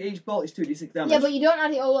 Each bolt is 2d6 damage. Yeah, but you don't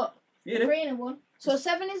add it all up. You do. 3 and a 1. So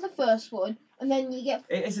 7 is the first one, and then you get.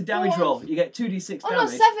 It's a damage Four. roll. You get 2d6 Oh no,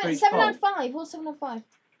 damage for 7. each 7 bolt. and 5. What's 7 and 5?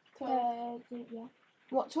 Yeah.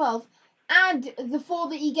 What, 12? Add the 4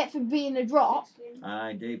 that you get for being a drop.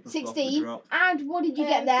 Aye, indeed. plus 4 for the 16. drop. And what did you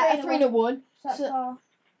get there? A 3 and a 1. So that's So- 4.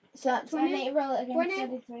 So that's So I need to roll it again. 20.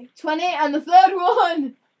 33. 20, and the third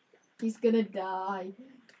one! He's gonna die.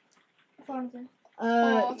 400.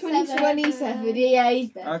 Oh, 27. 27. Yeah, he's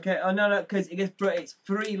dead. Okay, oh no, because it's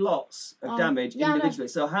 3 lots of Oh, damage yeah, I know. individually.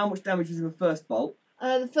 So how much damage was in the first bolt?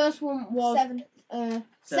 The first one was 7.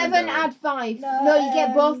 7 damage. add 5. No, you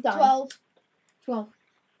get both dice. 12. 12.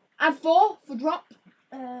 Add 4 for drop.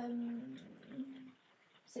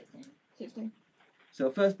 16. 16. So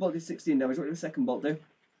first bolt did 16 damage. What did the second bolt do?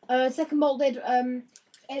 Second bolt did It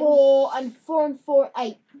 4 and 4,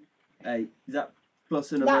 8. 8. Is that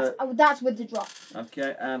plus another? That's with the drop.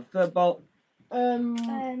 Okay, and third bolt.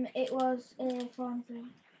 It was 4 and 3.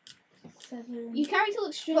 7. Your character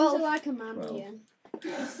looks strangely 12. like a man 12. here.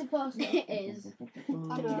 It's supposed to. It is. I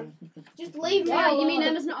know. Just leave me Why? alone. You mean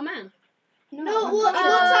Emma's not a man? No, No, look, it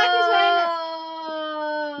looks like he's wearing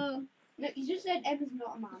Oh. No, you just said Emma's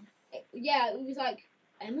not a man. Yeah, it was like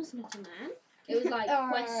Emma's not a man. It was like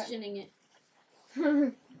questioning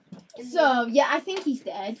it. So, yeah, I think he's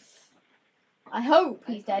dead. I hope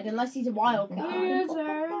he's dead, unless he's a wild card. Are they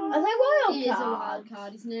wild He is a cards? wild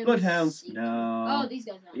card. His name Bloodhounds. is No. Oh, these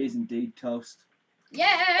guys are. He is indeed toast.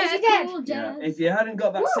 Yeah. Is he dead? Cool, Yeah. Jazz. If you hadn't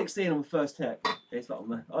got that 16 on the first hit, it's that one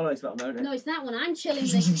there. Oh no, it's that one there, isn't No, it's that one. I'm chilling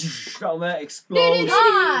it? this. That one there explodes.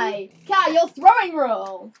 Kai! Kai, your throwing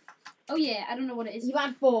roll! Oh yeah, I don't know what it is. You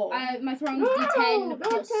add 4. My throwing No, D10 not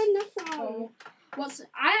plus 10, that's four. wrong. What's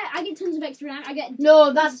I get tons of extra damage. I get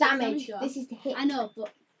No, that's Six damage. though. This is to hit. I know, but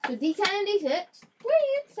So D10 and D6.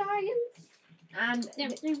 Weird science.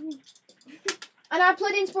 And I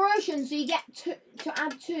played inspiration, so you get to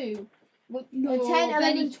add 2. With No, 10, 11,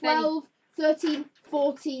 Benny, 12, 13,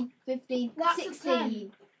 14, 15, That's a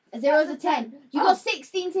 16. A 0 is a 10. You got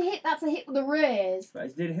 16 to hit, that's a hit with a raise. Right,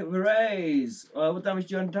 it did hit with a raise. What damage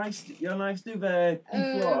do your knives do? They're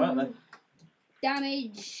D4, aren't they?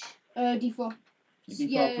 damage. D4.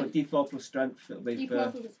 Yeah. D4 plus strength. It'll be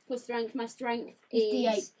D4 for. plus strength. My strength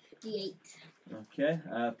It's is D8. Okay.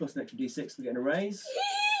 Plus an extra D6 for getting a raise.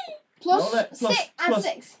 Plus Roll it. Plus- 6 and plus-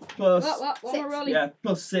 6. Plus. What am I rolling? Yeah.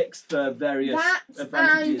 Plus 6 for various That and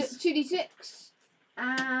advantages. 2d6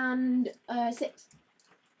 and 6.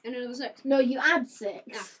 And another 6. No, you add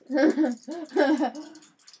 6.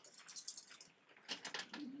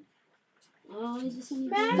 Oh, is this any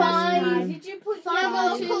Mary, Five. Did you put Five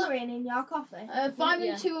yellow and two. colouring in your coffee? 5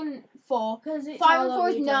 Yeah. and 2 and 4. Because it's 5 all and 4 over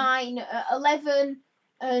is your tongue. 9. 11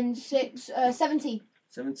 and 6, 17.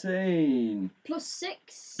 17. plus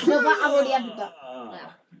 6? No, that I've already added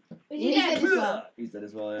that. Is He's it dead as well. He's dead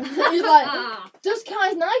as well, yeah. He's like, Ah. does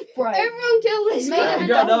Kai's knife break? Everyone kill this Mate, guy. You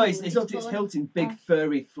don't know, it's up to its hilt in big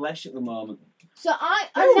furry flesh at the moment. So Oh,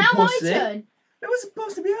 now my pussy. turn. It was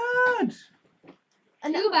supposed to be hard.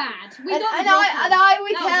 And, Too bad. We and, got and the drop I on.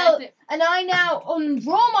 withheld, That was epic. and I now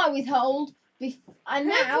undraw my withhold. And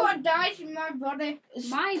now, Everyone dies in my body.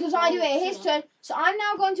 My because I do it at his fault, turn, so I'm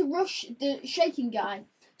now going to rush the shaking guy.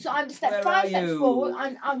 So I'm step Where 5 are steps you? forward.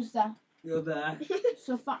 I was there. You're there.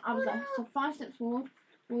 So I was there. So 5 steps forward.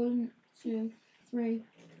 1, 2, 3,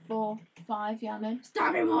 4, 5. Yeah, I'm in.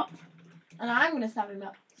 Stab him up. And I'm gonna stab him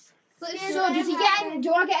up. So So does he get any?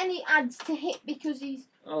 Do I get any adds to hit because he's?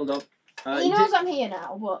 Hold on. He knows I'm here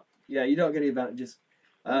now, but. Yeah, you don't get any advantages.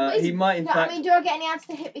 Is- He might in No, fact. I mean, do I get any adds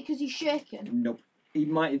to hit because he's shaken? Nope. He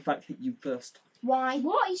might in fact hit you first. Why?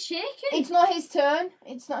 What? He's shaking? It's not his turn.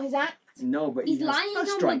 It's not his act. No, but He's he has lying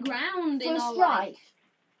first on strike. the ground in First our strike.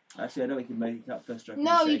 Actually, I don't think he made that first strike.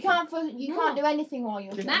 No, He's you shaking. can't. You No. can't do anything while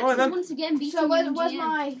you're. Okay. Max Right is then. once again beating So you in where's GM.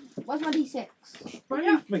 my d6? What are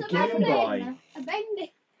you forgetting, boy? A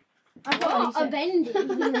bendy. I've got What? a A bending.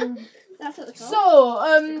 d6. That's what they're called.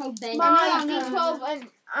 So They're called bending. my No, no, d12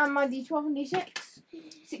 and my d12 and d6.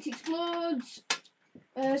 6 explodes.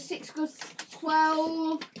 6 goes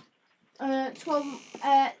 12. 12.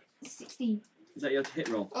 16. Is that your hit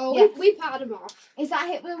roll? Oh, Yeah. we parted him off. Is that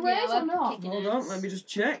hit with a Yeah, raise we're or not? kicking Hold on, let me just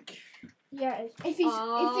check. Yeah, it's If he's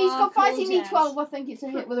Oh, got fighting cool, d12, I think it's a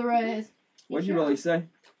hit with a raise. What did you roll? You say?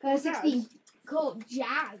 16. called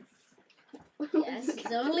jazz. Yes,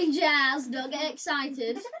 it's only jazz. Don't get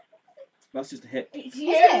excited. That's just a hit. It's Is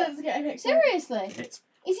you it? that's getting it. Seriously? Hit.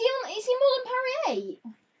 Is he more than Parry 8?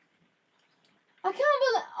 I can't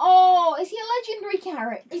believe. Oh, is he a legendary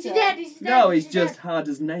character? Is he dead? Is he dead? No, Is he's he just dead? hard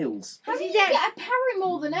as nails. How Is do he you dead? get a parry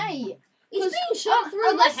more than 8? He's being shot through the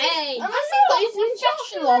unless head. Unless he's been he's shot got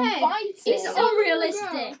through professional on the head. fighting. It's He's on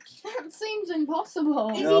unrealistic. That seems impossible.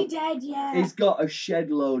 Is No. he dead? Yeah. He's got a shed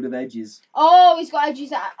load of edges. Oh, he's got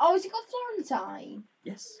edges. Has he got Florentine?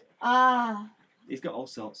 Yes. Ah. He's got all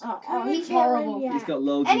sorts. Oh, he's kill him horrible. yet? He's got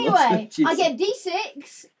loads and loads of Anyway, edges. I get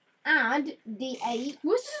d6 and d8.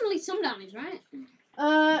 We're certainly some damage, right?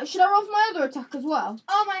 Should I roll for my other attack as well?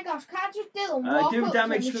 Oh my gosh! Can't just Dylan walk do up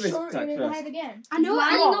damage to him for and this shoot attack him in the first. head again? I know.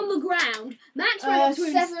 Lying what? on the ground. Max went up to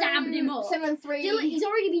him and stabbed him up. 7, 3. Dylan, he's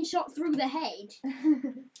already been shot through the head.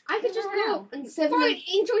 I could just go and 7, throw it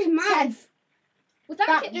into his mouth. Would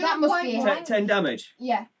That must be it. 10 damage.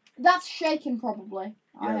 Yeah, that's shaking probably.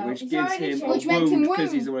 I Yeah, hope. which He's gives already him shaken. a Which makes him wound because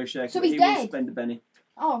wound. he's already shaken. So but he's he will dead. spend a penny.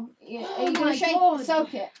 Oh, yeah. Are Oh you my gonna shake, God.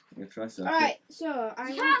 soak it? I'm going to try so. Alright, so I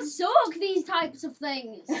You can't soak these types of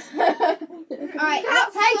things. Alright, hey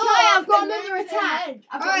Can't Kai, soak I've got and then another the attack. head.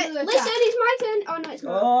 I've got Alright, another listen, attack. it's my turn. Oh no, it's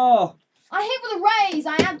not. Oh! I hit with a raise.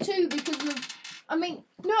 I had 2 because of. I mean,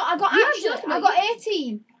 no, I got You have actually. just- I got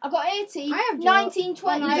 18. I got 18. I have 19,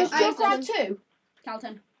 20. Oh, no, Does I have Joker have 2?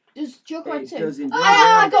 Calton. Does Joker have It 2? does indeed. Oh,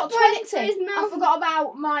 I yeah. got His 20. I mouth. forgot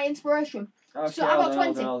about my inspiration. Okay, so I got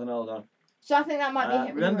 20. Hold on. So I think that might be a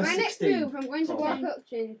hit with a remember My raise. next 16. move, I'm going to walk up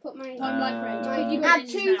to him, put my. Time like range. Uh, You Add got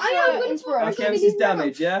 2 it in his I am for gonna put inspiration. Okay, this is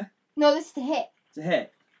damage, yeah? No, this is to hit. It's a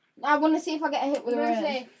hit. I want to see if I get a hit with I'm a going to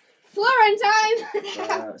raise. say,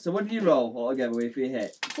 Florentine! So what did you roll altogether if you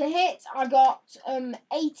hit? To hit, I got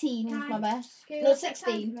 18 was my best. Can you No, roll 6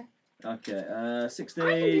 times 16. for me? Okay, I can tell 16.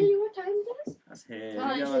 you what time it is. That's hit. Oh,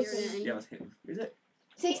 I yeah, see that's, what you're doing. yeah, that's hit. Is it?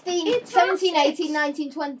 16, It's 17, half 18,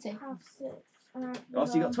 19, 20. Half 6. Oh,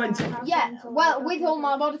 so you got 20. Yeah, well, with all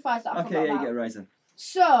my modifiers that I Okay, forgot yeah, you about. get a raise then.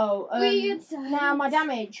 So, Weird now my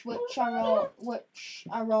damage, which I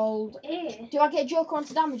rolled. Do I get Joker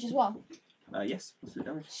onto damage as well? Yes, what's the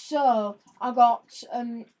damage? So, I got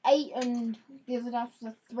 8 and the other dice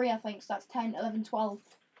was a 3, I think, so that's 10, 11, 12.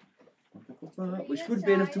 Which would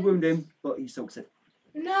be enough to wound him, but he soaks it.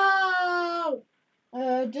 No!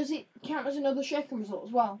 Does it count as another shaken result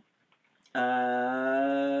as well?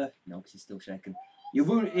 No, because he's still shaken. You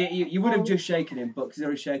would have just shaken him, but because he's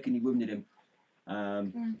already shaken, you wounded him.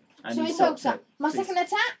 And So he he soaks soaks that. it. My So second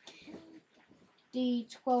attack,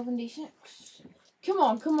 D12 and D6. Come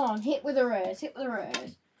on. Hit with a raise.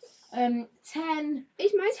 10,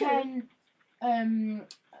 It's my turn. 10,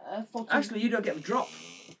 14. Actually, you don't get the drop.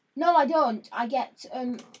 No, I don't. I get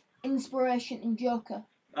inspiration and joker.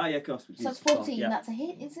 Ah, yeah, of course. So that's 14. Yeah. That's a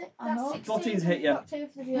hit, is it? I That's hope. 16. 14's hit, yeah. Got 2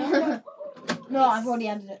 for the joker. No, I've already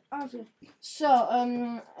added it. Oh, good.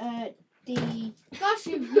 So, D. Gosh,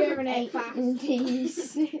 you urinate fast.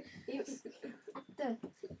 D6.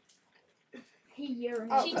 He urinates.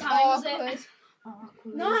 Oh, She times it.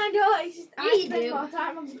 No, I don't. It's just Yeah, I you spend do. more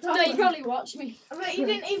time on the No, top. you probably watched me. But you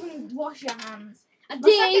didn't even wash your hands. I My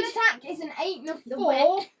second did. attack is an 8 and a The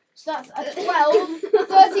 4. So that's a 12,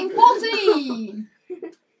 13, 14.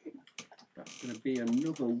 That's going to be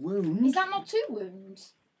another wound. Is that not 2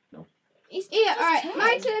 wounds? No. It's Yeah, just alright. 10.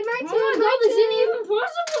 My turn, my turn. Oh my god, this isn't even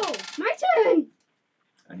possible. My turn.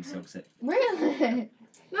 And he soaks it. Really?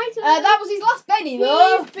 My turn. That was his last penny,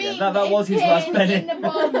 though. He's been that was his last in penny. In the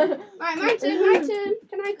bum. Right, my turn.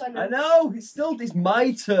 Can I go now? I know. It's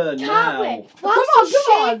my turn Can't now. we? Come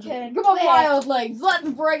on. Come on, Wait. wild legs. Let's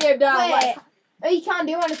bring him down. Wait. He can't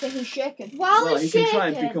do anything. He's shaken. While Well, he he's can shaking, try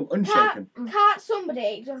and become unshaken. can't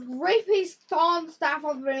somebody just rip his thorn staff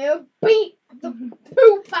off him and beat the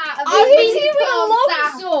poop out of I'll his hit him with a thorn long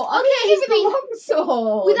staff? sword. I'll Okay, hit him he's with a long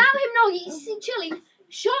sword. Without him knowing, he's chilling.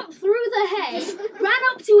 Shot through the head, ran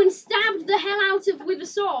up to and stabbed the hell out of with a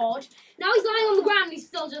sword. Now he's lying on the ground. He's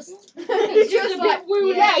still just. He's just a bit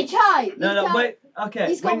wounded. Yeah, he can't. No, wait. Okay.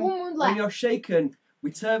 He's got when, one wound when left. you're shaken,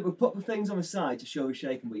 we put the things on the side to show you're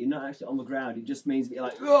shaken, but you're not actually on the ground. It just means that you're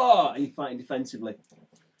like, oh, and you're fighting defensively.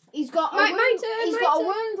 He's got a My wound. turn, He's my got a turn.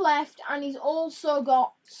 wound left, and he's also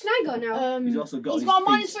got. Can I go now? He's also got. He's on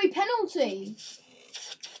got a his -3 feet. penalty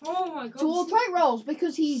Oh my god. to all trait rolls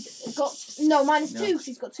because he's got -2 No. because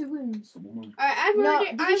he's got 2 wounds. Alright, I've No,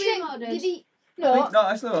 already. did I've he shake? reloaded. Did he? I No. think, no,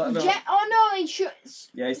 actually, no. Oh no, he should.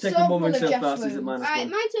 Yeah, he's so taking one full wound of so Jeff's fast. He's at wounds. -1. Alright,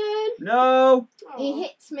 my turn. No. He Oh.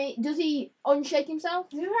 hits me. Does he unshake himself?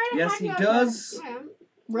 Yes, he does. Yeah.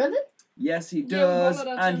 Really? Yes, he Yeah, does. one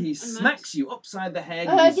of And them. he And smacks you upside the head.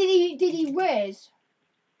 Did with his- he raise?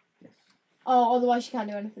 Yes. Oh, otherwise you can't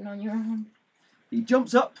do anything on your own. He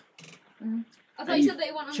jumps up, I thought you said that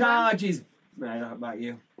he wanted charges. No, not about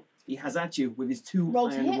you. He has at you with his 2 Roll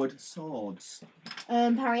to hit. ironwood swords.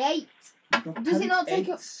 Parry 8. You've got Does he not parry take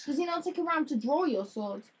a? 8. Does he not take a round to draw your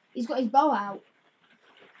sword? He's got his bow out.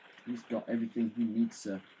 He's got everything he needs,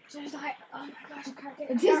 sir. So it's like, oh my gosh, I can't get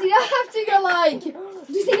Does he not have to go like?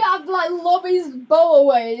 Does he not have to like lob his bow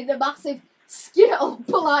away in a massive skittle,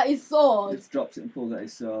 pull out his He sword? just drops it and pulls out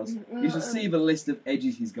his swords. You should see the list of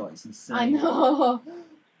edges he's got. It's insane. I know.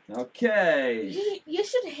 Okay. You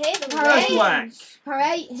should hear the First range. whack. Parry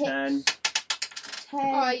 8 hits. 10.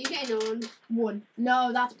 10. Oh, you're getting on. 1.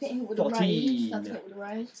 No, that's hit with a 14. raise. That's hit with a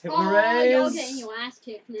raise. Hit with Oh, the you're raise. getting your ass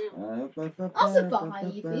kicked now. I'll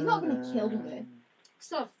survive. He's not gonna kill me.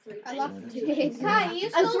 Still 3. I love Kai, you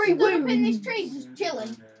And still 3 stood up in wounds. this tree just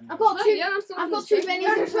chilling. I've got Oh, 2. yeah, I'm still I've on got the 2 street.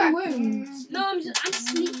 bennies and 3 wounds. No, I'm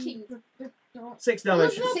sneaking. 6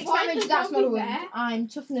 damage. No 6 point, damage. there's That's no not a be wound. fair. I'm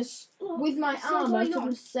toughness with my So armor. why not?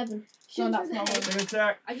 Toughness 7. Shoot No, that's through not the a head. wound. Second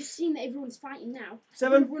attack. I just seen that everyone's fighting now.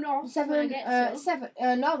 7. Run off. when I 7. get some.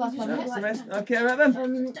 7. No, that's not That's a the hit. rest. Okay, right then.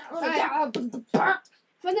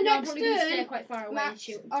 For the No, I'm next probably gonna stay turn. quite far away and Max.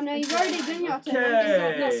 shoot. Oh no, you've already done your turn.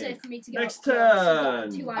 Okay. It's not safe for me to go Next up close. I've got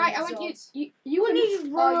turn. 2 Right, I iron want swords. you want to just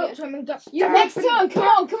run Oh, up yeah. to him and just. Next turn. Come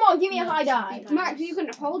on. Give me a high dive. Max, you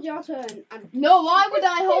can hold your turn. And No, why would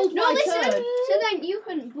I hold no, my listen. turn? So then you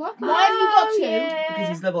can block. Why have you got 2? Because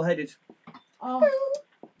he's level-headed. Oh.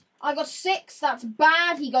 I got 6. That's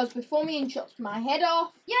bad. He goes before me and chops my head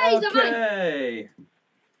off. Yeah, he's got mine. Okay.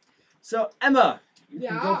 So, Emma, you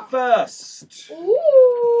can go Yeah. first.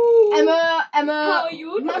 Emma. How are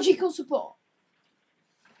you? Magical support.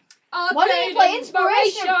 Okay, Why don't you play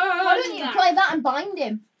inspiration? Why Why don't you play that and bind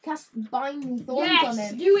him? Cast binding thorns on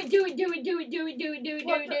Yes, him. do it.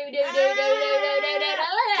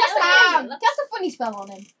 Cast a funny spell on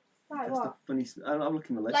him. Like That's what? the funny. I'm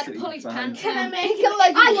looking at the list. Like that you pull his can find. pants Can I down. make Pick a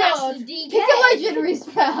legendary. I cast the DK. Pick a legendary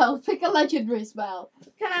spell. Pick a legendary spell.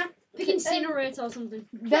 Can I? Pick incinerate or something.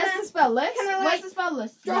 There's the spell list. can I, Where's like, the spell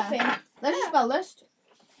list? drop There. him? There's your spell list.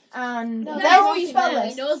 And No, there are no, your spell He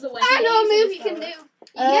lists. knows the way. I know a He move uses you can the do. spell.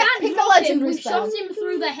 Pick a Drop him. legendary We spell. shot him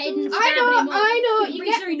through the head and I stabbed know. him up. I know. I'm You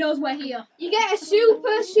pretty get sure he knows we're here. you get a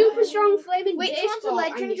super strong flaming Which baseball one's a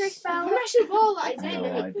legendary and you spell? smash a ball that is in No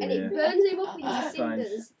and it idea. burns him up into Find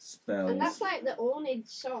cinders. spells. And that's like the only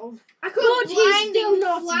sort of. I But could he's blinding still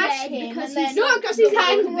not flash dead him because and then he's No, because he's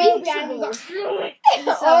behind like the wall behind him invincible.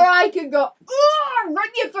 got Or I could go, ooh, run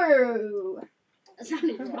you through. That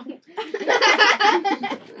sounded wrong.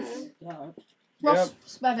 Ross,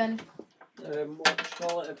 spell then. What,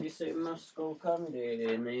 Charlotte, have you seen my Skull Candy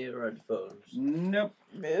in the headphones? Nope.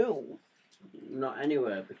 No. Not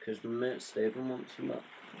anywhere, because my mate Stephen wants them back.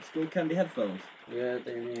 Skull Candy headphones. Yeah,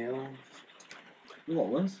 they're in earphones. What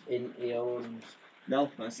ones? In earphones. No,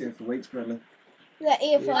 I've seen it for weeks, Bradley. The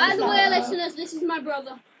earphones. By the are way, not- listeners, this is my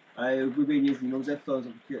brother. We've been using those headphones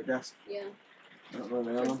on the desk. Yeah. I don't know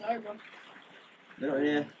where they are. They're not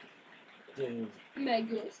in here.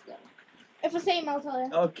 Mega stuff. If I see him, I'll tell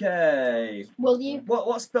you. Okay. Will you?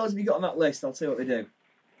 What spells have you got on that list? I'll tell you what they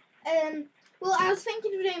do. Well, I was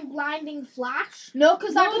thinking of doing blinding flash. No,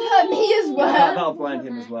 because that could hurt me as well. That'll blind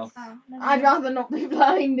him as well. Oh, never I'd mind. rather not be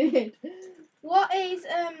blinded. What is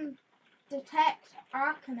detect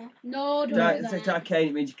arcana? No, don't do It's that. arcane.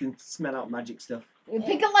 It means you can smell out magic stuff.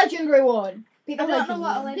 Pick a legendary one. Pick a I don't know legendary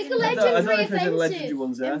what a one. Pick a legendary. I don't know legendary if there's any legendary offensive.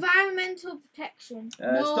 ones there. Environmental protection.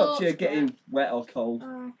 No, Stops you it's getting wet or cold.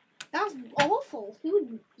 That's awful. Who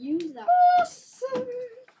would use that? Awesome.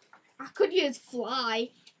 I could use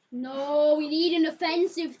fly. No, we need an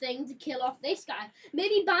offensive thing to kill off this guy.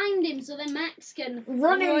 Maybe bind him so then Max can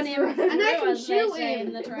Run him him through. And I can as they shoot say in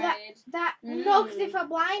him. the trade. No, because if I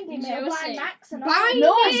blind him, it'll Juicy. blind Max and Bind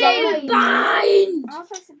No, I said bind! I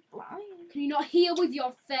also said blind. Can you not hear with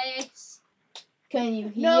your face? Can you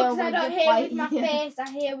hear No, because I with don't your hear with my fight? face.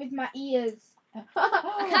 I hear with my ears.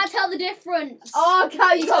 I can't tell the difference. Oh,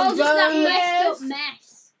 okay, you It's all got just that burned. messed up Yes.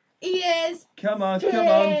 mess. Ears. Come on, come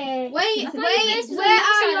on. Wait, Wait, I thought your face was on where the are other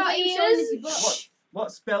side. I your thought you were showing us ears? your butt.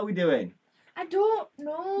 What spell are we doing? I don't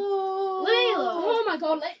know. Layla. Oh my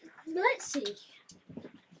god, let's see.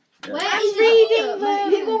 Yeah. Where I'm is reading it?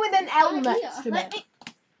 them. You go with an L Right next here. to Let it.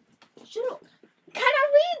 me. Shut up. Can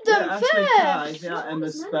I read them Yeah, Ashley Kai, first? they are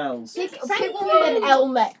Emma's spells. Pick Thank one with an you. L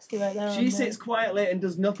next to it. There She sits quietly and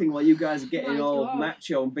does nothing while you guys are getting My all God.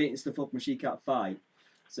 macho and beating stuff up and she can't fight.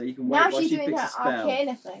 So you can wait Now while she's she doing picks her a spell.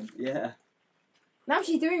 arcana thing. Yeah. Now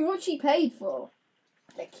she's doing what she paid for.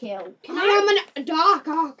 The kill. Can I am a dark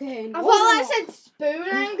arcane. I thought I said spoon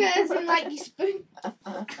angers and like you spoon.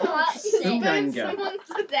 That's Spoon sick. anger. Someone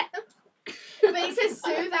to death. But it says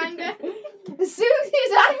soothe anger. Soothe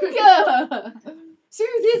his anger!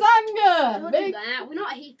 Soothe his anger! Don't do that. We're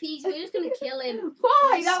not hippies. We're just gonna kill him.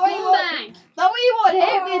 Why? That way you want, Scumbag. that way you want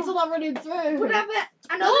him Oh. until I run him through. Would I be?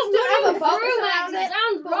 I know Don't this don't run have a box through, around Max. it. It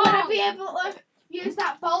sounds But would I be wrong. able to use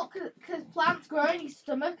that bolt because plants grow in his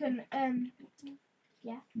stomach and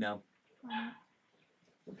No.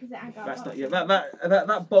 because I got That's a not box. yet.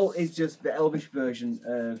 That bolt is just the elvish version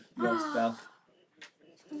of your spell.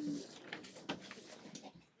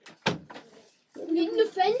 We need an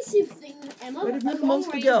offensive thing, Emma. Where did A the monster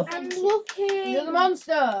long-range go? I'm offensive. looking. You're the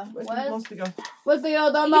monster. Where's the monster go? Where's the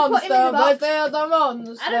other You put him in the monster? box. Where's the other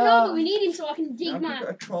monster? I don't know, but we need him so I can Now dig I've my. got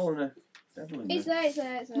a troll and a devil in It's there. there, it's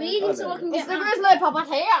there, it's We there. need Oh, him so there I can It's get the my. grizzly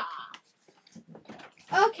puppet here.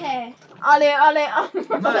 Okay. Ali, Ali, You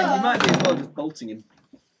might be as well just bolting him.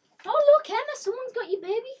 Oh look, Emma! Someone's got your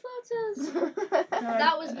baby photos.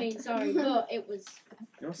 That was me. Sorry, but it was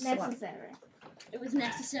You're a slap. Necessary.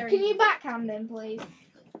 necessary. Can you backhand him, please?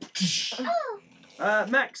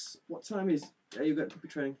 Max, what time is? You got puppy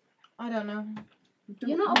training. I don't know.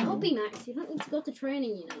 You're not a puppy, Max. You don't need to go to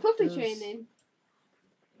training, you know. Puppy Yes. training.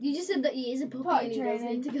 You just said that he is a puppy Potty and he does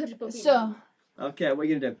training. need to go to puppy. So, Okay, what are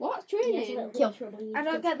you gonna do? What's Yes, training? little Kill. trouble. You I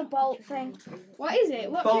don't just get the bolt thing. What is it?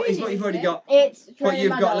 What Bolt training is what you've already it? got. it's But training you've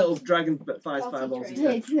my got dog. little dragon fires Potty fireballs training.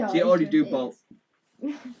 instead. It's not, So you already it's do not. bolt.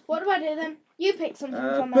 What do I do then? You pick something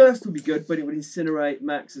from Burst would be good, but it would incinerate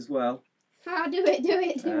Max as well. Ah, do it.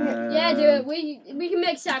 Yeah, do it. We can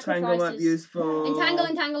make Tangle might be sacrifices. useful. Entangle.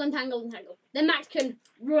 Then Max can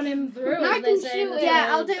run him through. I as they can say in shoot the it. Yeah,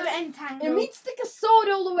 trade. I'll do it You entangle. need to stick a sword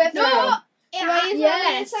all the way through. No! Yeah,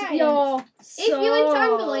 Yes, If you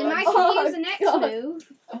entangle him, I can Oh, use the next God.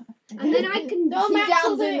 move. And then I can... No, He Max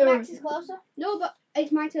will jams do in it. the- Max is closer. No, but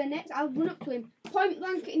it's my turn next. I'll run up to him, point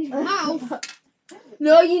blank in his mouth.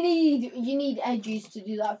 No, you need edges to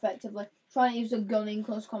do that effectively. Try and use a gun in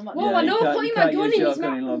close combat. Whoa, I know I'm putting my gun in his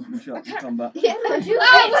gun in mouth. long shot combat. Yeah, Can't do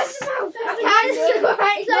Oh, it. what's his mouth? It's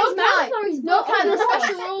like his mouth or his No butt. kind of Oh,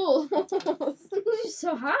 special rules. This is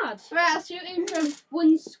so hard. Right, I'll shoot him from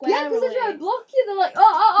one square Yeah, because they try away. to block you. They're like, No,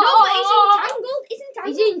 but he's entangled.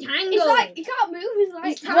 He's entangled. It's like, he can't move. He's like...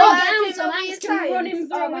 He's tied Right, down so no, Max it's can run him science.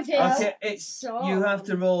 through Oh, with my his. God. Okay, it's So- you have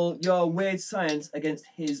to roll your weird science against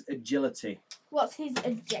his agility. What's his Oh,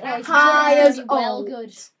 agility? it's High really as well old.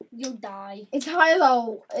 good. You'll die. It's high as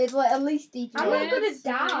all. It's like at least equal. I'm not Yeah. gonna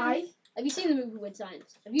die. Have you seen the movie Weird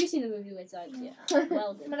Science? Have you seen the movie Weird Science? Yeah.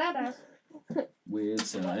 Well good. My dad has. Weird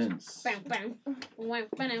science. Bam, bam. Wow,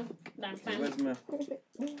 bam, bam, bam. Where's my?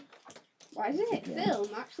 Why is it film?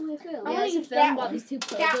 Actually a film. I Yeah, wanna it's a use film that about one. these two That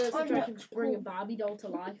perverts that one try looks to bring a cool. Barbie doll to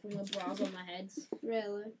life with the bras on their heads.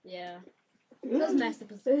 Really? Yeah. That's messed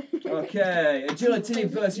up. Okay, agility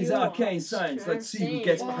versus You arcane are science. Let's see who insane.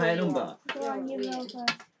 gets the higher number. Go on, you Weird. go first.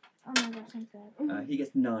 Oh my gosh, I'm scared. He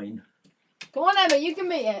gets 9. Come on, Emma, you can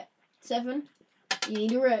beat it. 7. You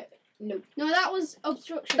need a rip. Nope. No, that was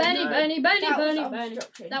obstruction. Benny, No. Benny, Benny, That was Benny, Benny.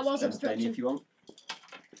 obstruction. That was Spend a penny obstruction. if you want.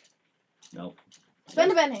 No.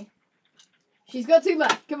 Spend a penny. She's got 2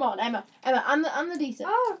 left. Come on, Emma. Emma, I'm the decent.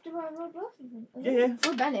 Oh, do I roll both of them? Yeah.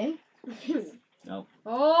 For Benny. No.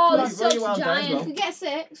 Oh, Roll- this roll such your wild dice, giant. roll. You get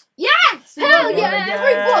 6. Yes! Hell Roll yeah!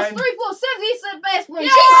 again. 3 plus 7. He's the best one.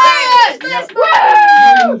 Yes! She's Yep. the best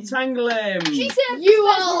one. You entangle him. She said You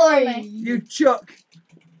are. You chuck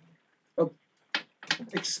a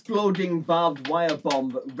exploding barbed wire bomb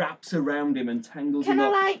that wraps around him and tangles Can him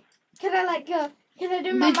up. Can I go? Can I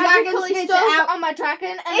do The my dragon magical spits it stuff out. on my dragon?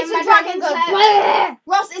 And It's then the my dragon dragon's goes, hair.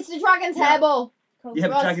 Ross, it's the dragon's Yeah. hairball. You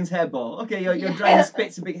have a Ross. dragon's hairball. Okay, your Yeah. dragon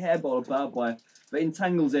spits a big hairball of barbed wire that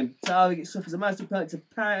entangles him. Target suffers a master penalty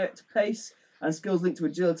to pace and skills linked to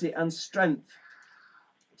agility and strength.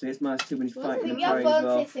 So it's -2 when he's fighting and Your parrying as phone's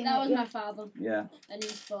well. hissing that at was you. my father Yeah. and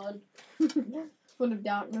his phone. Full of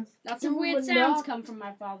darkness. That's some weird sounds come from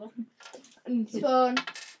my father. Phone.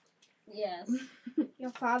 Yes. Your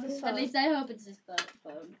father's At phone. least I hope it's his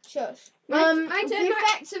phone. Shush. My The turn,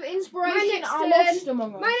 effects of inspiration next are turn. lost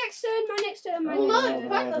among us. My next turn. My next turn. My Oh, next No, turn.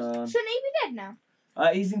 pointless. on. Shouldn't he be dead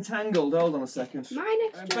now? He's entangled. Hold on a second. My I'm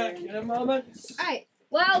next back turn. in a moment. Right.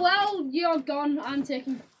 Well, you're gone. I'm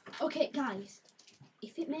taking. Okay, guys.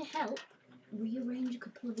 If it may help, rearrange a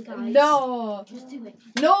couple of the guys. No. Just do it.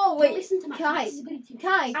 No, wait. Listen to my Kai. this is a goody two.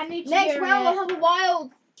 Kai. I need to Next hear round it. we'll have a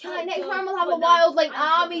wild. Kai, next round we'll have a wildling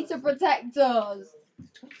army to protect us.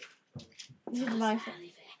 This is nice.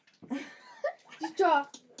 Just draw.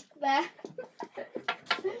 There.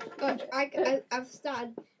 God, I've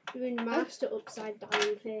started doing master upside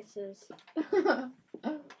down faces.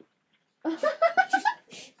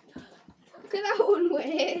 Look at that one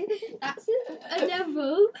way. That's a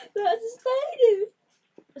devil. That's a spider.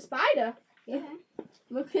 A spider. Yeah.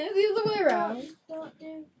 Look at the other way around. Don't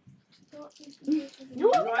do.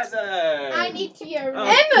 Right then. I need to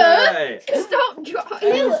urinate. Okay. Stop drawing.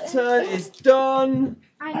 Emma's turn is done.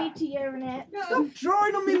 I need to urinate. Stop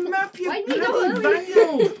drawing on me map, you Why didn't you go bloody earlier?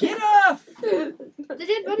 vandal. Get off. The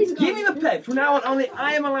dead body's gone. Give me the pen. From now on, only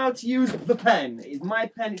I am allowed to use the pen. It's my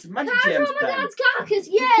pen. It's a Magic Can I Gems draw my pen. dad's carcass?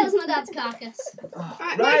 Yeah, it's my dad's carcass.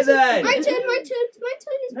 Right then. My turn. My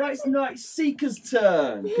turn is. No, it's not. It's Seeker's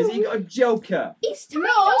turn because he got a Joker. He's tied No,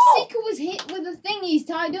 up. Seeker was hit with a thing. He's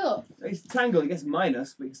tied up. He's tangled. He gets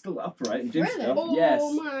minus, but he can still operate and do Really? stuff. Oh yes.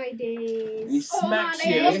 my days. And he smacks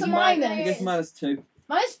my you. days. He gets, What's the he gets minus? -2.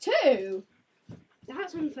 -2.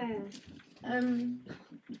 That's unfair.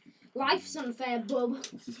 Life's unfair, bub.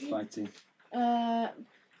 This is fighting.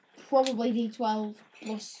 Probably D12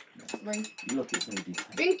 plus 3. Look, it's only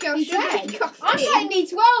D10. Drink your He's sugar dead. coffee. I'm saying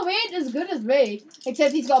D12. He ain't as good as me.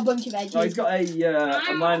 Except he's got a bunch of edges. Oh, he's got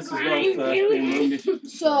a minus as well for being wounded.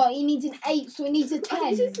 So he needs an 8, so he needs a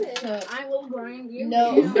 10. So, I will grind you.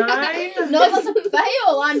 no. 9. No, that's a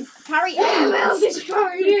fail. I'm parry 8. I will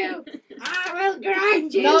destroy you. I will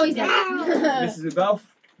grind you. No, he's down. not. This is with both.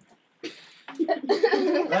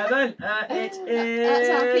 Right then, it That's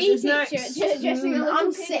our is. PE Who's next? teacher dressing a little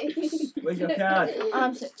I'm kid. 6. Where's your card?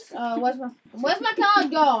 I'm 6. Where's my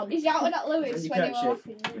card gone? He shouted at Where'd Lewis you when he catch was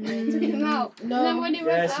laughing. Took him out. And then No. when he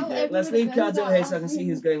went Yes, you out, did. Let's everybody leave cards goes over here out so I can see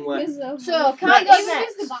who's going where. So, Kai Right. goes Even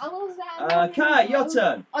next. if the battle's there. Kai, your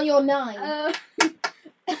turn. On your 9. I will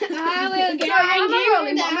Sorry, grind you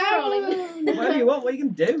rolling, I'm down. Whatever you want, what you can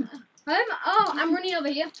do. I'm running over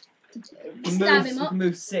here. You can Stab move, him you up. can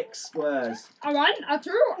move 6 squares. A 1, a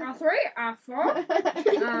 2, a 3, a 4, a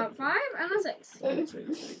 5, and a 6. 1, 2, 3,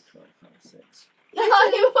 4, 5, 6.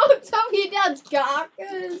 You walked off your dad's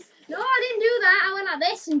carcass. No, I didn't do that. I went like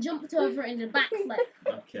this and jumped over it in a backflip.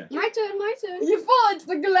 Okay. My turn, my turn. You fall into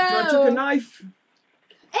the So I took a glove. knife.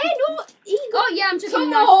 Hey, no, he got. Oh yeah, I'm taking a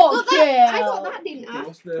knife. Tomahawk Look, kill. that, I got that, didn't Okay, I?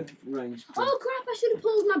 what's the range? Oh crap! I should have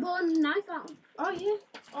pulled my bone knife out. Oh, yeah.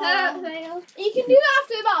 Oh. Fail. You can do that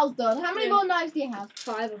after the battle's done. How many Yeah. more knives do you have?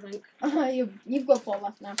 5, I think. You've got 4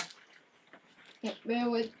 left now. Yep, bear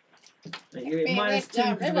with. You get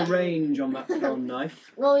 -2 because of the range on that thrown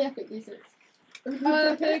knife. Roll your epic d6.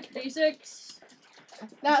 Pick D6.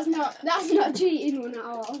 That's not cheating one at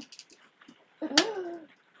all.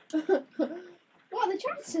 What are the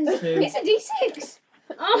chances? 2. It's a D6.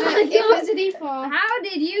 Oh my It god! was a D4. How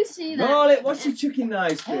did you see that? Roll it. What's your chucking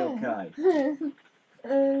knives feel, Kai? Uh,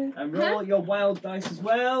 And roll your wild dice as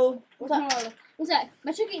well. What's One sec.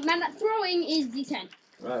 My throwing is D10.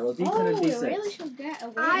 Right, well, D10 Oh, and we D6. really should get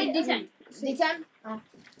away. I- D10. D10.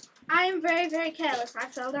 I am very, very careless. I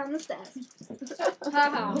fell down the stairs.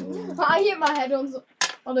 Haha. I hit my head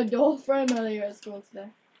on a door frame earlier at school today.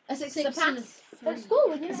 A 6 is a 6 and a pass. 3. At school,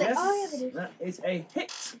 when you Yes, say, oh yeah, they do. that is a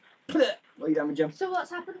hit. What are you damage him? So what's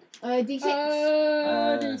happened? D6.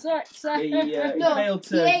 D6. He No, failed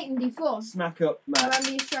to D8 and D4. smack up Matt. Remember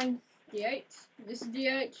your strength. D8. This is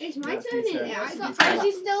D8. It's my That's turn, D10. isn't it? That's I got. D10. Is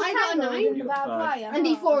he still I got a tangled 9. in the You got barbed 5. wire? And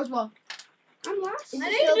D4 as well. I'm last. Is I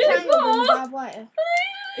he didn't still do tangled in the four. barbed wire?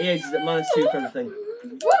 He is at -2 for everything.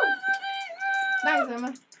 Thanks,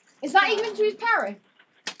 Emma. Is that even to his parry?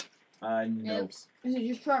 No. Oops. Is it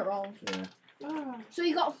just threat rolls? Yeah. Oh. So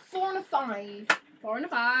you got a 4 and a 5. 4 and a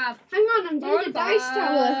 5. Hang on, I'm doing the dice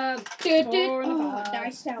tower. 4 and a Oh, 5.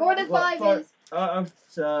 dice tower. 4 and a 5 What, is.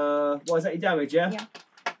 So, what is that your damage, yeah? Yeah.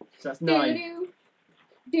 So that's 9.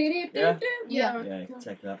 Yeah? Yeah. Yeah, you can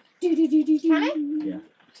take that. Can he? Yeah.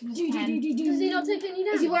 Does he not take any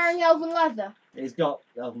damage? Is he wearing elven leather? He's got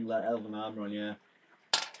elven armour on, yeah.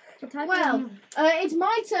 Well, it's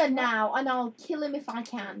my turn now, and I'll kill him if I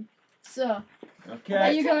can. So, Are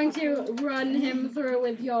Okay. you going to run him through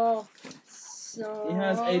with your sword? He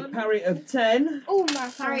has a parry of 10. Oh my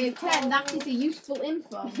parry of 10. That is a useful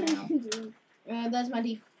info now. There's my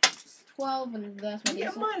D12, and there's my You get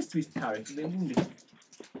a D6. minus to his parry for being wounded.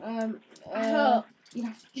 You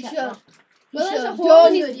have to You check should. that. Well, there's a Don't- hole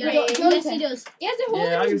in don't- his don't- brain. don't Yes, take- he does. He has a hole Yeah, I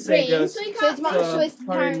in can his say it brain, goes. so he So can't. it's my- so it's parry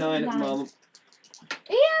parry 9 at the 9. moment.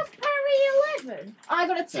 He has parry 11. I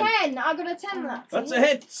got a 10. I got a 10 that That's a time.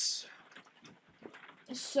 hit.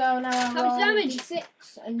 So now I How much roll damage?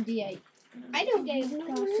 D6 and D8. I don't get it.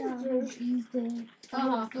 He's dead. I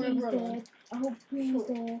hope he's dead. I hope he's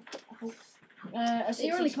dead. A 6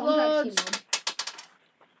 You're only explodes. contacting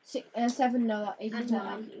 7, no, that isn't And that.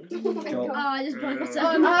 mine. Go. Oh, I just broke Oh,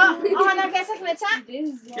 myself. and I guess I can attack.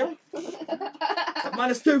 -2.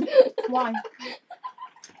 Why?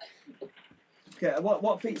 Okay,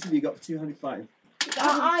 what feats have you got for two-handed fighting?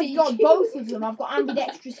 I've got both of them. I've got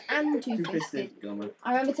ambidextrous and two-fisted. Two-fisted. Go on, man.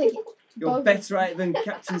 I remember taking You're both. better at it than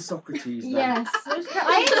Captain Socrates, man. Yes.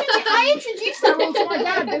 I introduced that rule to my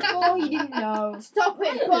dad before he didn't know. Stop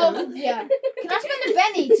it, both of you.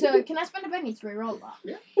 Can I spend a penny to re-roll that?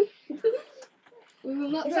 We will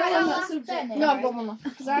not Is dwell that on your that last subject. penny? No, I've got one left.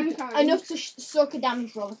 Because I'm kind. Enough to suck a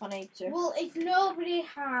damage roll if I need to. Well, if nobody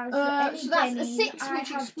has any So that's a pennies, 6 I which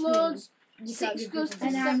have explodes. You 6 can't give goes people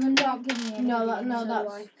to two. 7. And I'm not giving you No, any. no,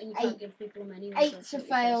 that's and you can't give people many. 8's a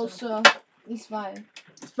fail, so he's fine.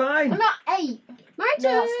 It's fine. I'm not 8. My No,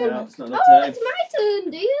 turn. that's still No, it's not enough Oh, time. it's my turn,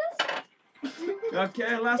 dears.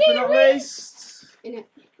 Okay, last but not least.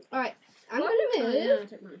 Alright, I'm gonna move. Yeah, I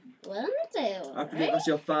took mine. 1, 2, I predict that's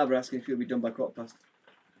your father asking if you'll be done by *15.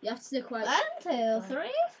 You have to stay quiet. 1, 2,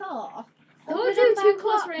 3, 4. Don't do too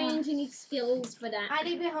close range. You need skills for that. I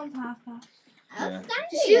need to be home for half past. I'll Yeah. stand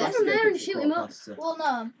Shoot here. from there and shoot him up. Well,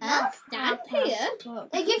 no. I'll stand here.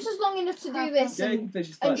 It gives us long enough to do this Yeah, you and, can finish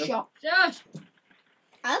this fight. now. shot. Josh.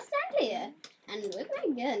 I'll stand here. And with my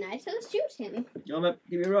gun, I shall shoot him. Go on, man.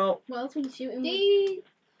 Give me a roll. What else will you shoot him with? D.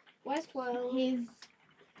 Where's 12? His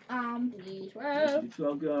D12.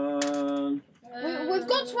 12 gone. We've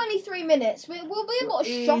got 23 minutes. We'll be able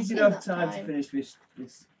to shot Easy in enough that time to time. finish this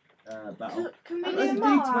battle. Can we Where's do the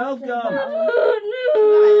more? D12 gone?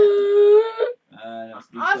 That's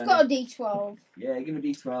D20. I've got a D12. Yeah, give me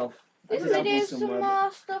D12. I Can did have we one do some somewhere,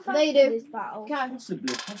 more stuff They after do. this battle? Okay.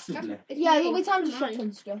 Possibly. Yeah, there'll be time to Mine. shop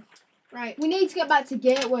and stuff. Right. We need to get back to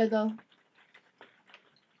Gateway though.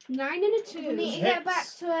 9 and a We 2. need to get Hits. back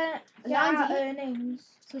to Nine's our a hit. earnings.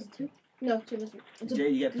 So it's 2. No, 2 isn't. It's a- Jay,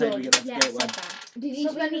 you get paid when you get back to Yeah, I Gateway. said that. Did you So we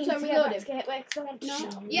spend need the to time get back reloading? to Gateway because I want to No.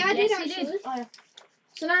 shoot. Yeah, I Yes, did you actually. did.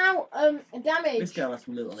 So now, damage. This guy has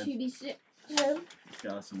some loot on him. 2d6. No. This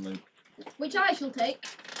guy has some loot. Which I shall take.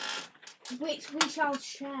 Which we shall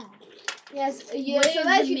share. Yes, yeah, so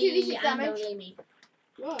there's your 2d6 and damage. only me.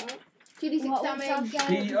 What? 2d6 What we shall damage.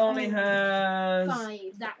 share. He only has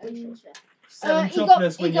 5. That we shall share. 7 he got-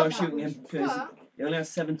 toughness he when got you're that shooting one. him. Because What? he only has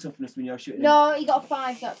 7 toughness when you're shooting him. No, he got a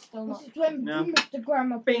 5, that's still This not. is when No. Mr.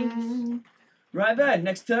 Grandma Bing. Right then,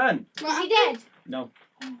 next turn. Is he dead? No,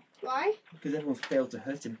 Why? because everyone's failed to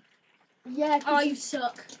hurt him. Yeah, Oh, you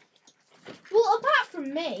suck. Well, apart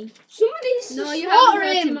from me. Somebody's No, you slaughter haven't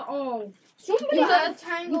hurt him. him at all. Somebody You got got You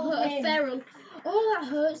tangled hurt a him. feral. Oh, that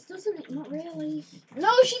hurts, doesn't it? Not really.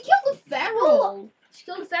 no, she killed the feral. She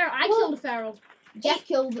killed a feral. I killed a feral. Jeff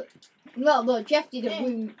killed. Well, no, Jeff did a Yeah.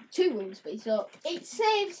 wound, 2 wounds, but he so It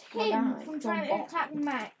saves Well, him guys, from don't trying to bother. attack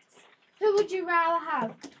Max. Who would you rather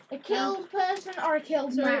have? A killed person or a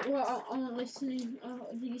killed Sorry, Max? well, I'm not listening.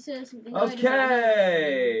 Did you say something?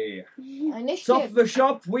 Okay. Top Initiative. of the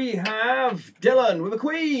shop, we have Dylan with a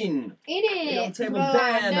queen. In Right on it. the table Well,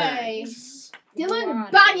 there, no. Max.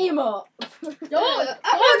 Dylan, bang him up. Don't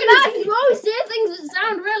organise. You always say things that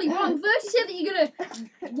sound really wrong. First you said that you're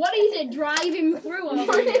gonna, what is it, drive him through or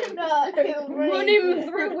something? Run him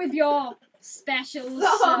through with your special sword.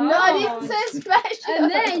 No, I didn't say special. And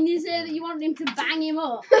then you say that you want him to bang him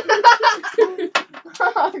up.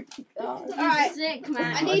 Oh, God. You're Alright. sick,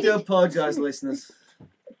 man. I do apologise, listeners.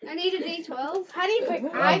 I need a D12. How do you think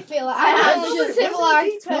Oh. I feel? I I'm actually- a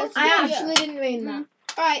civilized person. I actually didn't mean that.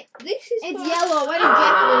 Alright, this is It's for- yellow. Where did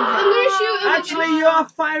Jeff lose I'm it? gonna shoot him. Actually, you are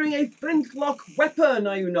firing a flintlock weapon,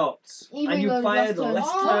 are you not? He And you reloaded fired last turn. less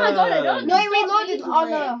Oh my God, I don't No, he Stop reloaded. using Oh it.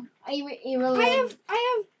 no. He reloaded.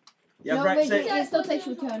 I have. Yeah, no, Rex, wait, it still takes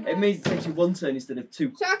you a turn. it means it takes you one turn instead of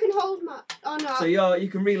two. So I can hold my. Oh no. So you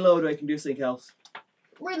can reload or you can do something else.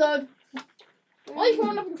 Reload. Or you can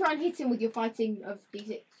run up and try and hit him with your fighting of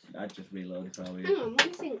D6. I'd just reload if I were Hang you. on, what do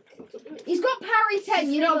you think? He's got parry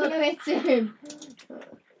 10. You're not going to hit him.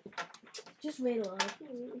 Just reload.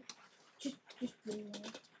 Hmm. Just reload.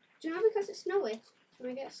 Do you know because it's snowy? Can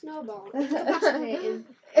I get a snowball? Incapacitate him.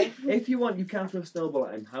 If you want, you can throw a snowball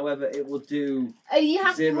at him. However, it will do You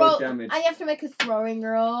have to zero roll. damage. And you have to make a throwing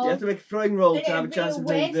roll. You have to make a throwing roll Then to have a it'd be chance of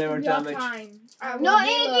doing waste 0 of your damage. time. I No, will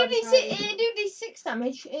it'll reload do if I D6. were you. It'll do D6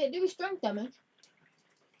 damage. It'll do strength damage.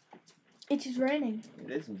 It is raining.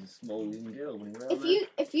 It is, it's a small young girl running around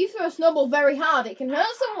If you throw a snowball very hard, it can hurt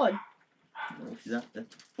someone. there. She's after.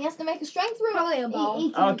 He has to make a strength roll. Probably a ball.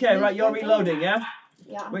 He can Okay, do right, you're strength reloading, yeah? damage.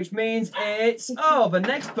 Yeah. Which means it's the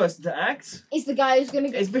next person to act It's the guy who's gonna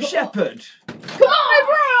get. is the cut shepherd. Come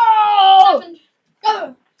on, bro!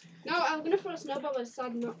 Oh! No, I'm gonna throw a snowball, but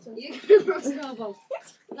decide not to. You can throw a snowball.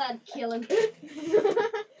 That'd kill him.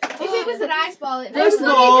 If it was an ice ball, it First If of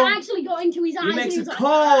all, it actually got into his eyes. He makes and a he was like,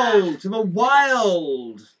 call to the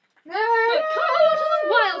wild. Call to the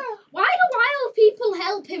wild. Why do wild people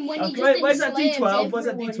help him when he just Where's that enslaves D12? Where's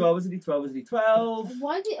that everyone? D12? Where's the D12? Where's the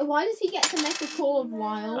D12? Why does he get to make a call of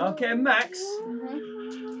wild? Okay, Max,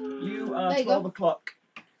 Mhm. you are There you 12 go. o'clock.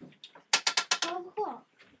 12 o'clock.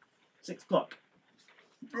 6 o'clock.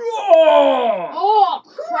 Roar! Oh,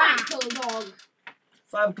 crackle dog.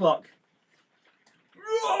 5 o'clock.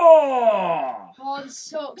 Roar! Oh, this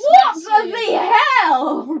sucks. What massive. the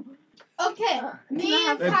hell? Okay, me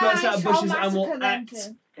and They burst out of Kai shall bushes and will massacre them act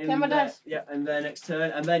too. in Can my their, dad- yeah, in their next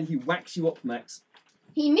turn, and then he whacks you up, Max.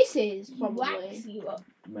 He misses Wax probably. you up.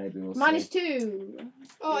 Maybe we'll Minus see. 2.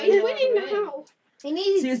 Oh, he's winning now. He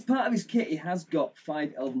needs. See, as part of his kit, he has got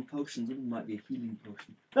 5 elven potions. One of them might be a healing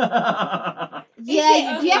potion.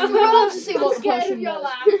 Yeah, you have to roll to see I'm what the scared of potion your does.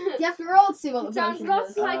 laugh. You have to roll to see what the It sounds potion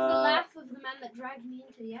lots does. like the Uh, laugh of the man that dragged me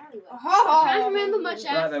into the alleyway. Oh, I can't remember much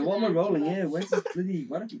Right after then, what am I that, rolling but- here? Where's this bloody...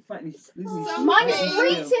 Why don't you fight these... Minus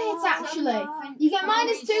 3 to hit actually. You get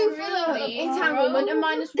minus 2 for the Really? entanglement and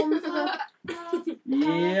minus 1 for the.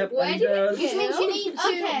 Yep, Where and did it does. Which means you need to.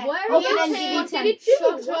 Okay. Where Open are NGD you? What 10. did it do?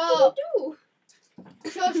 Shut What up. did it do?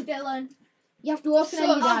 Shush, Dylan. You have to open Shut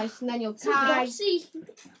any up. dice and then you'll Kai. See,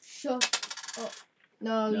 Shut.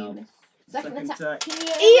 No, No. you miss. Second Second attack.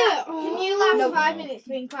 attack. Can you last No. 5 minutes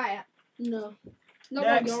being quiet? no. Not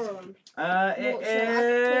Next. while you're around.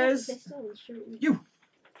 It is... You.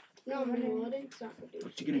 No, I'm reloading. So I can do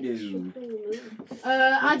What you gonna do?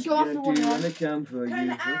 I'd go after one do of when yours. they come for Can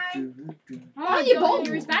you? Oh, Oh, you you're both. bold.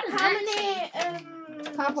 You're as bad as How that. many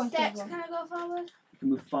PowerPoint steps as well. can I go forward? You can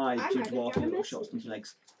move 5 I to might dwarf have and little missed shots it. into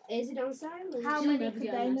legs. Is it on silent? How She'll many never could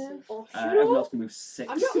get they a move? Oh, Everyone shut else up. can move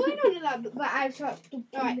 6. I'm not going on that. But I've got.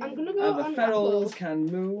 Alright, I'm gonna go the on ferals that. can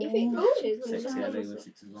move. If it glitches, 6, then yeah, it's they not move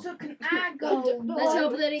 6 as well. So can I go? Let's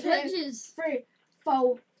hope that it 1, 2, glitches. 3,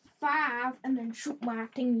 4, 5, and then shoot my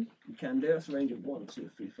thing. You can do it. It's a range of 1, 2,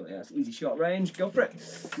 3, 4. Yeah, it's easy short range. Go for it.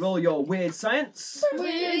 Roll your weird science.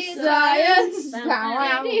 Weird science.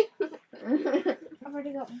 Wow. I've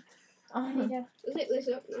already got one. Oh. Zip this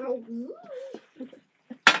up now.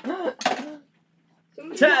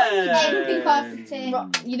 Somebody- 10. Everything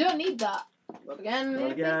positive. You don't need that. Roll again.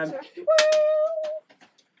 Roll again.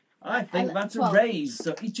 I think And that's a 12. raise.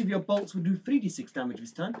 So each of your bolts will do 3d6 damage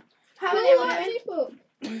this time. How many Oh, were that's there?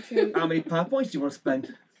 people. How many power points do you want to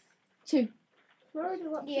spend? 2.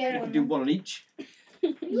 Yeah. You can do 1 on each.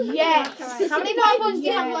 Yes. How many power points do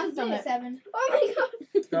you have Yeah. left on it? 7. Oh my god.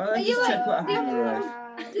 Go on, you just check like- what I have for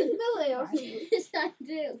raise. Disability or something. Yes, I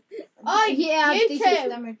do. Oh, Yeah, you D6 too.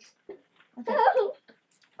 damage.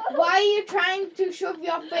 Why are you trying to shove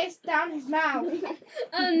your face down his mouth?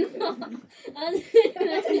 Oh no.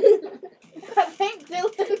 I think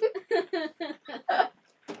Dylan.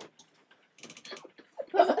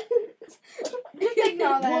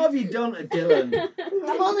 done to Dylan?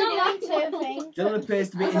 I'm only doing 2 things. Dylan appears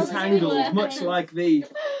to be I'm only entangled, doing much one. like the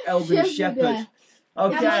elven shepherd. I'm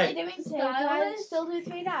only Okay. doing 2. Do I still do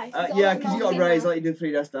 3 dice? Yeah, because you got a raise, let you do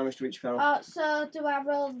 3 dice damage to each feral. So do I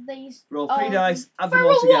roll these? Roll 3 dice, add them Feral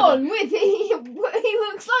all together. one with he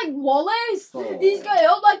looks like Wallace. 4. He's going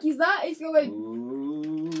up like he's that. He's going.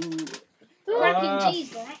 Ooh. Cracking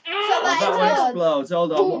cheese. So That that one explodes. explodes.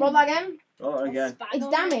 Hold Oh, on. roll that again. Roll it again. It's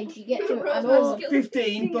damage. You get to add So on.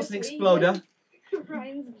 15 plus an exploder.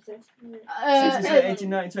 Ryan's obsessed with it. 16, 17, 18,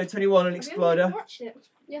 19, 20, 21, an exploder. Watched it.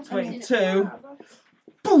 Yes, 22.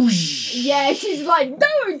 Boosh! Yeah, she's like, no,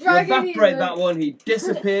 You dragon. evaporate that one, he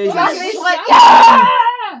disappears. Dragon in is like, a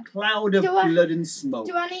yeah! cloud of Do I- blood and smoke.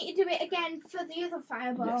 Do I need to do it again for the other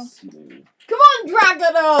fireball? Yes, you do. Come on,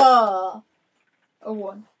 Dragoner! A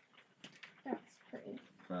 1. That's pretty.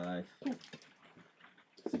 5.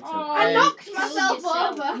 I knocked myself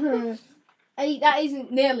over. 8, that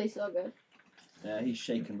isn't nearly so good. Yeah, he's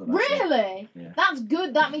shaken, but that's it. Really? Yeah. That's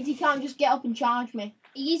good. That means he can't just get up and charge me.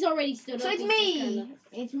 He's already stood So up. it's he's me. just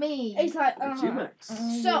It's me. It's like, It's you, Max.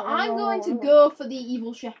 So I'm going to go for the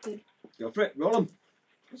evil shepherd. Go for it, roll him.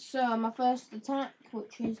 So my first attack,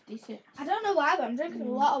 which is D6. I don't know why, but I'm drinking a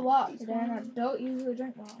lot of water today, and I don't usually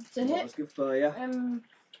drink water. To Well, hit. that's good for you.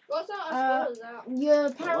 What sort of Uh, skull is that? Your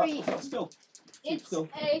parry. Still. It's Still.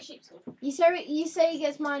 a sheep skull. You say he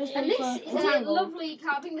gets -1 And this for is a entangled. lovely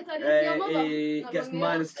carving that I did for your mother. He Not gets from me.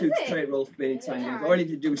 -2 to trait roll for being entangled. Or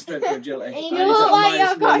anything to do with strength or agility. And And you he's look got a like you're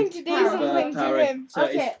 -1 going to do for something to parry. him. So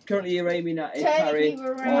Okay. it's currently you're aiming at his Turn it parry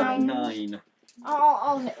either on around. 9.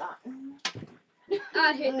 I'll hit that.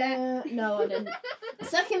 I hit that. No, I didn't.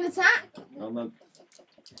 Second attack. Oh, man.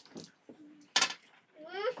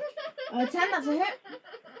 10. That's a hit.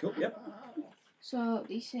 Cool, yep. So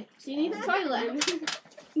D6. Do you need the toilet, Emma?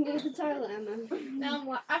 You need the toilet,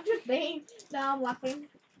 Emma. I've just been. Now I'm laughing.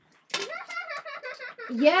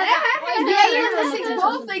 Yeah, the 8 and the 6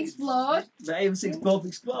 both explode. The 8 and 6 both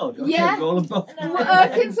explode. Okay, Yeah. roll them both.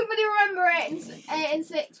 Can somebody remember 8 and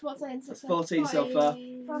 6? What's 8 and 6? That's 14 so far.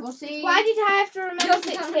 14. Why did I have to remember Just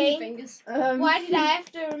how many 16? fingers? Why did I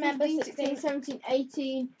have to remember 15, 16? 16, 17,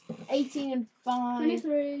 18, 18 and 5.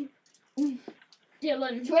 23.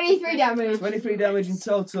 Dylan. 23 damage. 23 damage in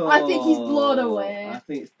total. I think he's blown away. I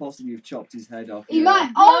think it's possible you've chopped his head off. He yeah.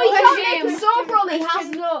 might. Oh, he Question. can't make a sword roll. He has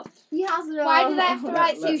no. He has no. Why did I have to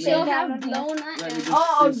write Let me- sushi She'll down have on here? blown Let me that just down.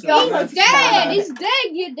 Oh, do some God. maths. He's dead. He's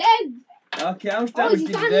dead. You're dead. Okay, how much Oh, damage he's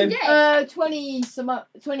did you finally do? dead. 20 some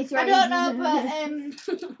 23. I don't know, but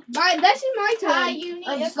Right, this is my turn. you need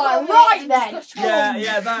I'm to just like, come right in then. and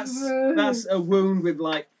Yeah, that's a wound with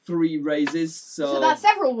like 3 raises. So, So that's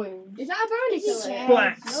several wounds. Is that a bounty killer?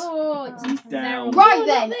 splat. No, it's Down. Right No,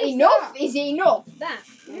 then, not this, enough that. is enough. that.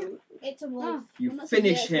 It's a wolf. You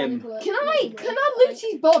finish him. Can I loot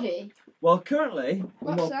his body? Well, currently, the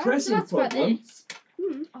What's more that? pressing That's about problem. this.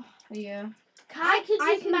 Yeah. I can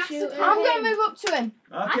I just can massacre shoot him. I'm gonna move up to him.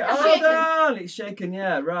 Okay, I'm hold shaken. on. It's shaken,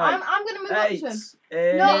 yeah, right. I'm gonna move up 8. to him. is-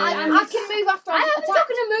 No, I can move after I I haven't attack.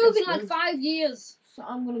 taken a move in Let's like move. 5 years. So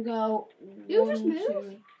I'm gonna go. You 1, just move.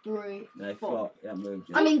 2, 3. No, 4. 4. Yeah, moved.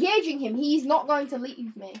 I'm engaging him. He's not going to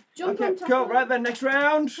leave me. Jump Okay, on top cool. of Right then, next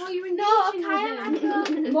round. Oh, you're No, engaging Kaya, with I'm him. not.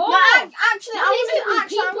 More. No, actually, What is it with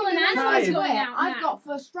actually, I'm people gonna and move animals this going way. out I've now? got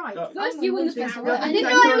first strike. Go. First I'm you gonna and the move this parrot. way. Go. I didn't Thank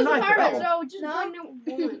know you, he was a knife, pirate, oh. so just No. bring that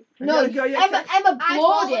woman. No, Go, yeah, Emma I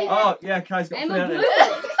blowed voted. it. Oh, yeah, Kai's got Emma 3 on blew it.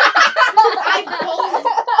 it.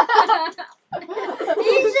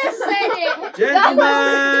 He just said it.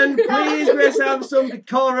 Gentlemen, please let's have some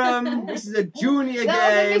decorum. This is a junior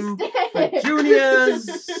That was a game mistake. for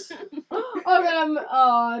juniors.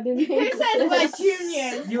 I didn't mean Who to says say we're that.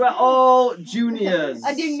 juniors? You are all juniors.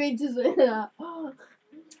 I didn't mean to say that.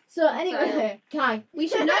 So anyway, Kai, We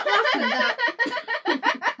should not laugh at that.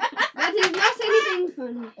 That is not anything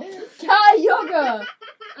funny. Kai Yoga.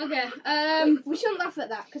 Okay. We shouldn't laugh at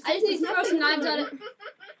that because I just need to throw some knives at it.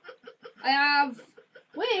 I have.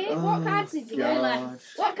 Wait, Oh, what cards did you get? God.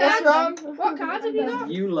 What What's cards? wrong? What cards have you got?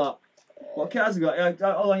 You lot. What cards have you got?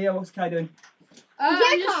 Yeah, hold on, yeah, what's Kai doing? Yeah,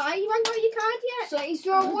 just- Kai, you haven't got your card yet. So he's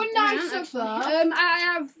thrown one knife so far.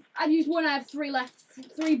 I've used one. I have 3 left.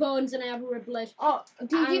 3 bones, and I have a rib blade. Oh,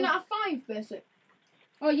 did you Um, not have 5 basic?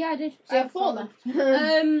 Oh yeah, I did. So you have 4 left.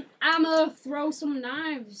 I'ma throw some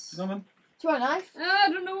knives. Come on. Throw a knife. I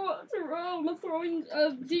don't know what to roll. I'm throwing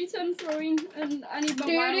D10 throwing, and I need my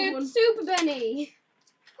wild one. Super Benny.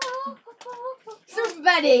 Super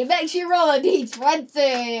Betty, make you roll a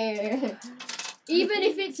d20. Even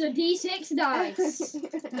if it's a D6 dice.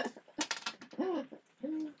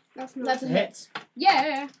 That's a hit. Hit.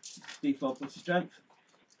 Yeah. D4 plus your strength.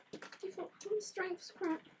 Strength's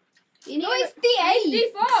crap. You need No, it's D8.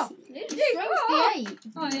 D4. It's Strength's D4. D8.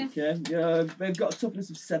 Oh yeah. Okay, yeah, they've got a toughness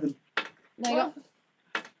of 7. There you go.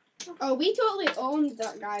 Oh, we totally owned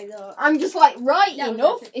that guy though. I'm just like, right, That was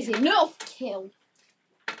enough epic, is yeah. enough. Kill.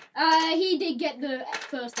 He did get the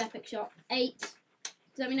first epic shot. 8. Does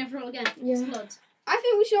that mean everyone again? Yeah. Explodes. I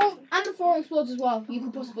think we should all And the 4 explodes as well. You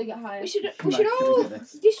could possibly get higher. we should Can we all get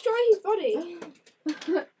this? destroy his body.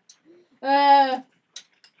 8.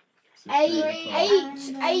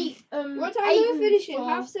 What time 8 are we and finishing? 4,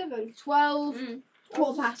 7:30. 12. Mm.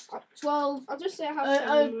 Quarter past. 12. I'll just say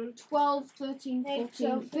 7:30. 12, 13,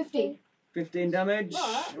 14, 15. 15 damage.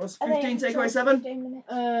 What? What's And then 15 take away 12 7? 15 minutes.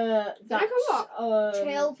 That's what?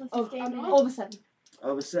 12 for 15 minutes. over 7.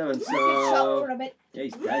 Over 7, Shot so... rabbit. Yeah,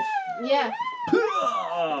 he's dead. Yeah.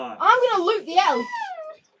 I'm gonna loot the elf.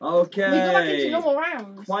 We go back into Okay. normal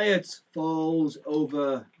rounds. Quiet falls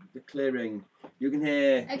over the clearing. You can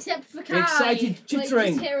hear Except for Kai. excited where you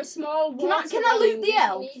chittering. just hear a small Can I water loot running the as he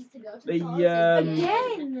elf? needs to go to The, toilet.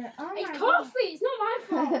 Again! Oh It's my coffee. It's not my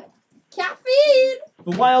fault. Caffeine.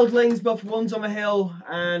 The wildlings, both ones on the hill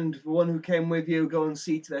and the one who came with you, go and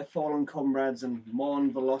see to their fallen comrades and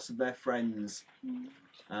mourn the loss of their friends.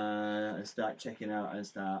 And start checking out and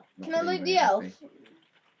start. not Can I being loot very the elf? happy.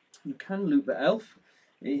 You can loot the elf.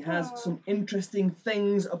 He has some interesting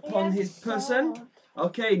things upon his person.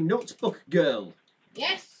 Okay, notebook girl.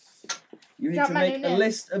 Yes. You need Got to my make new a name.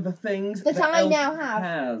 list of the things That the I elf now have.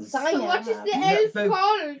 has. I So know what is how. the Yeah, elf the-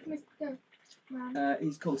 called, Mr. Man?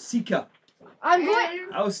 He's called Seeker. I'm going.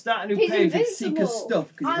 I was starting a new He's page with Seeker's invincible. stuff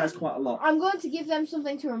because he I'm- has quite a lot. I'm going to give them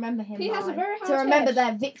something to remember him He has a by. very hard To remember head.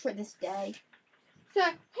 their victory this day. So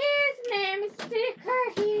his name is Sticker.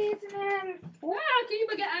 His name. Ah, can you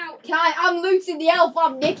get out? Kai, I'm looting the elf.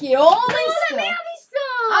 I'm nicking all this Let me stuff. have this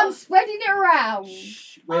stuff. I'm spreading it around.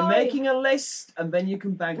 Shh, we're Oh. making a list and then you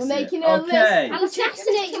can bag We're it. making a list. Okay. I'll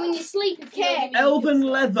assassinate you when you sleep. If you don't give me Elven good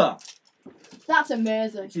stuff. leather, That's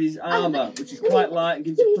amazing. which is armour, which is quite light and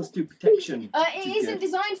gives you +2 protection. It which is isn't good.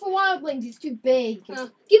 designed for wildlings. It's too big. Oh,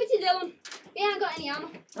 give it to Dylan. He ain't got any armor.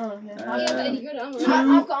 Oh, He yeah. ain't got any good armor. 2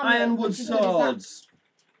 I've got armour, ironwood which is good as that. swords.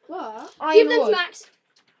 What? Give them to Ironwood. Max.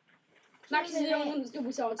 Max is the only one that's good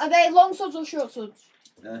with swords. Are they long swords or short swords?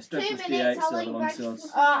 Strength 2 plus minutes, D8, I'll so let the you long back swords.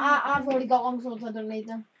 to- I've already got long swords. I don't need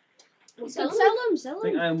them. Sell Sell them. them, sell I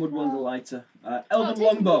think them. ironwood ones are lighter. Elven take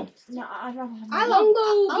longbow. No, I'd rather have I them. love- Longbow.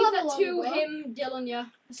 I'll Give have that a to longbow. him, Dylan. Yeah.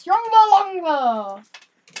 Stronger longbow.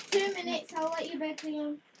 2 minutes, I'll let you back to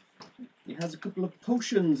you. He has a couple of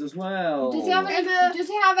potions as well. Does he have any? Emma- Does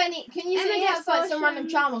he have any? Can you Emma say he gets has like some random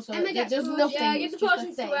potions. charm or something? Emma gets There's potions. nothing. Yeah, give it's the just a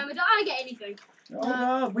potions to thing. him. I don't get anything. Oh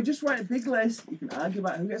no, we just write a big list. You can argue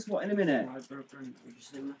about who gets what in a minute. My brother, did you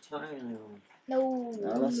see my tiny one? No.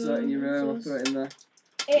 Oh, that's in your room. I'll throw it in there.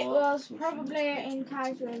 It What? was probably in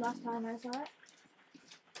Kai's room last time I saw it.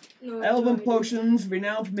 No, Elven no, potions,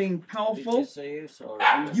 renowned for being Did powerful you say you saw it?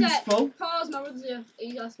 and useful. Pause, my brother's here.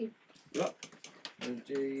 He's asking. Did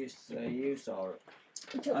you say you saw it?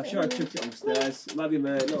 He took I'm it sure I in the took it upstairs. It might be in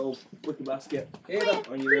my little wicker basket Here,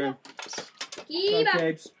 on your room. Keep back.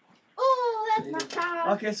 Okay. Oh, that's my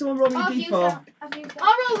card. Okay, someone roll me I've a used d4. that. I've used that.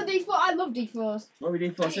 I'll roll the d4. I love d4s. Roll me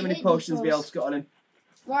a d4. See how I many hate potions the D4s. elf's got on him.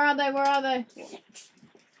 Where are they? Where are they?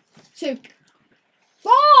 2.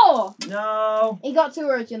 4. No. He got 2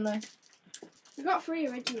 originally. I got 3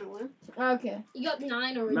 originally. Okay. You got 9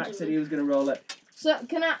 originally. Max said he was going to roll it. So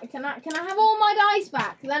can I have all my dice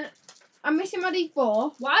back? Then I'm missing my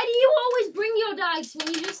d4. Why do you always bring your dice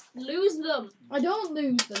when you just lose them? I don't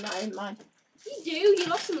lose them. That ain't mine. You do. You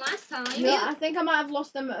lost them last time. Yeah, I think I might have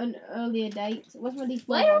lost them at an earlier date. Where's my d4?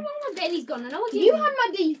 Where have all my Benny's gone? I know what You had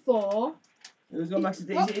my d4. Who's got Max's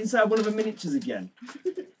d? Is it inside one of the miniatures again?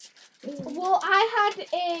 Well, I had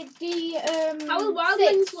the How will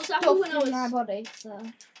wildlings? 6 What's happened when I stuffed in my was? body, so.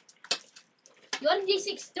 You had a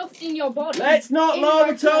D6 stuffed in your body. Let's not In lower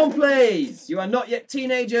the my tone, please. You are not yet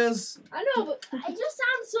teenagers. I know, but it just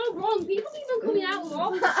sounds so wrong. People keep on coming out with all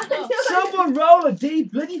this stuff. Someone roll a d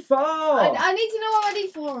bloody 4. I need to know what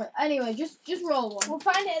my d4 is. Anyway, just roll one. We'll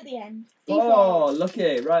find it at the end. Oh,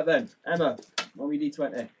 lucky. Right then, Emma, roll me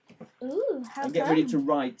d20 Ooh, how and get come? ready to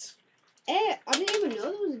write. I didn't even know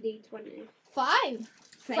there was a D20. 5.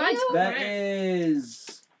 Fail. There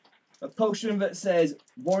is a potion that says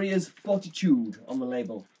Warrior's Fortitude on the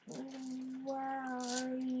label. Wow,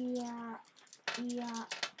 yeah. Can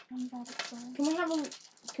we have a?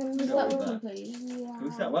 Can we Go start with with that. one, please?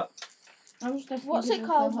 Who's that? What? I'm just asking What's you it to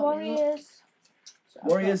called? help me look. Warriors. So I've got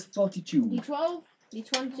Warrior's Fortitude. D12,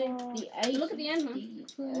 D20, D8. Look at the end,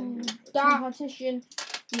 man. D2 partition,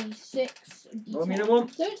 D6, Roll me D10. another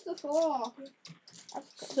one. So it's the 4.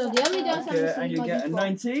 So the only downside Okay, is and you my get a default.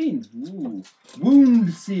 19. Ooh.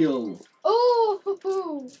 Wound seal.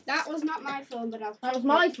 Oh, That was not my phone, but I'll. that was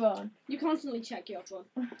my phone. You constantly check your phone.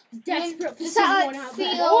 Desperate for Does that someone like out seal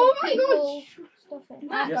there. Oh my people stuff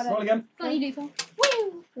in? I've Yes, got roll it. again. Don't you do phone?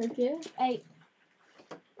 Woo! Okay. 8.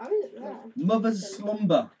 How is it there? Mother's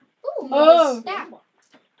slumber. Ooh, Oh. that.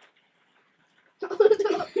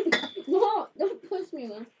 What? Don't push me,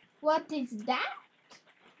 man. What is that?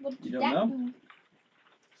 What You does don't that know?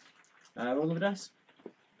 do? Roll the dice.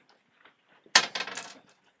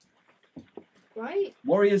 Right.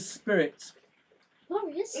 Warrior's spirit.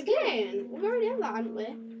 Glorious. Again. We've already had that, haven't we?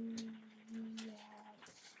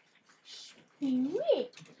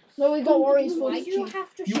 Spirit. No, we got Warriors Why for do you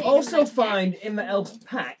have to You shake also them like find in the elf's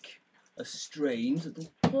pack a strange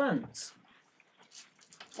little plant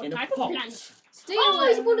What in a type of pot. plant? Oh,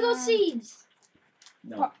 it's one of those seeds.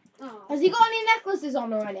 No. Oh. Has he got any necklaces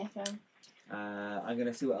on or anything? I'm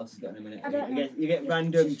gonna see what else he's got in a minute. I don't You get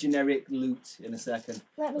random generic loot in a second,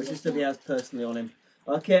 Let me which is just stuff he has personally on him.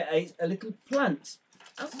 Okay, a little plant.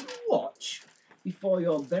 As you watch, before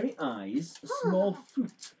your very eyes, a small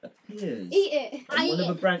fruit appears. Eat it. And one of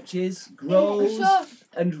the branches Shush. grows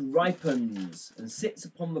and ripens and sits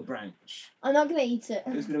upon the branch. I'm not gonna eat it.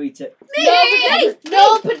 Who's going to eat it?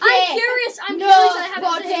 Nobody. I'm curious. I'm curious. I have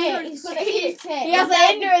a hindrance. He's gonna eat it. He has a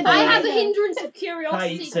hindrance. I have a Kai hindrance of Kai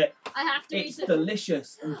curiosity. eats it. I have to It's eat it.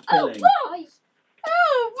 delicious and Oh filling. boy!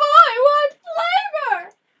 Oh boy, what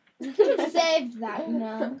flavor? Saved that, you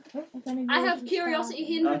know. I have curiosity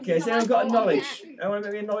hindrance. Okay, so I've got a Oh, knowledge. I want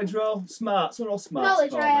to make me a knowledge roll. Smart. Someone all smart.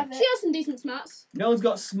 Knowledge, I have She it. has some decent smarts. No one's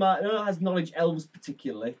got smart. No one has knowledge elves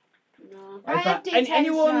particularly. No. I In have fact, D10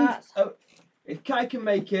 anyone. smarts. Oh, if Kai can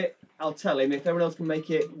make it, I'll tell him. If everyone else can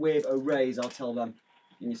make it with a raise, I'll tell them.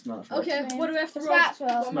 Give me smarts. roll. Okay, what do we have to roll? Smarts roll.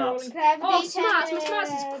 What am I Smarts. rolling? Can I have a Oh, D10, smarts. My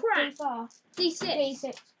smarts is crap. D4. D6.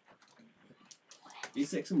 D6.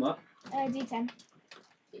 D6 and what? D10.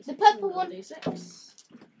 The purple one. D6.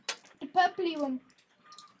 The purpley one.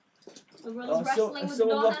 The brother's Oh, wrestling with the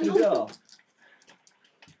someone door locked the handle. door.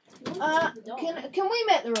 Can we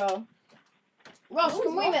make the roll? Ross,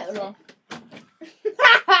 can we make the roll?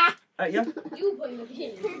 Yeah. You put him in.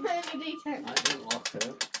 I didn't lock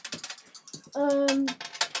it. I'm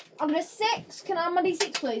gonna 6. Can I have my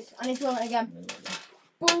D6, please? I need to roll it again.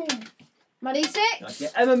 Boom. My D6. Okay,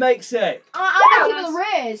 Emma makes it. I make it with a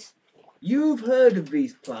raise. You've heard of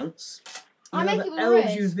these plants. I You make know it that with a elves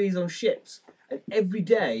raise. use these on ships, and every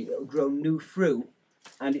day it'll grow new fruit,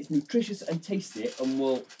 and it's nutritious and tasty, and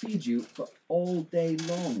will feed you for all day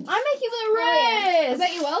long. I make it with a I raise.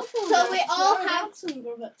 bet you well full. So we all have. have some of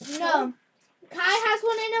it. No. Kai has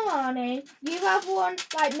one in the morning, you have one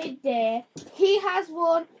like midday, he has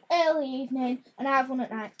one early evening, and I have one at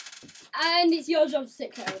night. And it's your job to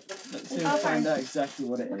take care of them. Let's soon Okay. find out exactly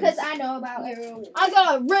what it is. Because I know about it. I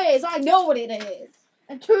got a raise. I know what it is.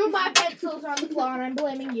 And 2 of my pencils are on the floor, and I'm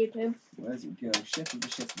blaming you two. Where's it go? Shepherd, the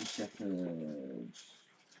shepherd, the shepherd.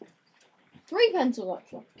 3 pencils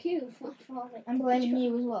actually. Cute. I'm blaming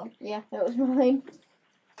you as well. Yeah, that was mine.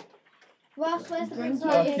 Ross, where's the pencil?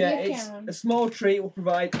 Okay, it's a small tree. Will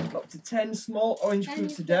provide up to 10 small orange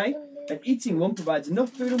fruits a day, and eating one provides enough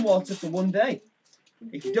food and water for one day.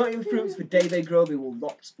 If you don't eat the fruits the day they grow, they will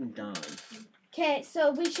rot and die. Okay,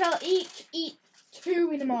 so we shall each eat 2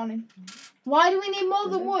 in the morning. Why do we need more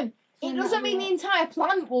than one? It Yeah, doesn't mean the entire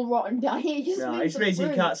plant will rot and die. It just No, means it's means the you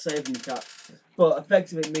fruit. can't save them, you can't. But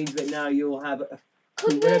effectively, it means that now you'll have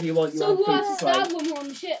Could we? whenever you want. You So have we'll food have to to starve play. when we're on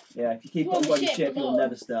the ship. Yeah, if you keep it on on the body ship ship, you'll below.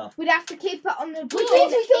 never starve. We'd have to keep it on the means in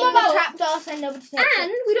we can the allow- trapdoor so nobody takes it.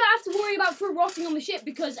 And we don't have to worry about fruit rotting on the ship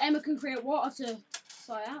because Emma can create water to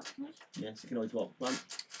sort it out. Yes, you can always walk the plant.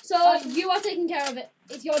 So you are taking care of it.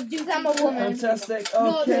 It's your duty. I'm a woman. Fantastic.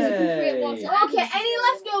 No, create Okay. water. Okay, any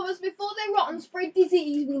leftovers before they rot and spread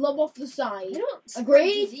disease, we lob off the side. They don't spread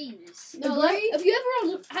Agreed? disease. No, Agreed? like, have you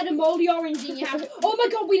ever had a mouldy orange in your house? Oh my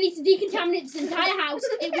god, we need to decontaminate this entire house.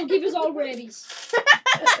 It will give us all rabies.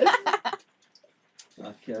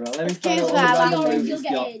 Okay, right. Let me find Excuse out me, what I random orange, loot you'll he's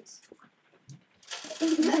get got. AIDS.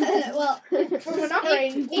 Well, from an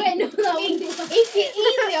orange. Wait, no, that wouldn't be If you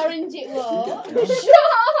eat the orange, it will.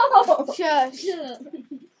 Shush. Shut up.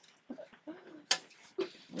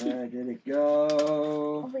 Where did it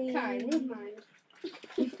go? Kind of mind.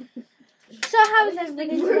 So how is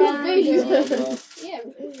everybody today? Yeah,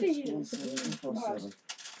 vision. 1, 7, 4, 7.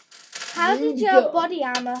 How did your body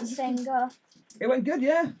armor thing go? It went good,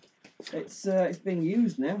 yeah. It's being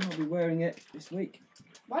used now. I'll be wearing it this week.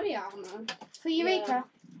 Body armor. For Eureka?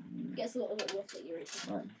 Gets a little bit rough at your age.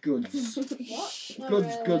 Right, goods.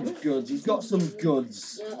 What? Goods. He's got some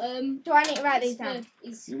goods. Do I need to write these down?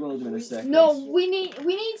 You will do in a second. No, we need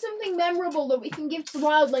something memorable that we can give to the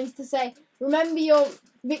wildlings to say, remember your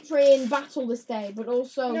victory in battle this day, but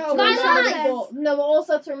also No, to my remember life! but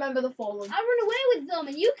also to remember the fallen. I run away with them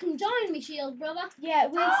and you can join me, Shield brother. Yeah,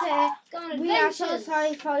 we say Go on we are so adventures.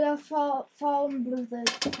 sorry for your fallen brothers.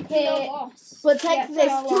 Be your Okay. boss. But take Yeah,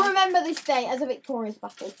 this so, to remember this day as a victorious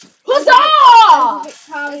battle. As Huzzah! a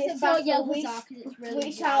victorious It's so yell battle, huzzah 'cause it's really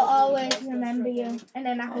we shall loud and always close to us remember right you. now. And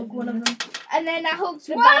then I hug one of them. And then I hugged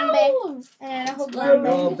the Bambi. Wow! And then I hugged Oh,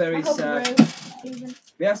 Bambi. very I hugged sad. Rue, even.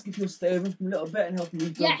 We ask if you'll stay with us for a little bit and help you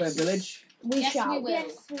rebuild their Yes. village. We Yes, shall. we will.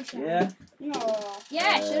 Yes, we shall. Yeah. No.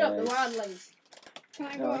 Yeah, shut up, the Nice. wildlings. Can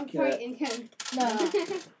I go on Okay. fighting again? No.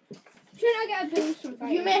 Should I get a boost from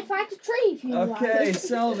fighting? You may fight a tree if you Okay, like.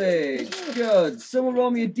 salvage. Good. Someone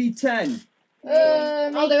roll me a d10.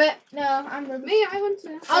 I'll do it. No, I'm rubbish. Me, I want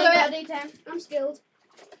to. I'll do it. D10. I'm skilled.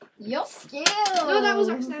 You're skilled. No, that was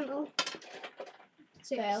accidental.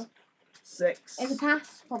 Fail. 6. It's a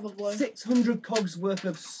pass, probably. 600 cogs worth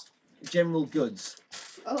of general goods.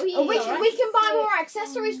 Oh yeah. Oh, we can buy more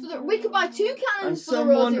accessories for the. We could buy 2 And cannons for the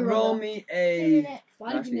Rosy someone roll Runner. me 2 a. minutes. Why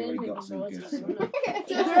did Actually, you already name got it some Rosy goods.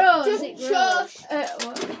 Runner? Just shush.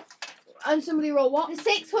 What? And somebody roll what? The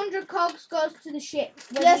 600 cogs goes to the ship,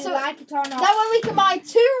 whether Yeah, you so like it or not. That one we can buy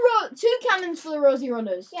 2 cannons for the Rosy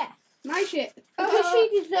Runners. Yeah. My shit. Because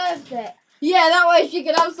she deserves it. Yeah, that way she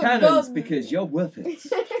can have some Cannons, guns. because you're worth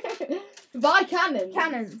it. Buy cannons.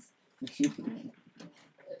 Cannons.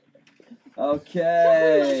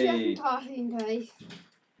 Okay.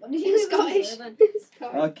 What did you Scottish?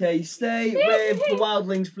 Okay, you stay with the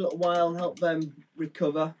wildlings for a little while and help them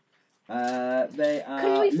recover. They are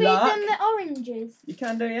Can we feed Lark. them the oranges? You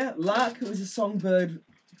can do, yeah. Lark, who was a songbird.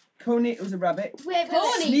 Coney, who was a rabbit. Wait.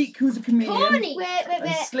 Coney. Sneak, who's a chameleon. Coney! Wait. And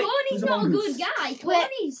Slick, Coney's who's a not a mongoose. good guy. Wait.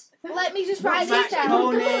 Coney's. Let me just Not write Zach, these down.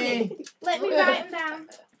 Coney. Let me write them down.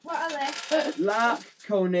 What are they? Lark,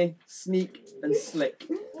 Coney, Sneak, and Slick.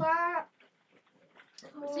 What?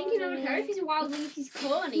 I think you don't care if he's a wildling, if he's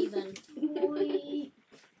Coney then. We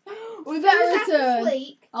We better have to return.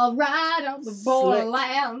 sleep. I'll ride on the Slick.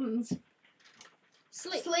 borderlands.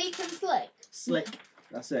 Slick. Sleep and slick. Slick.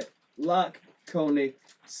 That's it. Lark, Coney,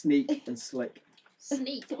 Sneak, and Slick.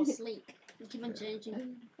 Sneak or sleek. You keep on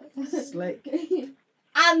changing. Slick.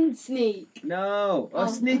 And sneak. No. Oh, Oh.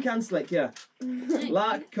 Sneak and Slick, yeah.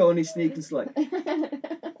 Lark, Coney, Sneak, and Slick.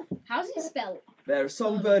 How's it spelled? They're a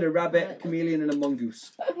songbird, a rabbit, a chameleon, and a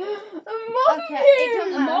mongoose. Okay, it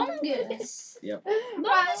doesn't matter. Among Us. Yep.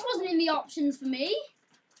 Mongoose wasn't in the options for me.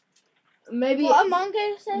 Maybe What a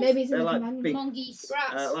mongoose is? maybe it's in They're the like companion. big, Mongoose.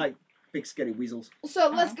 like big scary weasels. So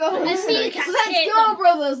let's go. And Let's sneak go, escape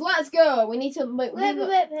brothers. Let's go. We need to. Wait.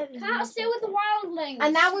 Can't stay with the wildlings.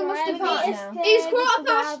 And now we must forever. depart need now. to It's stay with quarter the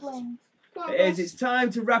past. wildlings. It is. It's time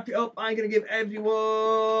to wrap it up. I'm going to give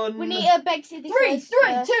everyone. We need a big city. Three,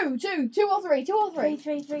 two or three. Three.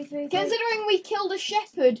 Considering we killed a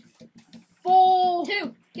shepherd for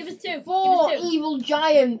 2. Give us 2. four Give us 2. evil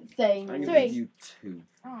giant I'm things. going to Three. give you 2.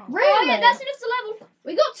 Oh. Really? Oh, yeah, that's enough to level.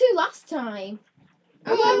 We got 2 last time.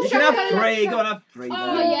 You can have 3. Go on, have 3.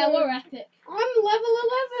 Oh, then. yeah, we're epic. I'm level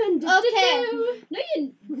 11. Okay. No,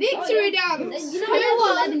 you. Victory Oh, dance. You know, Who level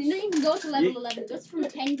won? 11. You don't even go to level You- 11. It goes from 10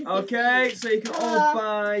 to 15. Okay, so you can all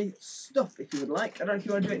buy stuff if you would like. I don't know if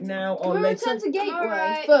you want to do it now or Can we later. return to Gateway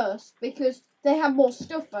Alright. first because they have more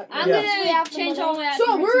stuff. I'm Yeah. We gonna have the change money. all my So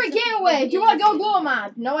accuracy we're at stuff Gateway. to Do I go glow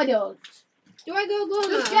mad? No, I don't. Do I go glow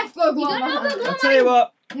Does now? Jeff go glow You gotta mad? go glow I'll tell you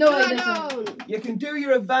what, No, No, he I doesn't. don't. you can do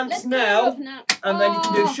your advance Let's now, go up now. and then you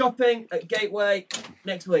can do Oh. shopping at Gateway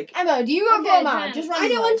next week. Emma, do you go Okay, glow mad? Dan. Just I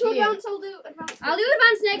randomly, don't want to do you? advance. I'll do advance. I'll do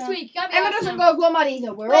advance next Yeah. week. Gotta be Emma off doesn't now. go glow mad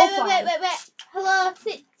either. We're all fine. Wait. Hello.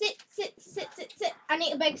 Sit. I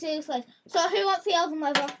need a bag seriously. So who wants the elven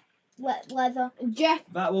leather? Jeff,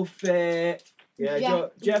 That will fit. Yeah, Jeff,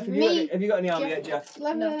 Jeff, me, have you got any army Jeff. yet, Jeff?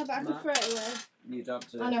 Level, No. but I can throw it away. You'd have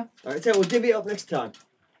to. I know. Alright, so we'll divvy it up next time.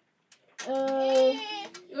 Who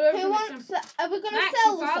wants? Are we gonna Max,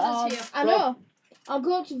 sell your the father's sword? I know. I'll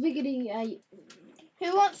go to Vigady,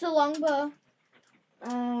 Who wants the longbow?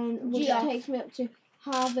 and which Geoff. takes me up to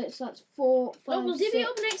Harvard. So that's 4, 5, Well, we'll divvy 6, it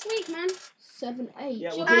up next week, man. 7, 8.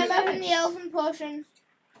 Yeah, we'll I'm do- having the elven potions,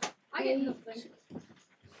 I get nothing.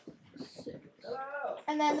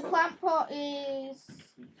 and then the plant pot is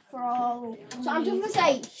for all. So I'm just gonna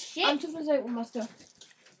say, Shit. I'm just gonna say with my stuff.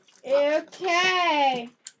 Okay.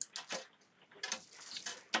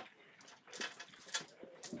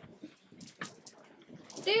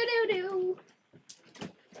 Do.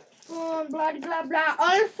 Blah blah blah.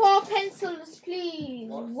 All 4 pencils, please.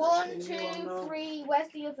 What's 1, the 2, new one now? 3. Where's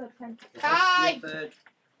the other pencil? Is this 5. your third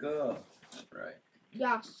go? Right.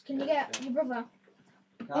 Yes. Can you get your brother?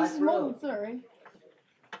 This is more than 3.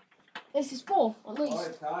 This is 4, at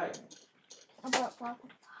least. About 5.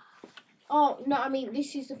 Oh, no, I mean,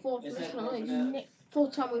 this is the 4th Is mission it, at wasn't least.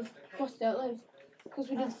 4th time we've crossed it at least. Because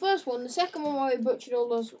we did the first one, the second one where we butchered all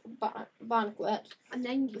those barnacles. And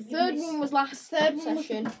then The third one was last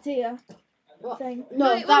session. Dear. What? Thing.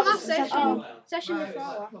 No, it that wasn't was last the session. second. Session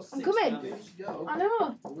before. I'm coming. I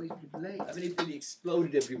know. Haven't even been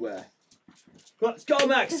exploded everywhere. Let's go,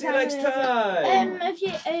 Max. See you next time. If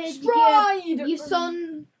you, Stride! your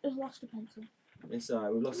son has lost a pencil. It's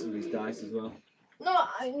alright. We've lost some of his dice as well. No,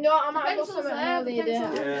 I might have got something earlier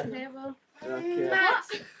there. Yeah. Okay.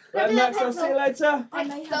 Max. Right, Max. I'll see you later.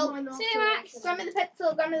 Pencil. See you, Max. Grab me the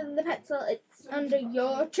pencil. Grab me the pencil. It's under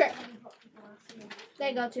your trip. There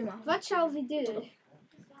you go. 2 more. What shall we do?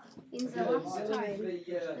 In the last time.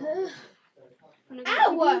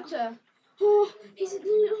 Ow! Oh, is it under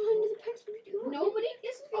the pencil? Nobody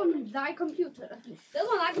is on thy computer. Still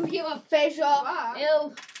on that computer. Facial.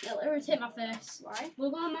 It'll irritate my face. Why?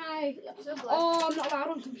 Look on my. So black. Oh, I'm not allowed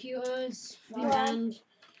on computers. Be banned.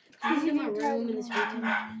 He's in my room in this weekend.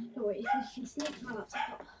 Don't worry, if we can sneak my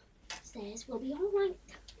laptop upstairs, we'll be alright.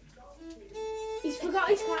 He's forgot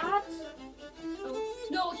his cards.